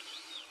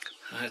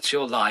 it's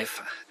your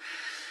life.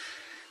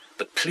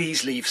 But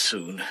please leave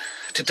soon.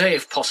 Today,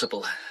 if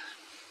possible.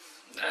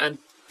 And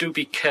do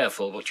be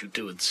careful what you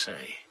do and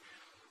say.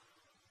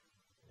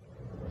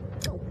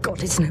 Oh,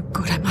 God, it's no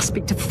good. I must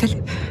speak to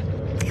Philip.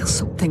 He'll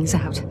sort things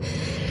out.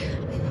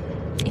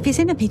 If he's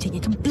in a meeting, he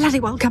can bloody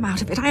well come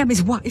out of it. I am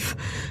his wife.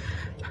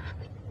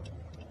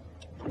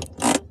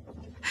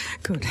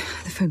 Good.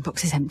 The phone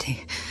box is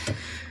empty.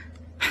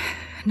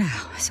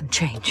 Now, some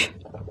change.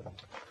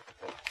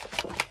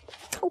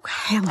 Oh,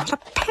 hell, not a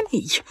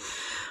penny.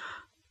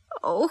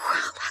 Oh,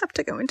 I'll have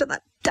to go into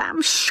that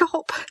damn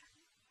shop.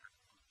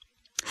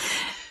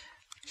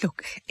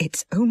 Look,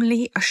 it's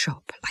only a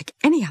shop, like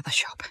any other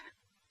shop.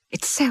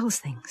 It sells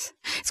things.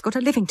 It's got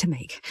a living to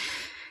make.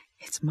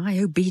 It's my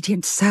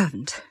obedient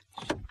servant.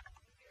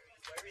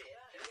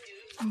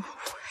 Oh,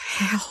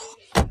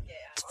 hell.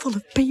 It's full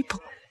of people.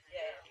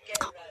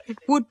 Oh, it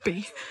would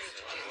be.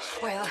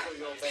 Well,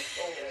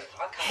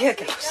 here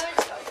goes.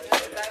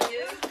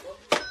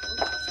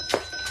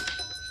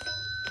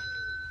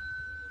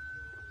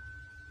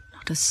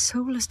 Not a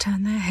soul has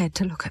turned their head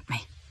to look at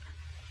me.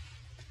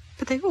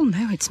 But they all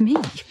know it's me.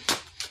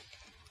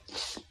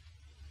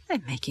 They're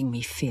making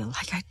me feel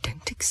like I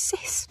don't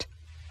exist.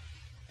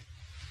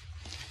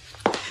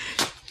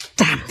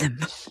 Damn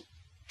them.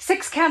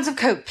 6 cans of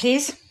Coke,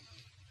 please.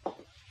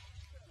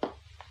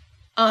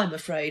 I'm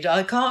afraid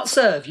I can't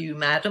serve you,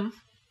 madam.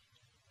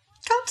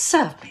 Can't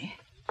serve me?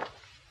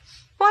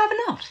 Why ever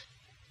not?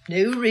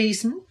 No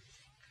reason.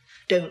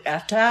 Don't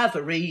have to have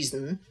a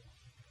reason.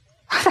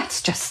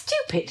 That's just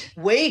stupid.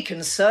 We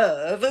can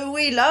serve who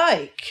we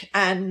like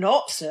and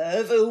not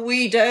serve who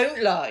we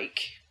don't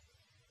like.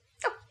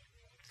 Oh,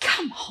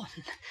 come on.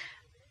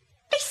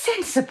 Be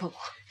sensible.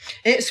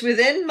 It's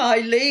within my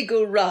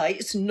legal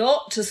rights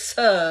not to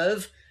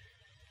serve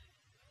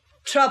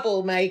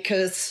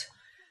troublemakers.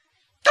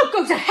 Oh,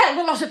 go to hell,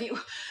 the lot of you.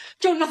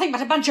 You're nothing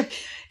but a bunch of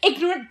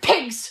ignorant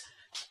pigs.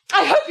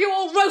 I hope you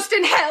all roast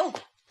in hell.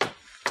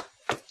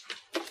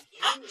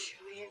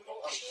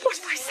 What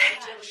have I said?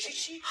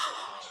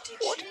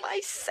 What have I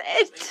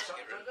said?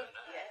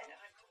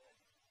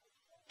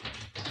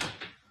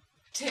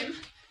 Tim?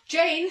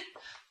 Jane?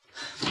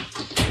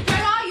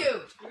 Where are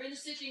you? We're in the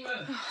sitting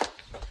room.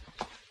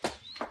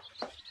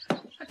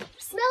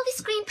 Smell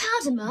this green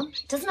powder, Mum.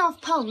 Doesn't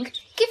half pong.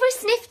 Give her a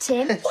sniff,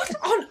 Tim. What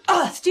on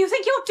earth do you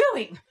think you're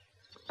doing?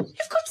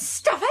 You've got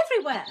stuff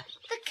everywhere.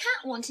 The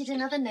cat wanted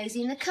another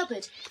nosy in the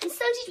cupboard, and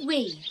so did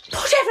we.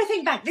 Put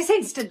everything back this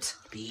instant.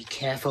 Be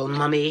careful,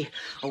 Mummy,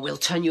 or we'll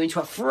turn you into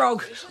a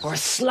frog or a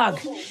slug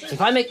if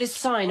I make this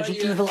sign of the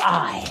evil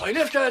eye. I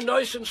left her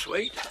nice and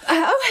sweet.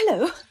 Oh,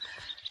 hello.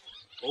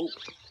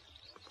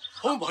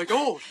 Oh, my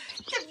God.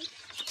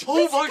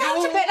 Please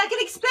go to bed. I can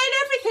explain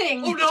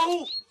everything. Oh,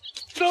 no.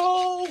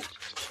 No.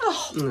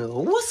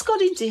 Oh, what's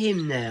got into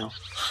him now?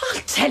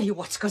 I'll tell you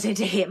what's got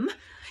into him.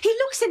 He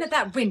looks in at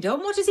that window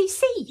and what does he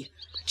see?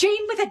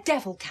 Jane with a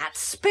devil cat,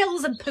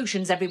 spills and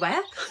potions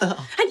everywhere.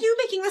 And you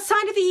making the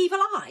sign of the evil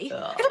eye?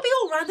 It'll be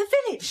all round the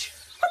village.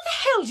 What the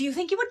hell do you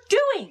think you were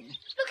doing?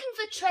 Looking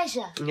for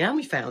treasure. Yeah,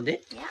 we found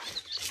it. Yeah.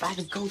 A bag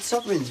of gold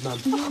sovereigns, Mum.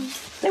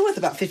 They're worth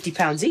about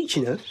 £50 each,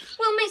 you know.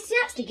 Will Miss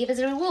Yaxley give us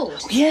a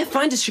reward? Yeah,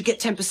 finders should get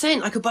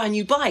 10%. I could buy a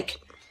new bike.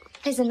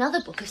 There's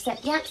another book of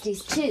Sep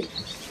Yaxley's too.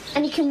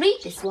 And you can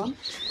read this one.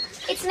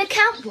 It's an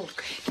account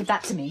book. Give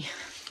that to me.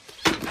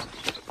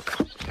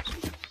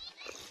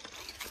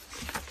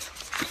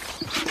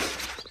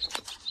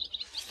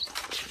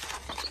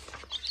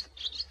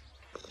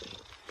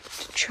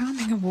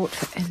 Charming award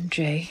for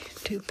NJ,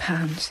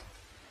 £2.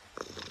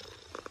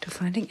 To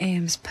finding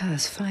AM's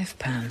purse,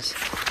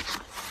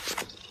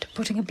 £5. To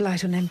putting a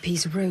blight on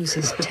MP's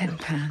roses,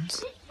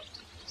 £10.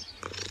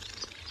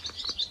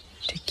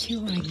 To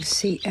curing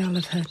CL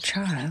of her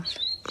child.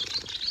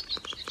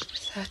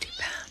 £30.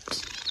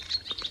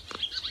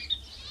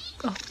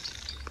 God,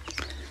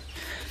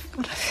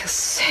 I feel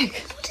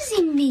sick. What does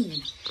he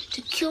mean?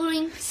 To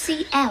curing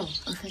CL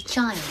of her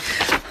child?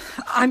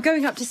 I'm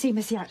going up to see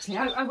Miss Yaxley.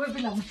 I won't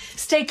be long.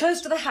 Stay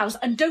close to the house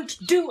and don't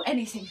do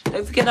anything.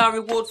 Don't forget our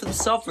reward for the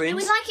sovereigns.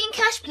 We'd like it in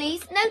cash,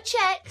 please. No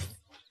cheques.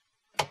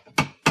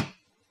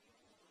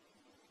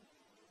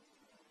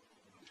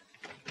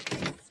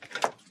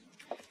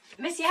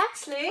 Miss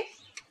Yaxley?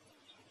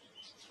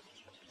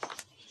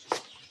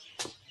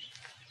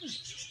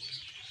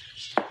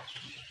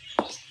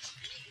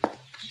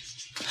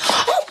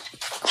 Oh,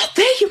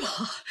 there you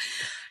are.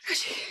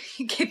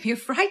 You gave me a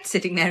fright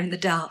sitting there in the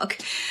dark.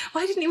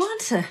 Why didn't you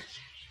answer?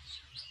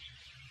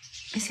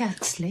 Miss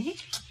Yaxley?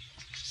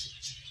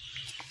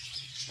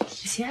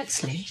 Miss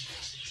Yaxley?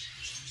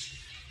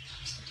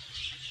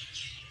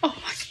 Oh,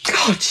 my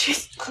God,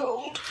 she's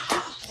cold.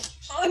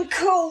 I'm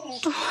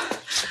cold.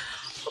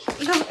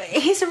 Look,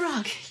 here's a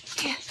rug.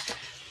 Here.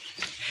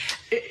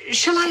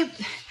 Shall I...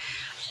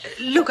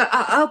 Look,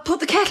 I'll put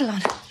the kettle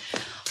on.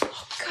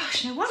 Oh,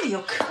 gosh, no wonder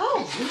you're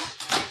cold.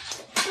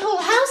 The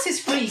whole house is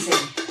freezing.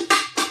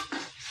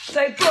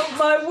 They broke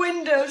my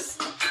windows.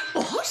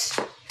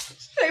 What?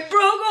 They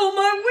broke all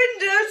my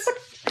windows.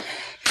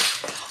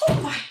 Oh,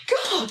 my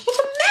God, what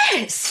a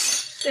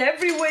mess.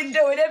 Every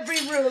window in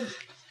every room.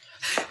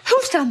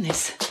 Who's done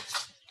this?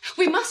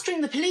 We must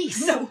ring the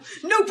police. No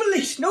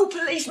police, no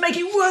police. Make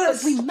it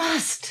worse. But we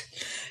must.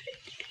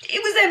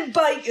 It was them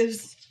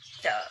bakers.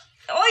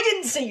 I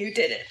didn't see you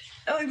did it.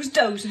 I was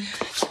dozing.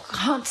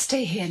 Can't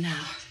stay here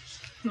now.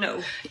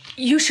 No.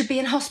 You should be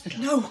in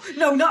hospital.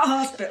 No, not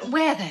hospital.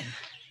 Where then?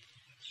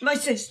 My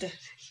sister.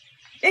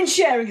 In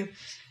Sheringham.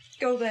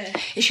 Go there.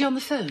 Is she on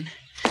the phone?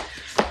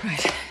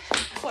 Right.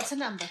 What's the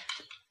number?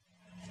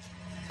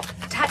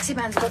 The taxi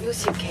man's got your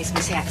suitcase,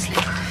 Miss Yaxley.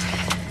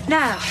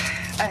 Now,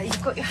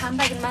 you've got your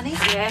handbag and money?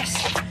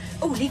 Yes.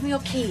 Oh, leave me your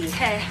keys.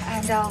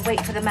 And I'll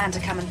wait for the man to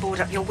come and board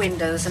up your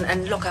windows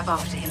and look up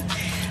after him.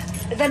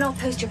 Then I'll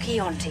post your key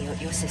on to you at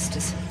your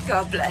sister's.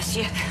 God bless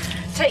you.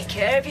 Take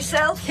care of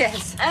yourself.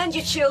 Yes. And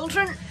your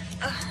children.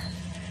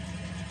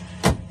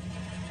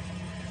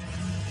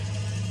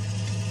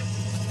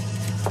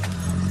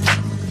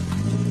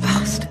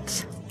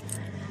 Bastards.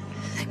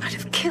 They might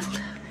have killed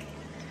her.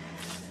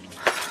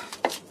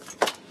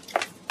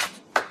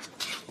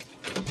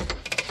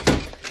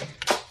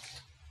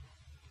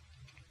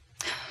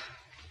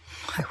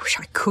 I wish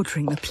I could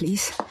ring the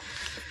police.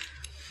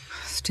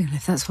 Still,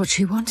 if that's what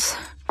she wants.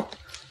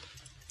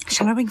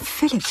 Shall I ring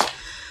Philip?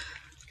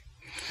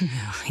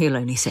 No, he'll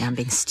only say I'm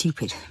being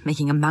stupid,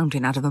 making a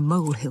mountain out of a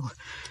molehill.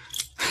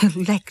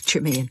 He'll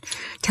lecture me and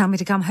tell me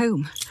to come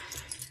home.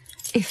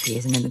 If he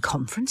isn't in the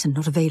conference and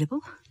not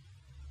available.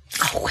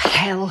 Oh,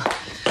 hell.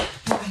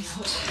 Why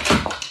not?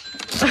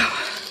 Oh.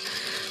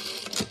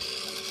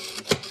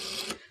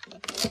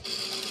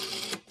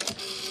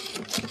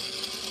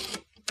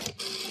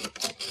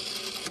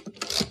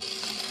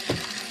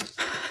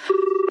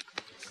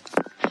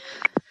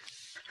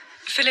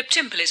 Philip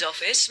Timperley's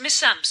office. Miss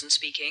Sampson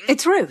speaking.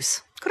 It's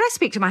Rose. Could I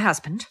speak to my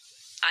husband?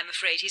 I'm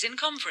afraid he's in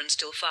conference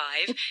till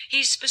 5.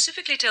 He's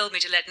specifically told me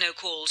to let no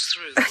calls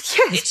through.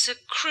 Yes. It's a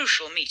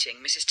crucial meeting,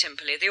 Mrs.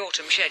 Timperley, the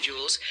autumn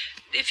schedules.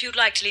 If you'd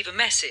like to leave a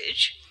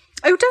message...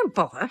 Oh, don't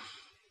bother.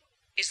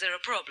 Is there a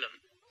problem?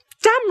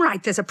 Damn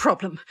right there's a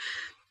problem.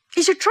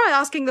 You should try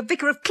asking the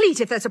Vicar of Cleet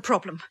if there's a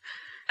problem.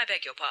 I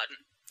beg your pardon.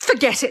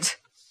 Forget it.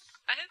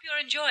 I hope you're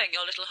enjoying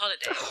your little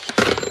holiday.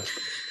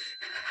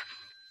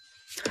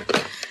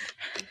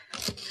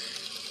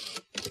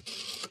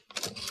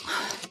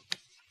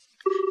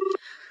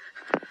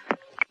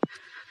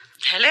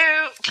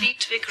 Hello,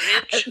 Cleet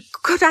Vicarage.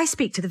 Could I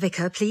speak to the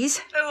vicar, please?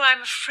 Oh,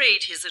 I'm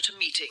afraid he's at a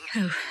meeting.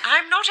 Oh.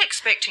 I'm not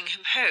expecting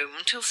him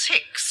home till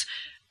 6.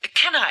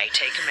 Can I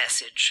take a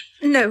message?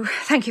 No,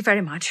 thank you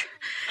very much.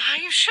 Are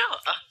you sure?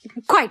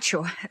 Quite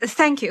sure.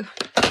 Thank you.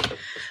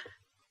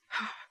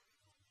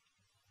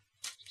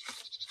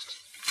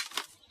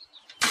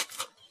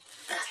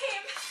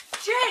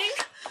 Jane!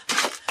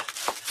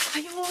 Are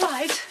you all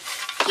right?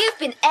 You've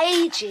been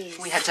ages.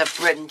 We had to have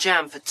bread and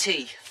jam for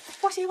tea.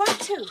 What are you up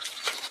to?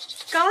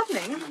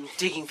 Gardening? I'm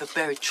digging for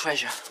buried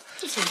treasure.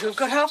 You seem to have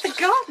got half the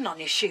garden on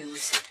your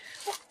shoes.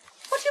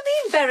 What do you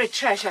mean, buried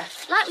treasure?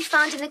 Like we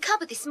found in the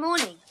cupboard this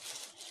morning.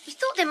 We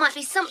thought there might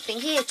be something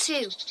here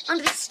too,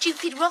 under this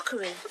stupid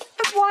rockery.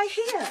 But why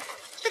here?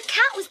 The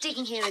cat was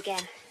digging here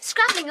again,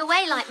 scrabbling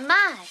away like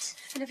mad.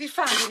 And have you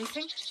found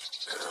anything?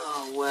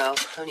 Oh, well,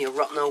 only a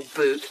rotten old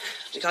boot.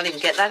 We can't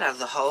even get that out of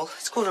the hole.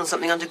 It's caught on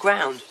something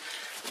underground.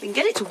 We can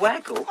get it to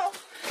waggle.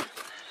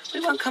 But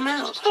it won't come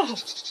out.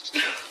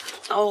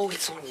 Oh,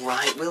 it's all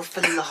right. We'll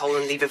fill in the hole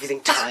and leave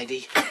everything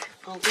tidy.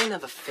 Oh, don't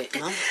have a fit,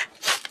 Mum.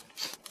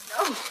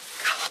 Oh,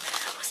 God.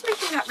 What's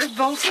making that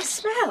revolting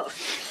smell?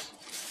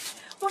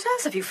 What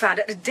else have you found?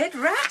 A dead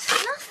rat?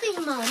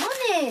 Nothing, Mum,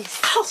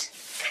 honest. Oh,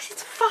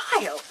 it's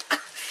vile.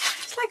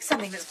 It's like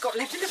something that's got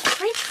left in the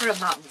fridge for a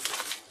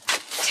month.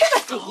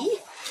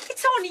 Timothy,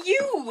 it's on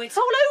you. It's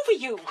all over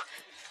you.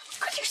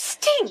 God, you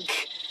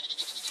stink.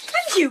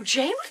 And you,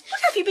 Jane,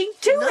 what have you been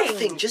doing?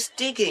 Nothing, just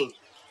digging.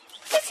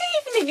 It's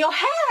even in your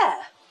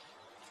hair.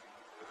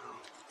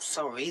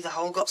 Sorry, the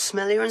hole got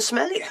smellier and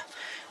smellier.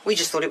 We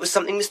just thought it was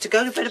something Mr.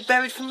 Gotobed had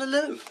buried from the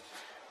loo.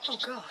 Oh,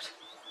 God.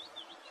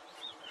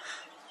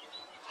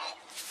 Oh,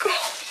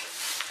 God.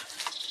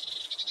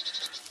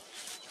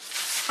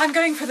 I'm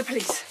going for the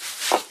police.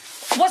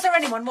 Was there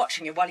anyone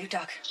watching you while you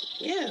dug?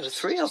 Yeah, there were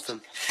 3 of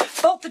them.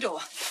 Bolt the door.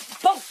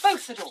 Bolt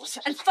both the doors.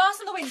 And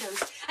fasten the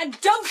windows. And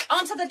don't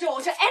answer the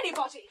door to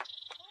anybody.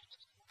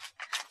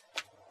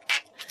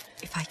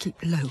 If I keep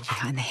low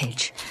behind the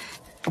hedge,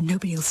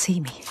 nobody will see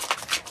me.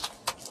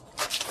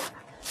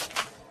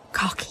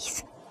 Car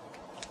keys.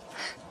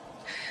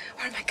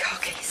 Where are my car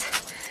keys?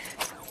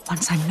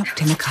 Once I'm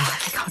locked in the car,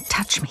 they can't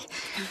touch me.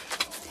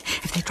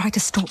 If they try to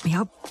stalk me,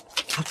 I'll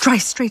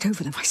drive straight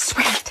over them, I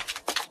swear it.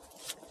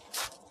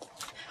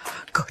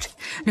 Good.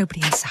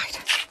 Nobody inside.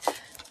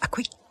 A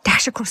quick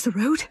dash across the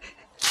road.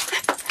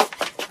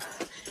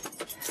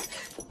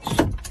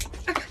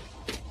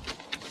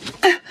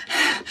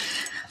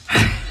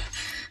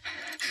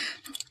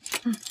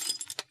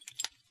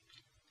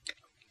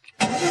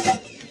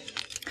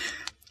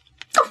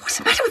 Oh, what's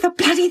the matter with the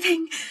bloody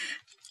thing?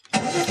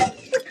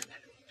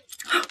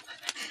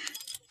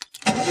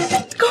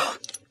 Oh,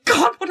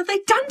 God, what have they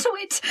done to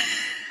it?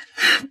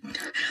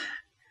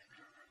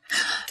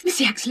 Miss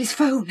Yaxley's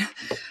phone.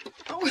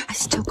 Oh, I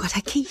still got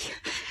her key.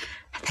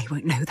 They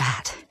won't know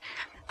that.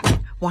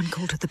 One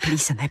call to the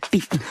police and they're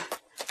beaten.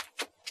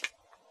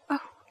 Oh,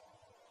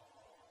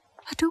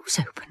 the door's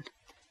open.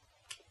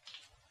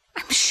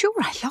 I'm sure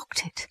I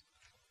locked it.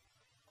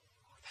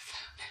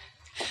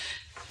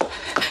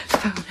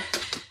 Phone.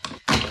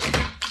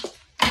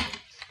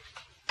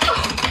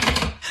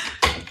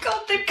 Oh,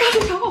 God, they've cut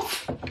it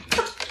off.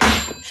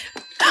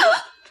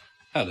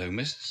 Hello,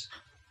 missus.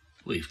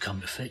 We've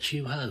come to fetch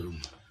you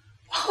home.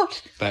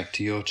 What? Back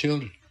to your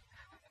children.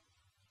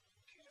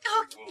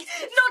 Oh,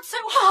 not so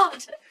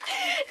hard.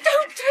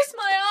 Don't twist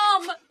my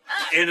arm.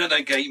 In at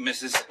the gate,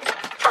 missus.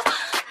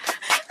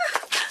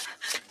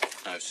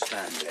 Now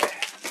stand there.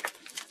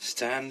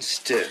 Stand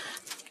still.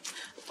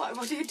 Why,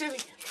 what are you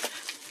doing?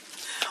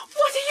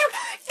 What are you...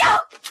 No!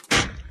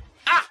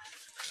 Ah!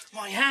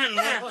 My hand,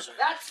 where was it?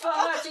 That's for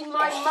hurting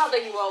my mother,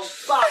 you old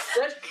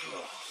bastard.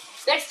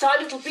 Next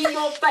time it'll be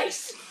your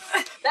face.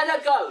 Let her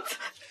go.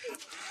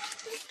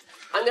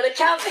 I'm going to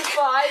count to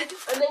 5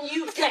 and then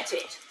you get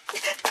it.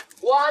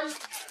 1,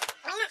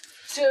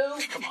 2,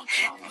 Come on,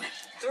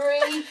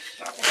 3,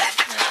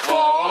 4.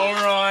 All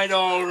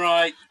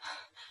right.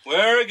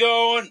 We're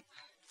going.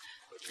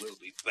 But we'll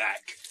be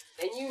back.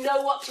 And you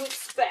know what to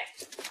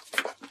expect.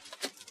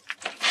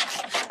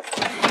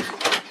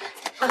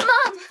 Mum,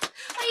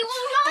 are you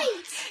all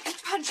right? He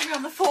punched me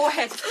on the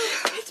forehead.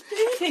 It's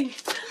bleeding.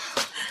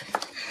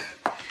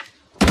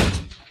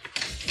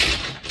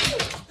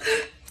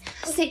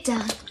 Sit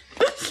down.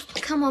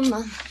 Come on,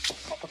 Mum.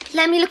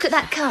 Let me look at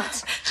that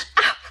cut.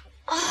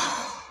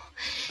 Oh,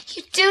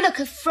 you do look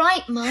a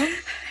fright, Mum.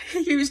 He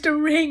used a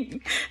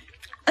ring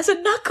as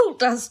a knuckle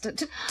duster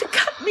to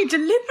cut me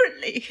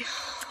deliberately.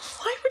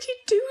 Why would he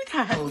do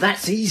that? Oh,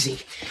 that's easy.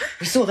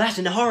 We saw that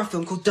in a horror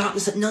film called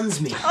Darkness at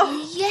Nunsmead.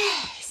 Oh,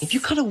 yes. If you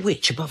cut a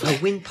witch above her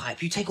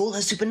windpipe, you take all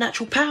her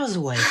supernatural powers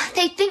away.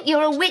 They think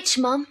you're a witch,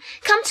 Mum.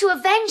 Come to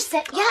avenge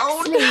Sepp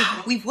Yaxley. Oh,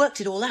 no. We've worked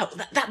it all out.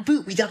 That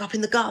boot we dug up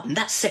in the garden,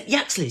 that's Sepp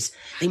Yaxley's.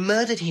 They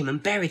murdered him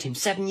and buried him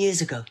 7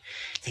 years ago.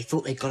 They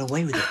thought they'd got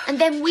away with it. And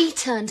then we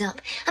turned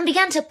up and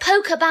began to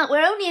poke about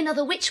where only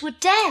another witch would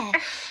dare.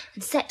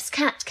 And Sepp's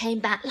cat came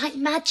back like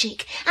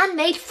magic and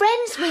made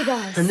friends with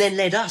us. And then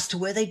led us to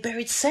where they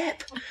buried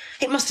Sepp.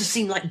 It must have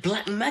seemed like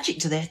black magic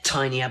to their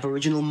tiny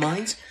Aboriginal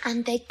minds.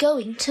 And they're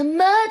going to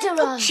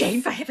murder us.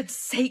 Jane, for heaven's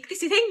sake,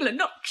 this is England,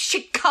 not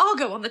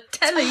Chicago on the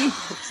telly.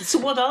 So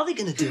what are they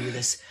going to do with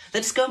us?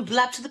 Let us go and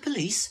blab to the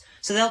police?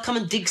 So they'll come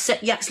and dig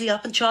Sepp Yaxley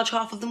up and charge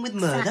half of them with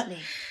murder? Exactly.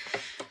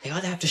 They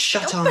either have to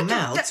shut our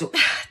mouths or...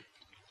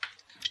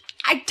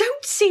 I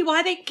don't see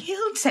why they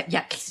killed Sepp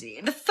Yaxley.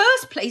 In the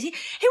first place, he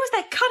was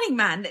their cunning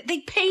man. They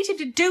paid him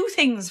to do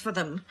things for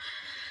them.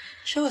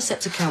 Show us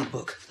Sepp's account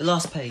book, the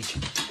last page.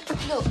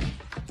 Look,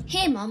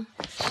 here, Mum.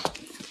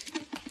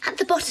 At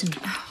the bottom.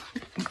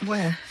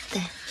 Where?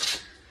 There.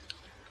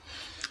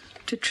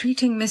 To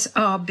treating Miss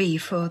R.B.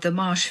 for the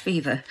marsh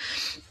fever,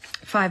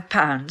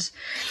 £5.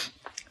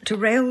 To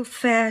rail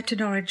fare to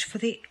Norwich for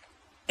the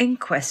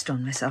inquest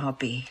on Miss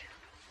R.B.,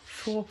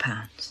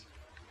 £4.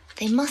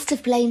 They must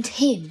have blamed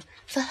him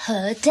for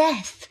her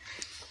death.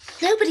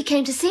 Nobody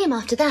came to see him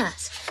after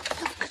that.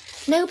 Look,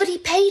 nobody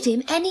paid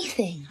him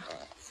anything.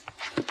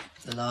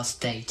 The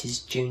last date is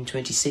June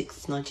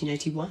 26th,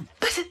 1981.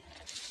 But...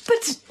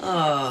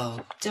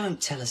 Oh,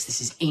 don't tell us this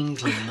is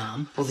England,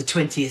 Mum, or the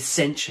 20th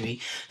century.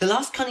 The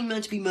last cunning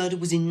man to be murdered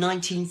was in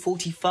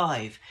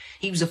 1945.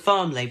 He was a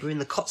farm labourer in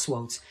the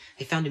Cotswolds.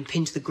 They found him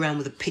pinned to the ground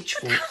with a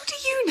pitchfork. How do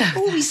you know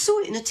Oh, that? we saw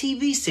it in a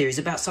TV series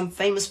about some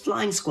famous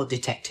flying squad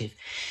detective.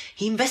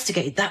 He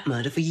investigated that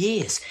murder for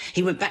years.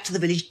 He went back to the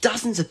village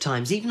dozens of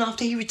times, even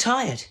after he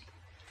retired.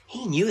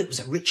 He knew it was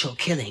a ritual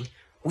killing,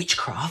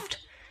 witchcraft.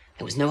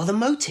 There was no other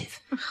motive.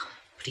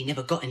 But he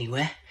never got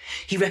anywhere.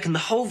 He reckoned the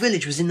whole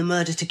village was in the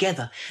murder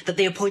together, that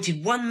they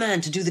appointed one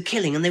man to do the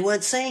killing and they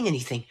weren't saying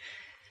anything.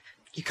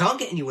 You can't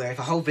get anywhere if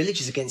a whole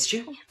village is against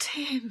you. Oh,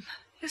 Tim,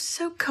 you're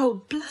so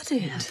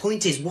cold-blooded. Yeah, the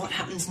point is, what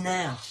happens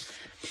now?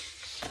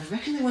 I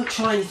reckon they won't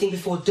try anything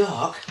before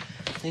dark.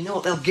 They know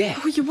what they'll get.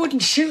 Oh, you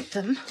wouldn't shoot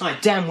them. I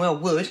damn well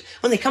would.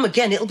 When they come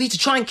again, it'll be to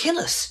try and kill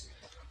us.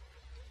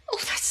 Oh,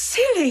 that's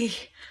silly.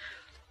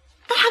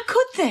 But how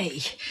could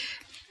they?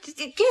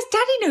 Yes,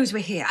 Daddy knows we're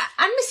here,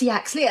 and Miss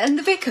Yaxley and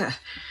the vicar.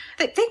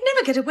 They'd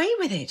never get away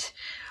with it.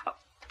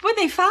 When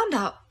they found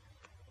our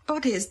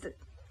bodies, the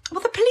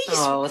police...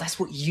 Oh, that's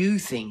what you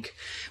think.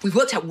 We've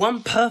worked out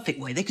one perfect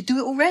way they could do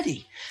it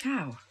already.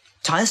 How?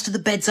 Tie us to the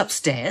beds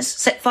upstairs,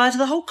 set fire to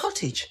the whole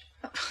cottage.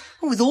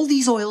 With all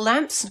these oil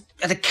lamps,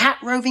 and a cat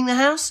roving the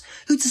house,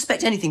 who'd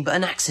suspect anything but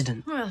an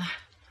accident? Well...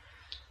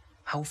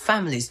 Whole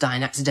families die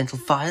in accidental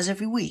fires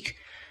every week.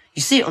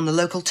 You see it on the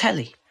local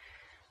telly.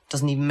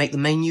 Doesn't even make the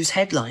main news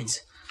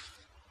headlines.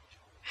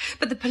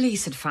 But the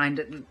police would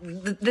find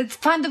they'd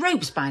find the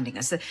ropes binding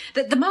us,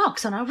 the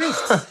marks on our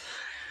wrists.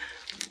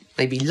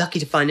 They'd be lucky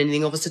to find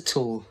anything of us at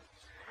all.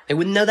 They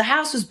wouldn't know the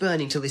house was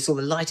burning till they saw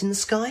the light in the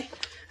sky.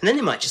 And then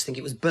they might just think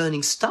it was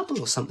burning stubble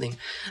or something.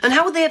 And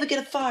how would they ever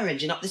get a fire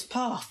engine up this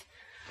path?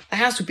 The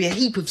house would be a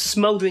heap of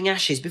smouldering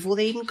ashes before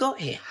they even got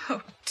here.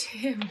 Oh,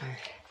 Tim.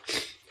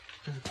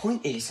 And the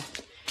point is,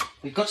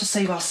 we've got to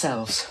save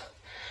ourselves.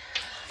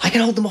 I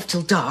can hold them off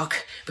till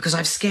dark, because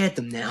I've scared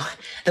them now.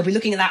 They'll be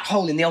looking at that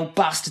hole in the old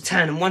bastard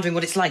town and wondering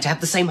what it's like to have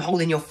the same hole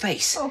in your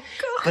face. Oh,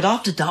 God. But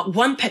after dark,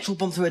 one petrol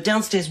bomb through a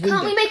downstairs window...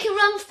 Can't we make a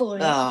run for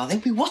it? Ah, they'll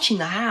be watching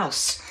the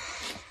house.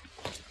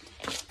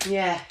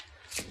 Yeah.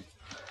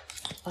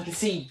 I can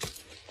see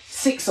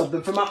 6 of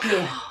them from up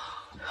here.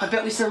 I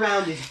bet we're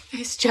surrounded.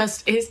 This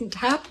just isn't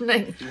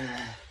happening.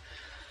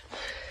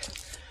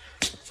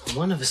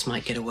 One of us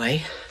might get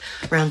away,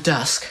 around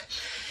dusk.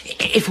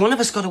 If one of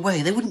us got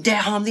away, they wouldn't dare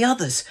harm the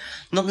others.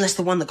 Not unless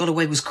the one that got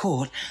away was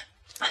caught.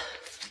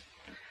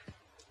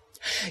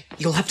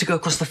 You'll have to go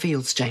across the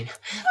fields, Jane.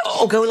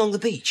 Or go along the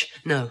beach.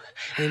 No,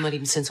 they might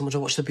even send someone to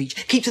watch the beach.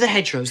 Keep to the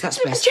hedgerows,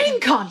 that's best. Jane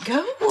can't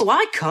go. Oh,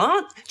 I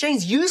can't.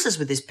 Jane's useless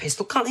with this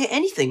pistol, can't hit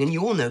anything, and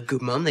you're no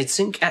good, Mum. They'd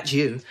soon catch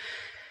you.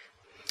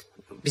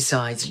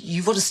 Besides,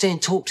 you've got to stay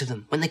and talk to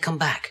them when they come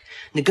back.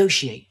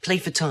 Negotiate, play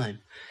for time.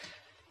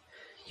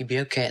 You'd be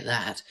okay at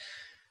that.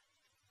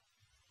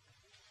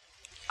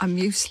 I'm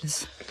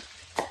useless.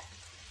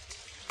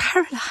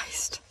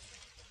 Paralysed.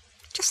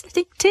 Just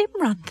letting Tim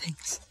run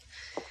things.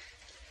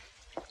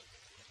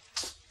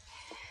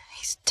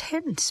 He's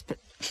tense, but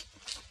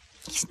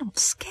he's not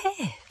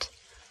scared.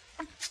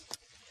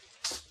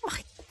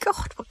 My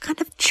God, what kind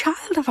of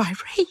child have I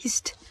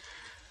raised?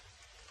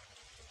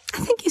 I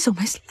think he's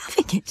almost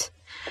loving it.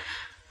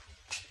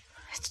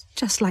 It's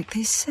just like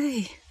they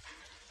say.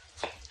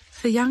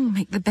 The young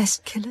make the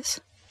best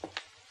killers.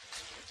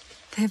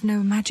 They have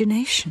no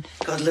imagination.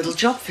 Got a little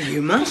job for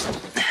you, Mum.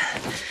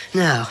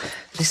 Now,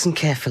 listen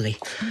carefully.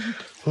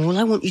 All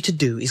I want you to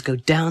do is go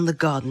down the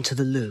garden to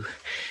the loo.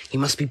 You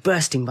must be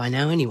bursting by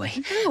now anyway.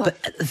 No.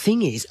 But the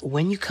thing is,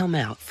 when you come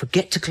out,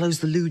 forget to close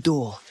the loo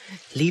door.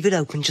 Leave it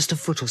open just a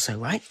foot or so,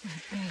 right?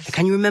 Yes.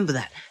 Can you remember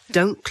that?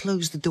 Don't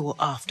close the door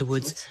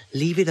afterwards.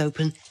 Leave it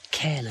open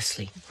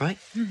carelessly, right?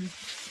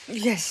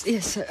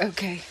 Yes,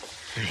 okay.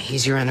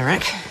 Here's your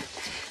anorak.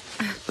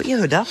 Put your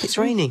hood up, it's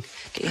raining.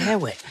 Get your hair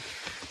wet.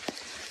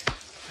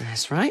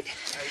 That's right.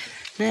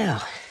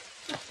 Now,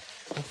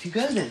 off you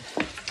go then.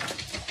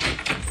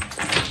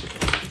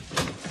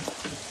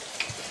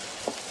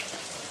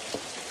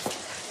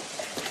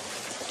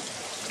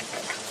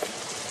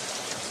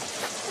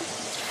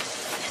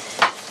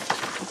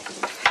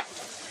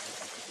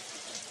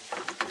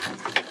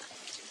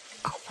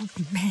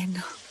 Old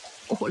men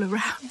all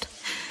around,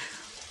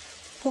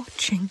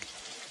 watching.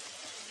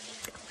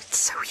 It's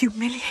so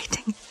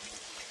humiliating.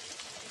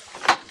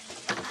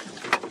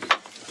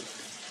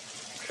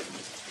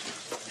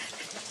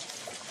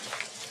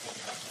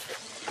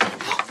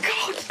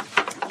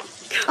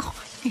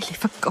 Nearly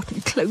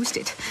forgotten, closed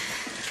it.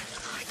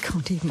 I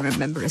can't even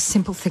remember a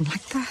simple thing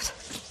like that.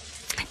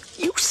 I'm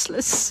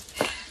useless.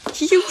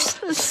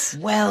 Useless.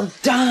 Well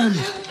done.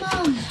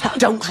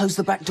 Don't close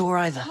the back door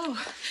either.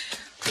 Oh.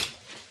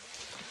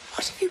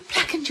 What have you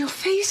blackened your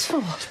face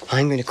for?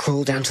 I'm going to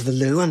crawl down to the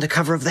loo under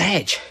cover of the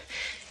hedge.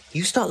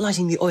 You start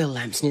lighting the oil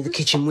lamps near the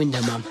kitchen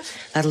window, Mum.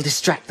 That'll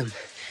distract them.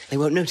 They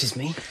won't notice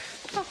me.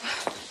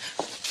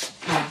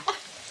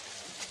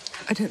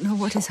 I don't know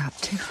what he's up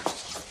to,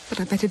 but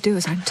I better do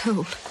as I'm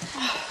told.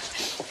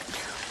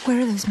 Where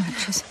are those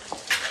matches?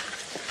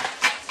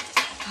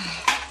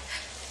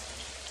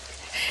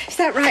 Is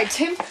that right,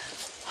 Tim?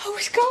 Oh,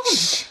 he's gone.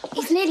 Shh,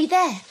 he's nearly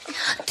there.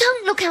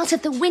 Don't look out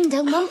of the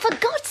window, Mum, for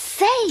God's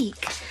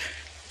sake.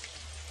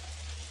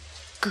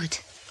 Good.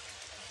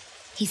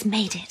 He's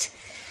made it.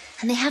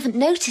 And they haven't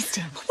noticed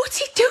him. What's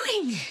he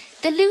doing?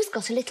 The loo's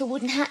got a little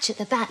wooden hatch at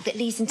the back that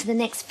leads into the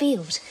next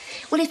field.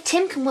 Well, if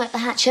Tim can work the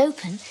hatch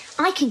open,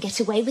 I can get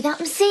away without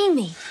them seeing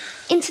me.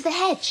 Into the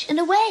hedge and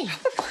away.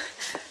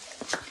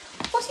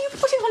 What are you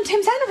putting on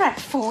Tim's anorak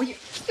for?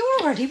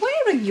 You're already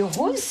wearing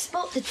yours.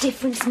 Spot the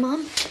difference,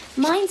 Mum.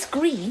 Mine's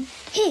green,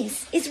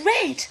 his is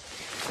red.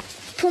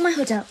 Pull my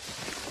hood up.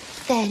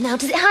 There, now,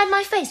 does it hide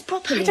my face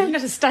properly? I don't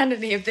understand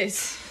any of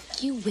this.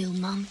 You will,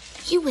 Mum.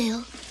 You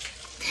will.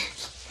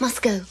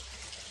 Must go.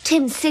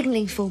 Tim's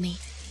signalling for me.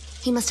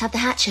 He must have the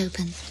hatch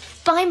open.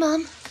 Bye,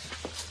 Mum.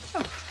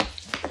 Oh.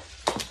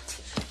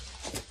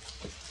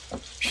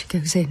 She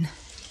goes in.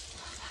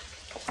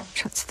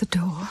 Shuts the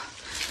door.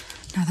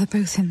 Now they're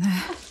both in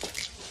there.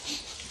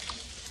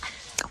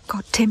 Oh,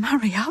 God, Tim,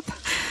 hurry up.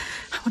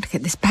 I want to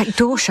get this back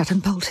door shut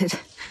and bolted.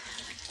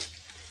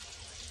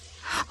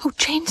 Oh,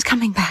 Jane's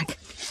coming back.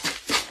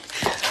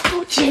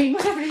 Oh, Jane,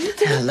 whatever are you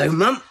doing? Hello,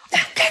 Mum. I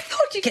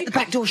thought you Get the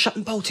back door shut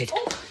and bolted.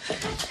 Oh.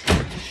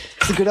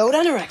 It's a good old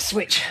anorak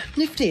switch.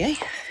 Nifty, eh?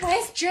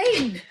 Where's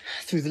Jane?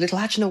 Through the little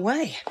hatch and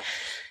away.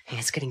 Yeah,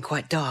 it's getting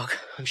quite dark.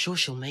 I'm sure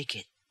she'll make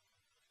it.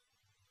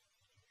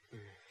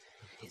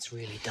 It's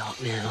really dark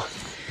now.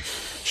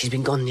 She's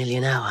been gone nearly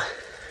an hour.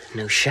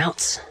 No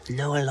shouts,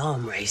 no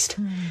alarm raised.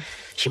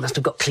 She must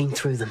have got clean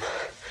through them.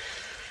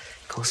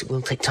 Of course, it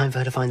will take time for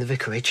her to find the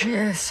vicarage.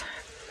 Yes.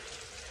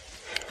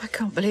 I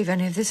can't believe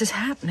any of this is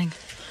happening.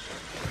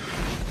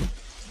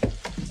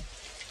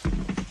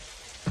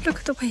 Look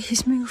at the way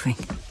he's moving.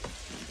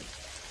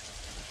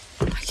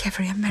 Like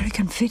every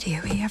American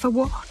video he ever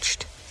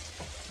watched.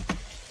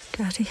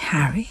 Dirty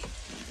Harry,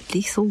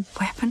 Lethal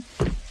Weapon.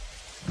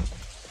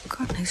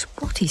 God knows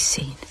what he's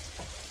seen.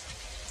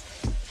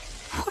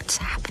 What's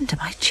happened to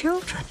my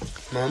children?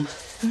 Mum?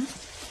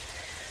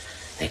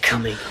 They're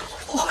coming.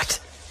 What?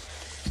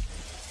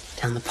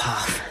 Down the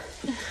path.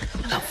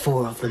 About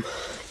 4 of them.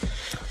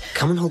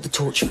 Come and hold the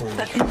torch for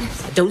me.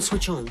 Don't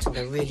switch on until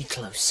they're really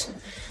close.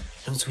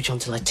 Don't switch on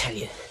till I tell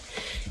you.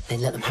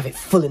 Then let them have it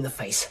full in the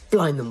face.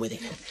 Blind them with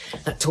it.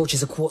 That torch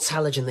is a quartz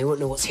halogen. They won't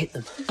know what's hit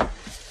them.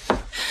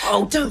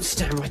 Oh, don't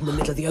stand right in the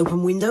middle of the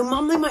open window,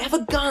 Mum. They might have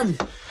a gun.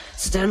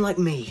 Stand like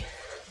me.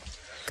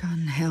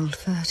 Gun held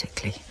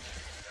vertically.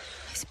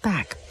 His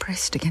back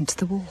pressed against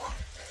the wall.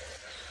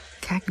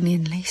 Cagney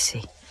and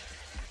Lacey.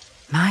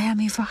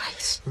 Miami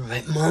Vice.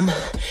 Right, Mum.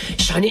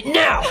 Shine it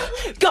now.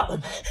 Got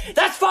them.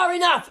 That's far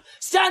enough.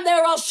 Stand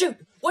there or I'll shoot.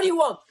 What do you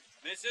want?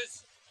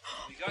 Missus,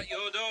 you got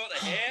your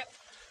daughter here?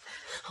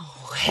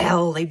 Oh,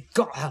 hell, they've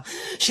got her.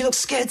 She looks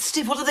scared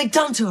stiff. What have they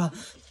done to her?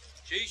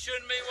 She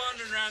shouldn't be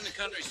wandering around the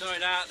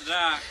countryside after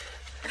dark.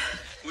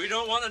 We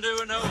don't want to do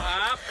her no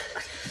harm.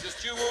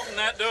 Just you open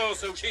that door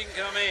so she can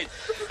come in.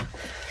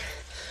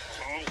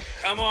 Oh,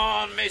 come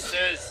on,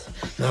 missus.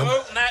 Mum,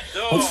 open that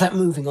door. What's that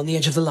moving on the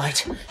edge of the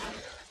light?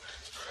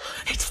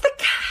 It's the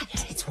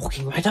cat. It's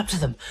walking right up to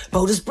them,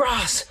 bold as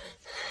brass.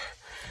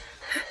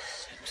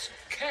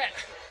 Cat.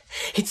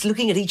 It's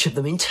looking at each of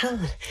them in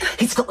turn.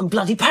 It's got them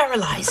bloody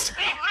paralysed.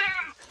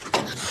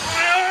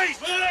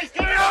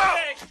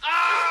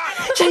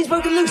 Chain's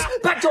broken loose.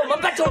 Back door, Mum,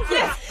 back door,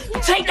 quick.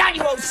 Take that,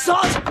 you old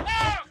sod.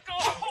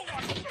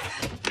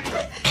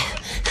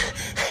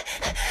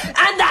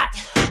 And that.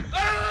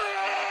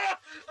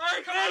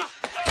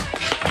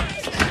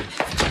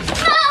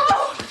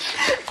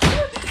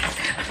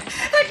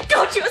 Thank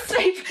God you're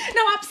safe.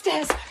 Now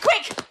upstairs.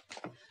 Quick.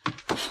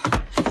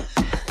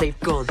 They've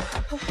gone.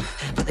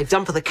 But they've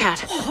done for the cat.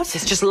 What?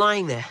 It's just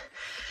lying there.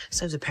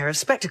 So's a pair of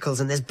spectacles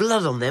and there's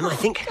blood on them, I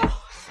think.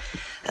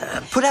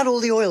 Put out all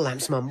the oil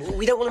lamps, Mum.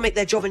 We don't want to make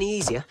their job any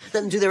easier.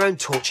 Let them do their own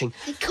torching.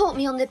 They caught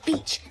me on the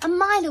beach, a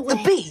mile away.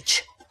 The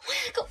beach?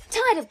 I got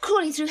tired of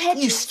crawling through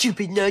hedges. You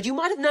stupid nerd. You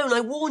might have known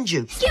I warned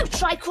you. You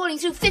try crawling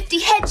through 50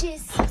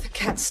 hedges. Oh, the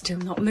cat's still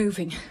not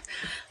moving.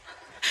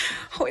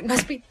 Oh, it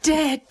must be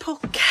dead. Poor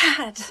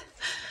cat.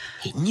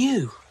 It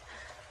knew.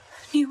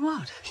 Knew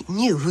what? It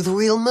knew who the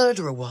real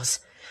murderer was.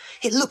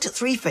 It looked at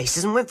 3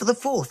 faces and went for the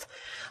 4th.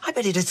 I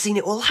bet it had seen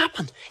it all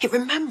happen. It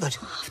remembered.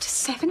 After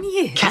 7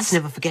 years? Cats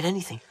never forget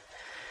anything.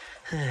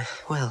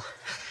 Well,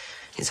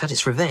 it's had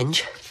its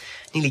revenge.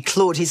 Nearly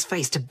clawed his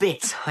face to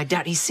bits. I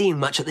doubt he's seeing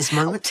much at this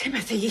moment. Oh,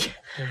 Timothy.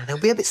 They'll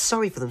be a bit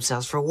sorry for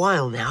themselves for a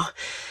while now.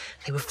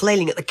 They were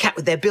flailing at the cat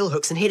with their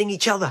billhooks and hitting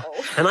each other.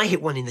 Oh. And I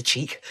hit one in the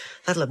cheek.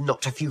 That'll have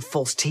knocked a few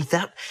false teeth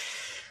out.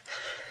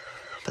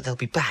 But they'll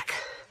be back.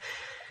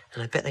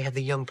 And I bet they have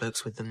the young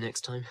blokes with them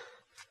next time.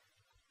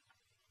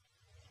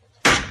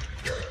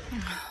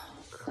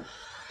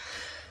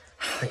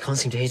 They can't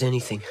seem to hit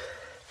anything.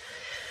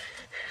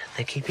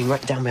 They're keeping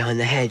right down behind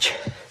the hedge.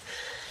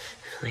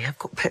 They have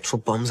got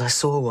petrol bombs. I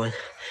saw one.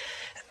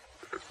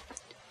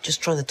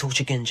 Just try the torch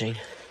again, Jane.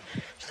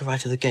 To the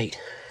right of the gate.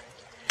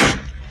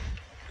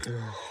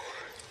 Oh,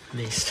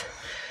 missed.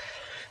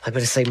 I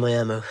better save my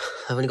ammo.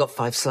 I've only got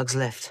 5 slugs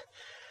left.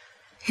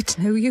 It's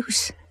no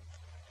use.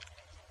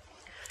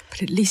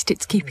 But at least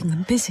it's keeping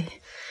them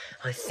busy.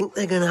 I think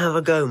they're going to have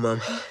a go,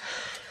 Mum.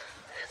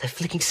 They're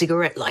flicking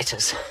cigarette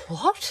lighters.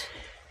 What?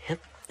 Yep,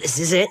 this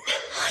is it.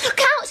 Look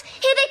out!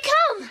 Here they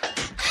come!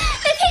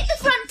 They've hit the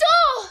front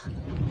door!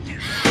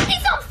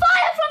 It's on fire!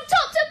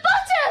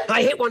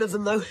 I hit one of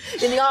them, though.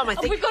 In the arm, I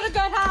think. We've got to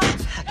get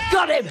out.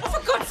 Got him! Oh,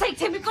 for God's sake,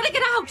 Tim, we've got to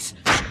get out.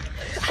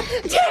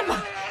 Tim!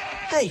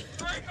 Hey,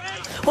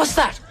 what's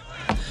that?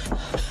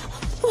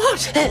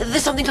 What?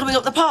 There's something coming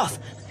up the path.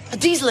 A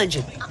diesel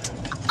engine.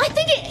 I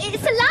think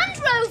it's a Land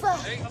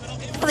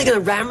Rover. Are they going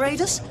to ram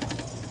raid us?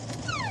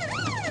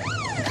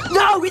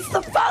 No, it's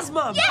the Fuzz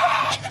Mum!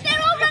 Yeah!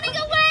 They're all running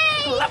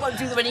away! Well, that won't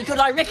do them any good.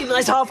 I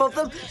recognise half of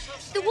them.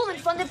 The woman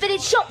from the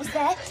village shop was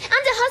there, and her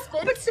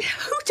husband. But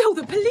who told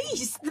the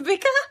police? The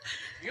vicar?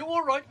 You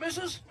all right,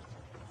 missus?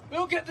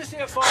 We'll get this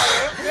here fire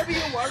out, never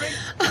you worry.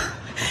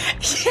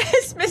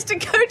 Yes, Mr.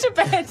 Go to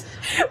bed.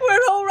 We're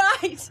all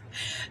right.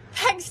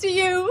 Thanks to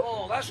you.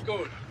 Oh, that's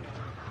good.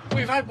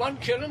 We've had one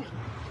killing.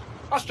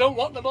 Us don't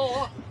want no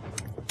more.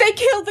 They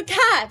killed the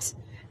cat.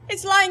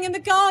 It's lying in the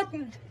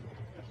garden.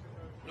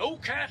 No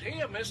cat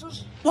here,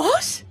 missus.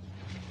 What?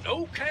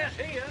 No cat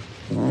here.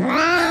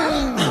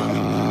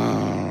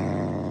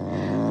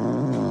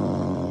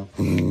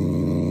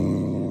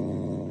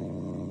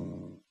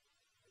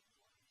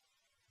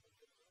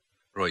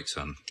 Right,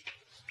 son.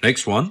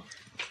 Next one.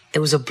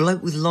 There was a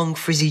bloke with long,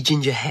 frizzy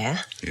ginger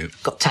hair. Yep.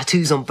 Got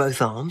tattoos on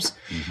both arms.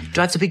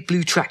 Drives a big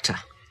blue tractor.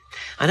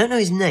 I don't know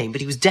his name,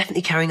 but he was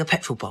definitely carrying a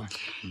petrol bomb.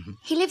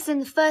 He lives in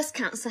the first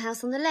council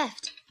house on the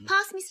left,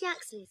 past Miss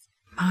Yaxley's.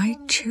 My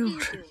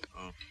children.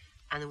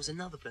 And there was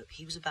another bloke.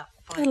 He was about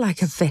 5. They're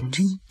like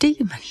avenging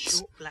demons.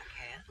 Short black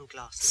hair and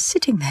glasses.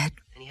 Sitting there,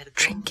 And he had a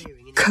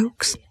drinking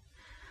cokes,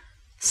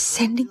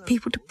 sending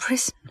people to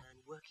prison.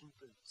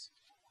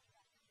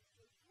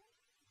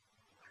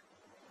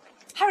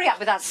 Hurry up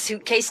with that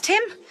suitcase,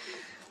 Tim.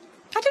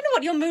 I don't know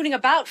what you're mooning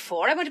about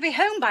for. I want to be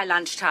home by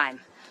lunchtime.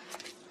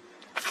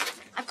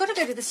 I've got to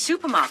go to the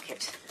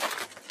supermarket.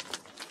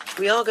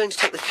 We are going to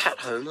take the cat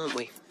home, aren't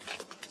we?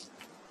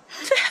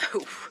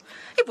 No,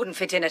 it wouldn't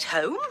fit in at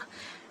home.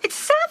 It's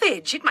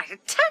savage. It might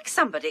attack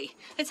somebody.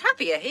 It's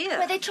happier here.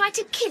 Where they tried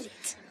to kill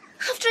it.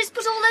 After it's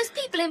put all those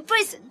people in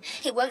prison,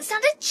 it won't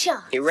stand a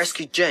chance. It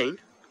rescued Jane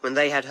when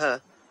they had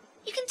her.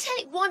 You can tell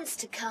it wants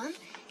to come.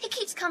 It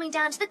keeps coming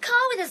down to the car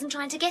with us and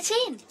trying to get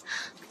in.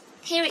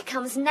 Here it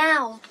comes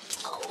now.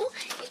 Oh,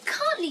 you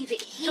can't leave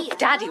it here. Look,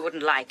 Daddy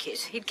wouldn't like it.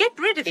 He'd get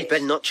rid of it. He'd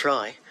better not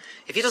try.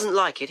 If he doesn't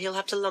like it, he'll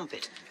have to lump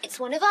it. It's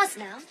one of us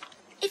now.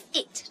 If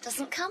it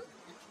doesn't come,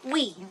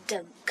 we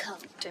don't come.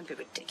 Don't be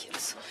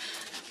ridiculous.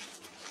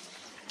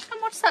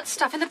 And what's that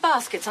stuff in the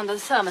baskets under the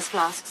thermos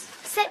flasks?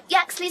 Sepp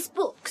Yaxley's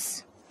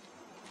books.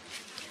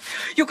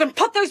 You can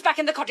put those back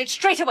in the cottage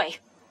straight away.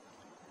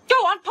 Go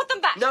on, put them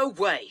back. No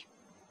way.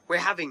 We're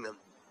having them.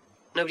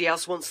 Nobody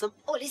else wants them?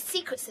 All his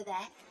secrets are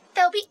there.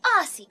 They'll be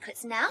our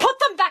secrets now. Put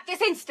them back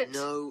this instant.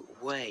 No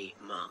way,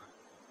 Mum.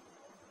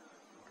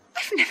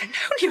 I've never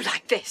known you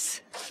like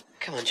this.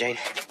 Come on, Jane.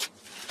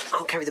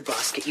 I'll carry the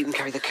basket, you can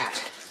carry the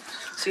cat.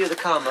 See you at the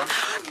car, Mum.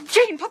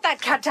 Jane, put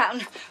that cat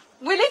down.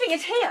 We're leaving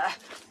it here.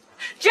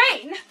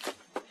 Jane!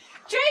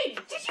 Jane,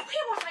 did you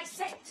hear what I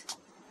said?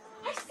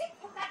 I said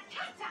put that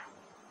cat down.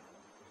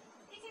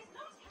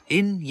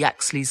 In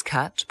Yaxley's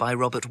Cat by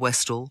Robert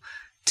Westall,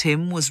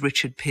 Tim was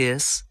Richard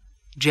Pearce,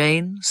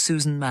 Jane,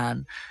 Susan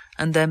Mann,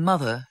 and their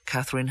mother,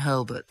 Catherine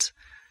Hurlbert.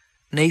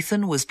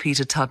 Nathan was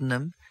Peter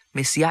Tuddenham,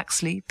 Miss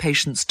Yaxley,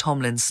 Patience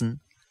Tomlinson,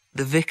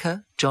 the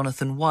vicar,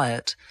 Jonathan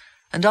Wyatt,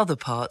 and other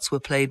parts were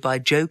played by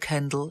Joe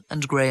Kendall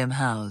and Graham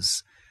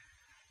Howes.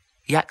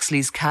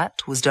 Yaxley's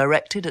Cat was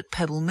directed at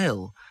Pebble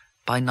Mill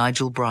by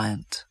Nigel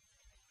Bryant.